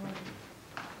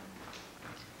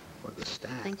 For the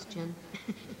staff. Thanks, Jen.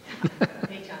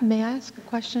 May I ask a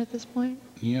question at this point?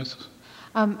 Yes?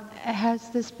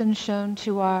 Has this been shown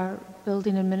to our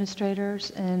building administrators,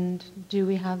 and do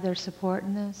we have their support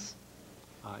in this?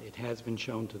 It has been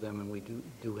shown to them, and we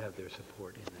do have their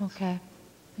support in this. Okay,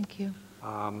 thank you.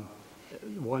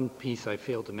 One piece I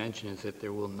failed to mention is that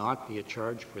there will not be a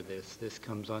charge for this. This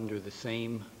comes under the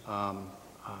same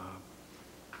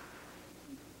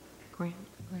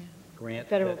grant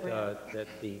Federal that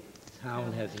the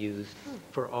town has used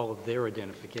for all of their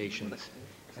identifications,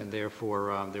 and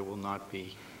therefore there will not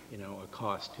be, a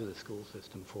cost to the school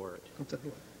system for it.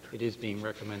 It is being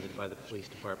recommended by the police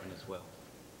department as well.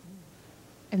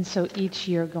 And so each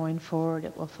year going forward,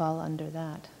 it will fall under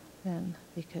that then,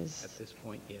 because... At this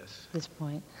point, yes. This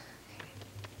point.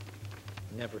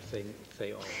 Never say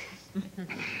all.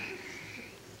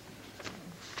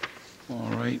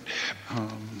 All right.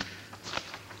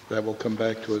 That will come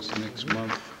back to us next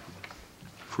month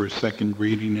for a second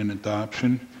reading and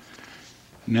adoption.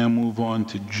 Now move on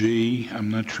to G.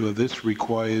 I'm not sure this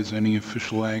requires any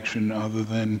official action other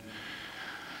than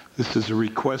this is a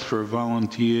request for a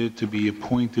volunteer to be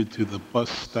appointed to the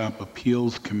Bus Stop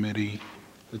Appeals Committee.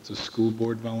 It's a school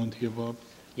board volunteer, Bob?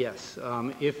 Yes.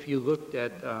 If you looked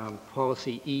at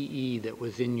policy EE that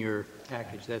was in your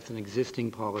package, that's an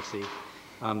existing policy.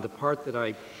 The part that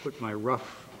I put my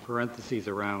rough parentheses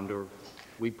around, or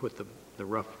we put the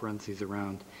rough parentheses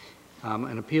around,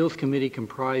 an appeals committee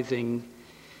comprising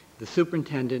the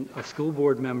superintendent, a school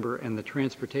board member, and the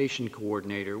transportation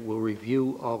coordinator will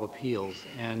review all appeals.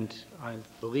 And I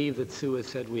believe that Sue has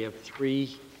said we have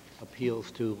 3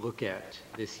 appeals to look at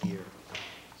this year.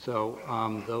 So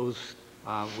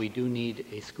we do need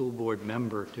a school board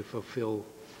member to fulfill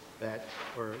that,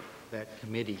 or that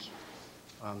committee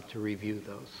to review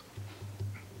those.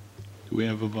 Do we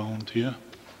have a volunteer?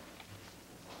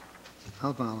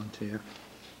 I'll volunteer.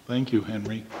 Thank you,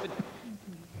 Henry.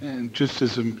 And just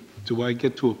as do I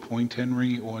get to appoint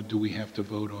Henry, or do we have to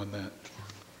vote on that?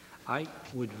 I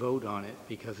would vote on it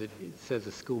because it says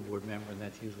a school board member, and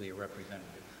that's usually a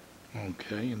representative.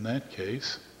 Okay, in that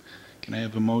case, can I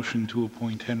have a motion to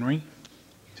appoint Henry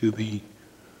to the,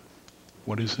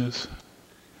 what is this?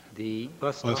 The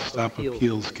Bus Stop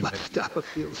Appeals Committee. Bus Stop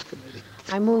Appeals Committee.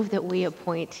 I move that we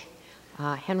appoint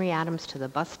Henry Adams to the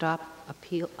Bus Stop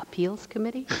Appeals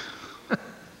Committee.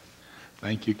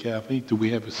 Thank you, Kathy. Do we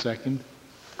have a second?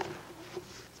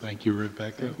 Thank you,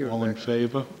 Rebecca. Thank you, All in Rebecca.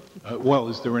 favor? Well,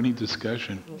 is there any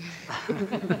discussion?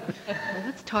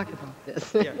 Let's talk about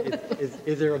this. Yeah,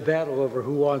 is there a battle over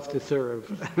who wants to serve?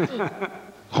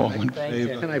 All in Thank you.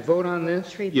 favor? Can I vote on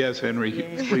this? Yes, Henry,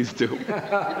 please do.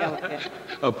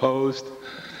 Opposed?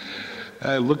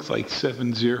 It looks like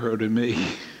 7-0 to me.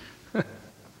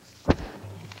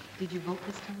 Did you vote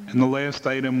this time? And the last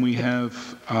item we have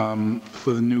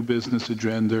for the new business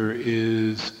agenda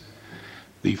is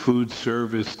the Food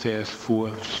Service Task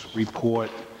Force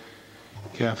report.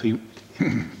 Kathy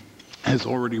has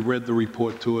already read the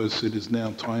report to us. It is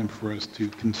now time for us to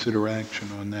consider action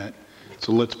on that.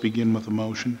 So let's begin with a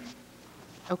motion.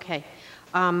 Okay.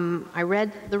 I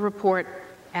read the report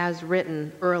as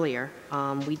written earlier.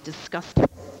 We discussed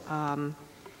it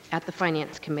at the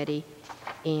Finance Committee,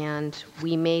 and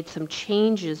we made some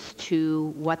changes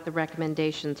to what the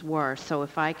recommendations were. So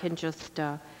if I can just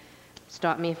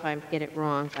stop me if I get it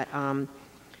wrong, but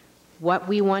what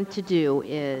we want to do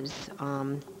is,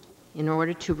 in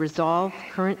order to resolve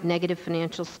current negative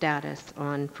financial status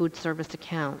on food service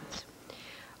accounts,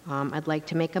 I'd like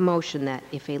to make a motion that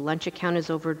if a lunch account is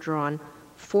overdrawn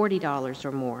 $40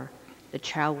 or more, the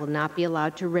child will not be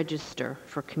allowed to register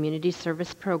for community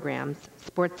service programs,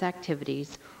 sports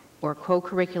activities, or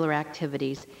co-curricular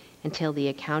activities until the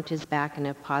account is back in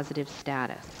a positive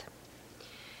status.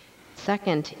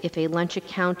 Second, if a lunch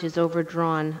account is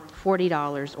overdrawn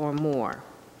 $40 or more,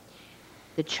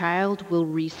 the child will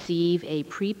receive a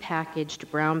prepackaged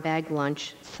brown bag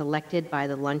lunch selected by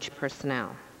the lunch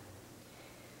personnel.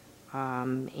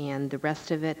 And the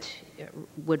rest of it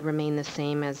would remain the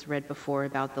same as read before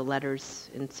about the letters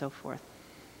and so forth,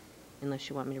 unless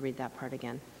you want me to read that part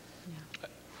again.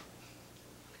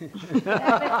 But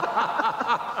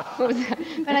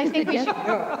I think we should,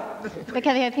 but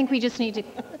Kathy, I think we just need to,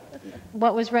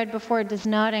 what was read before does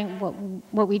not,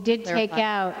 what we did take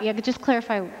out, yeah, just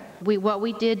clarify. What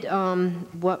we did,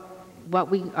 what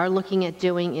we are looking at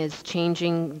doing is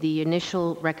changing the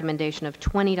initial recommendation of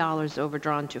 $20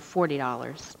 overdrawn to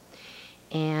 $40.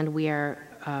 And we are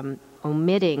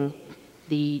omitting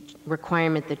the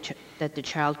requirement that the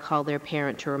child call their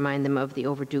parent to remind them of the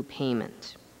overdue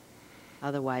payment.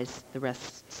 Otherwise, the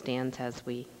rest stands as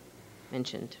we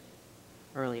mentioned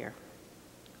earlier.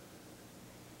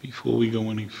 Before we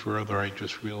go any further, I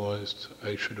just realized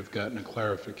I should have gotten a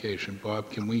clarification.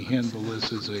 Bob, can we handle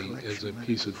this as a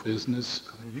piece of business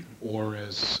or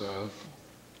as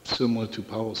similar to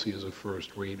policy as a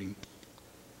first reading?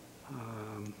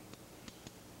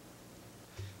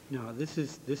 No, this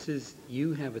is,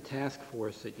 you have a task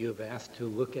force that you have asked to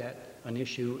look at an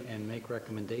issue and make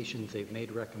recommendations. They've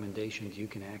made recommendations. You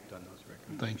can act on those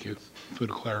recommendations. Thank you for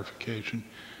the clarification.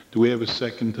 Do we have a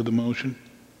second to the motion?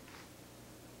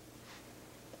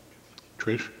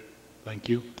 Trish, thank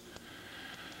you.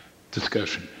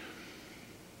 Discussion.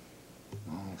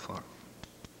 Oh, fuck.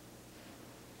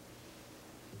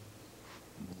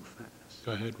 Move fast.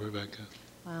 Go ahead, Rebecca.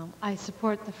 Well, I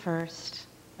support the first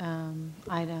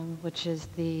item, which is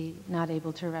the not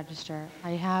able to register.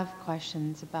 I have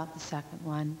questions about the second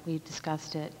one. We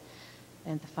discussed it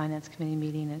at the Finance Committee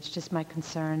meeting. It's just my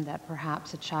concern that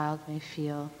perhaps a child may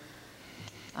feel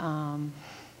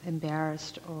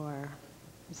embarrassed or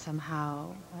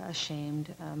somehow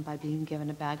ashamed by being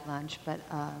given a bag lunch. But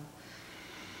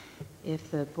if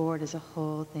the board as a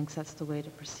whole thinks that's the way to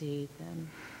proceed, then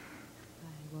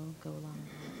I will go along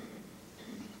with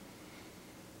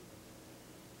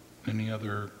that. Any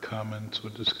other comments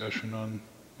or discussion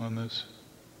on this?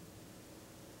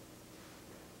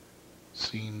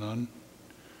 Seeing none.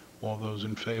 All those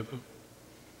in favor?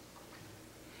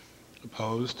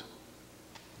 Opposed?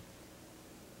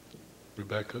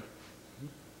 Rebecca?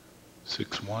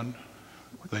 6-1.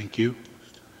 Thank you.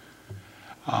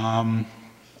 Our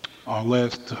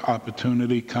last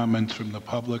opportunity, comments from the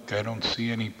public. I don't see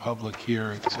any public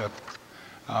here except,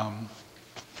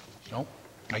 nope,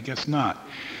 I guess not.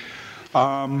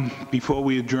 Before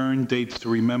we adjourn, dates to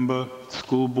remember,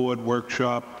 school board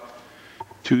workshop,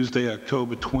 Tuesday,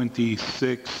 October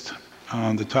 26th.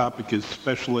 The topic is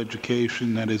special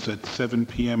education. That is at 7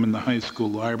 p.m. in the high school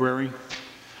library.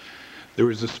 There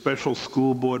is a special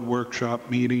school board workshop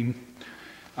meeting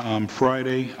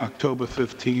Friday, October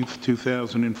 15th,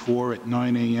 2004 at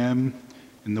 9 a.m.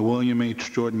 in the William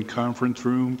H. Jordan Conference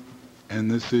Room.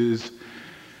 And this is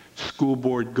school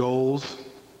board goals.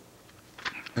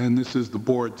 And this is the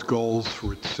board's goals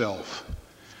for itself.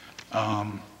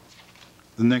 The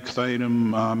next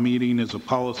item meeting is a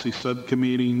policy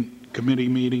subcommittee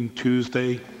meeting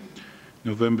Tuesday,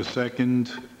 November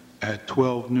 2nd at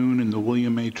 12 noon in the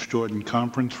William H. Jordan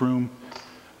Conference Room.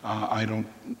 I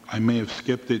may have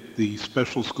skipped it. The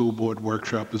special school board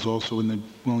workshop is also in the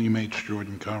William H.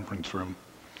 Jordan Conference Room.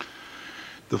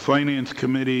 The Finance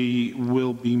Committee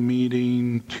will be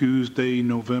meeting Tuesday,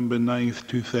 November 9th,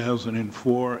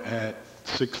 2004 at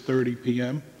 6:30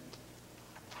 p.m.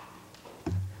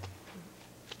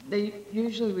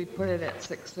 Usually we put it at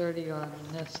 6:30 on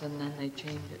this, and then they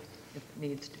change it if it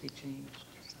needs to be changed.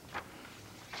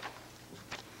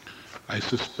 I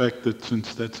suspect that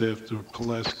since that's after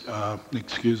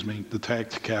the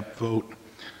tax cap vote,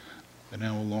 an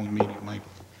hour-long meeting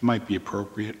might be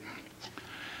appropriate.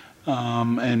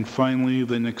 And finally,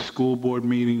 the next school board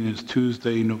meeting is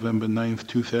Tuesday, November 9th,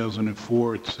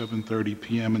 2004 at 7:30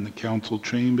 p.m. in the council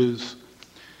chambers.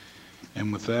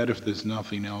 And with that, if there's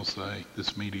nothing else,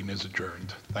 this meeting is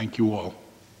adjourned. Thank you all.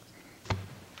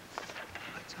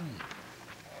 That's all.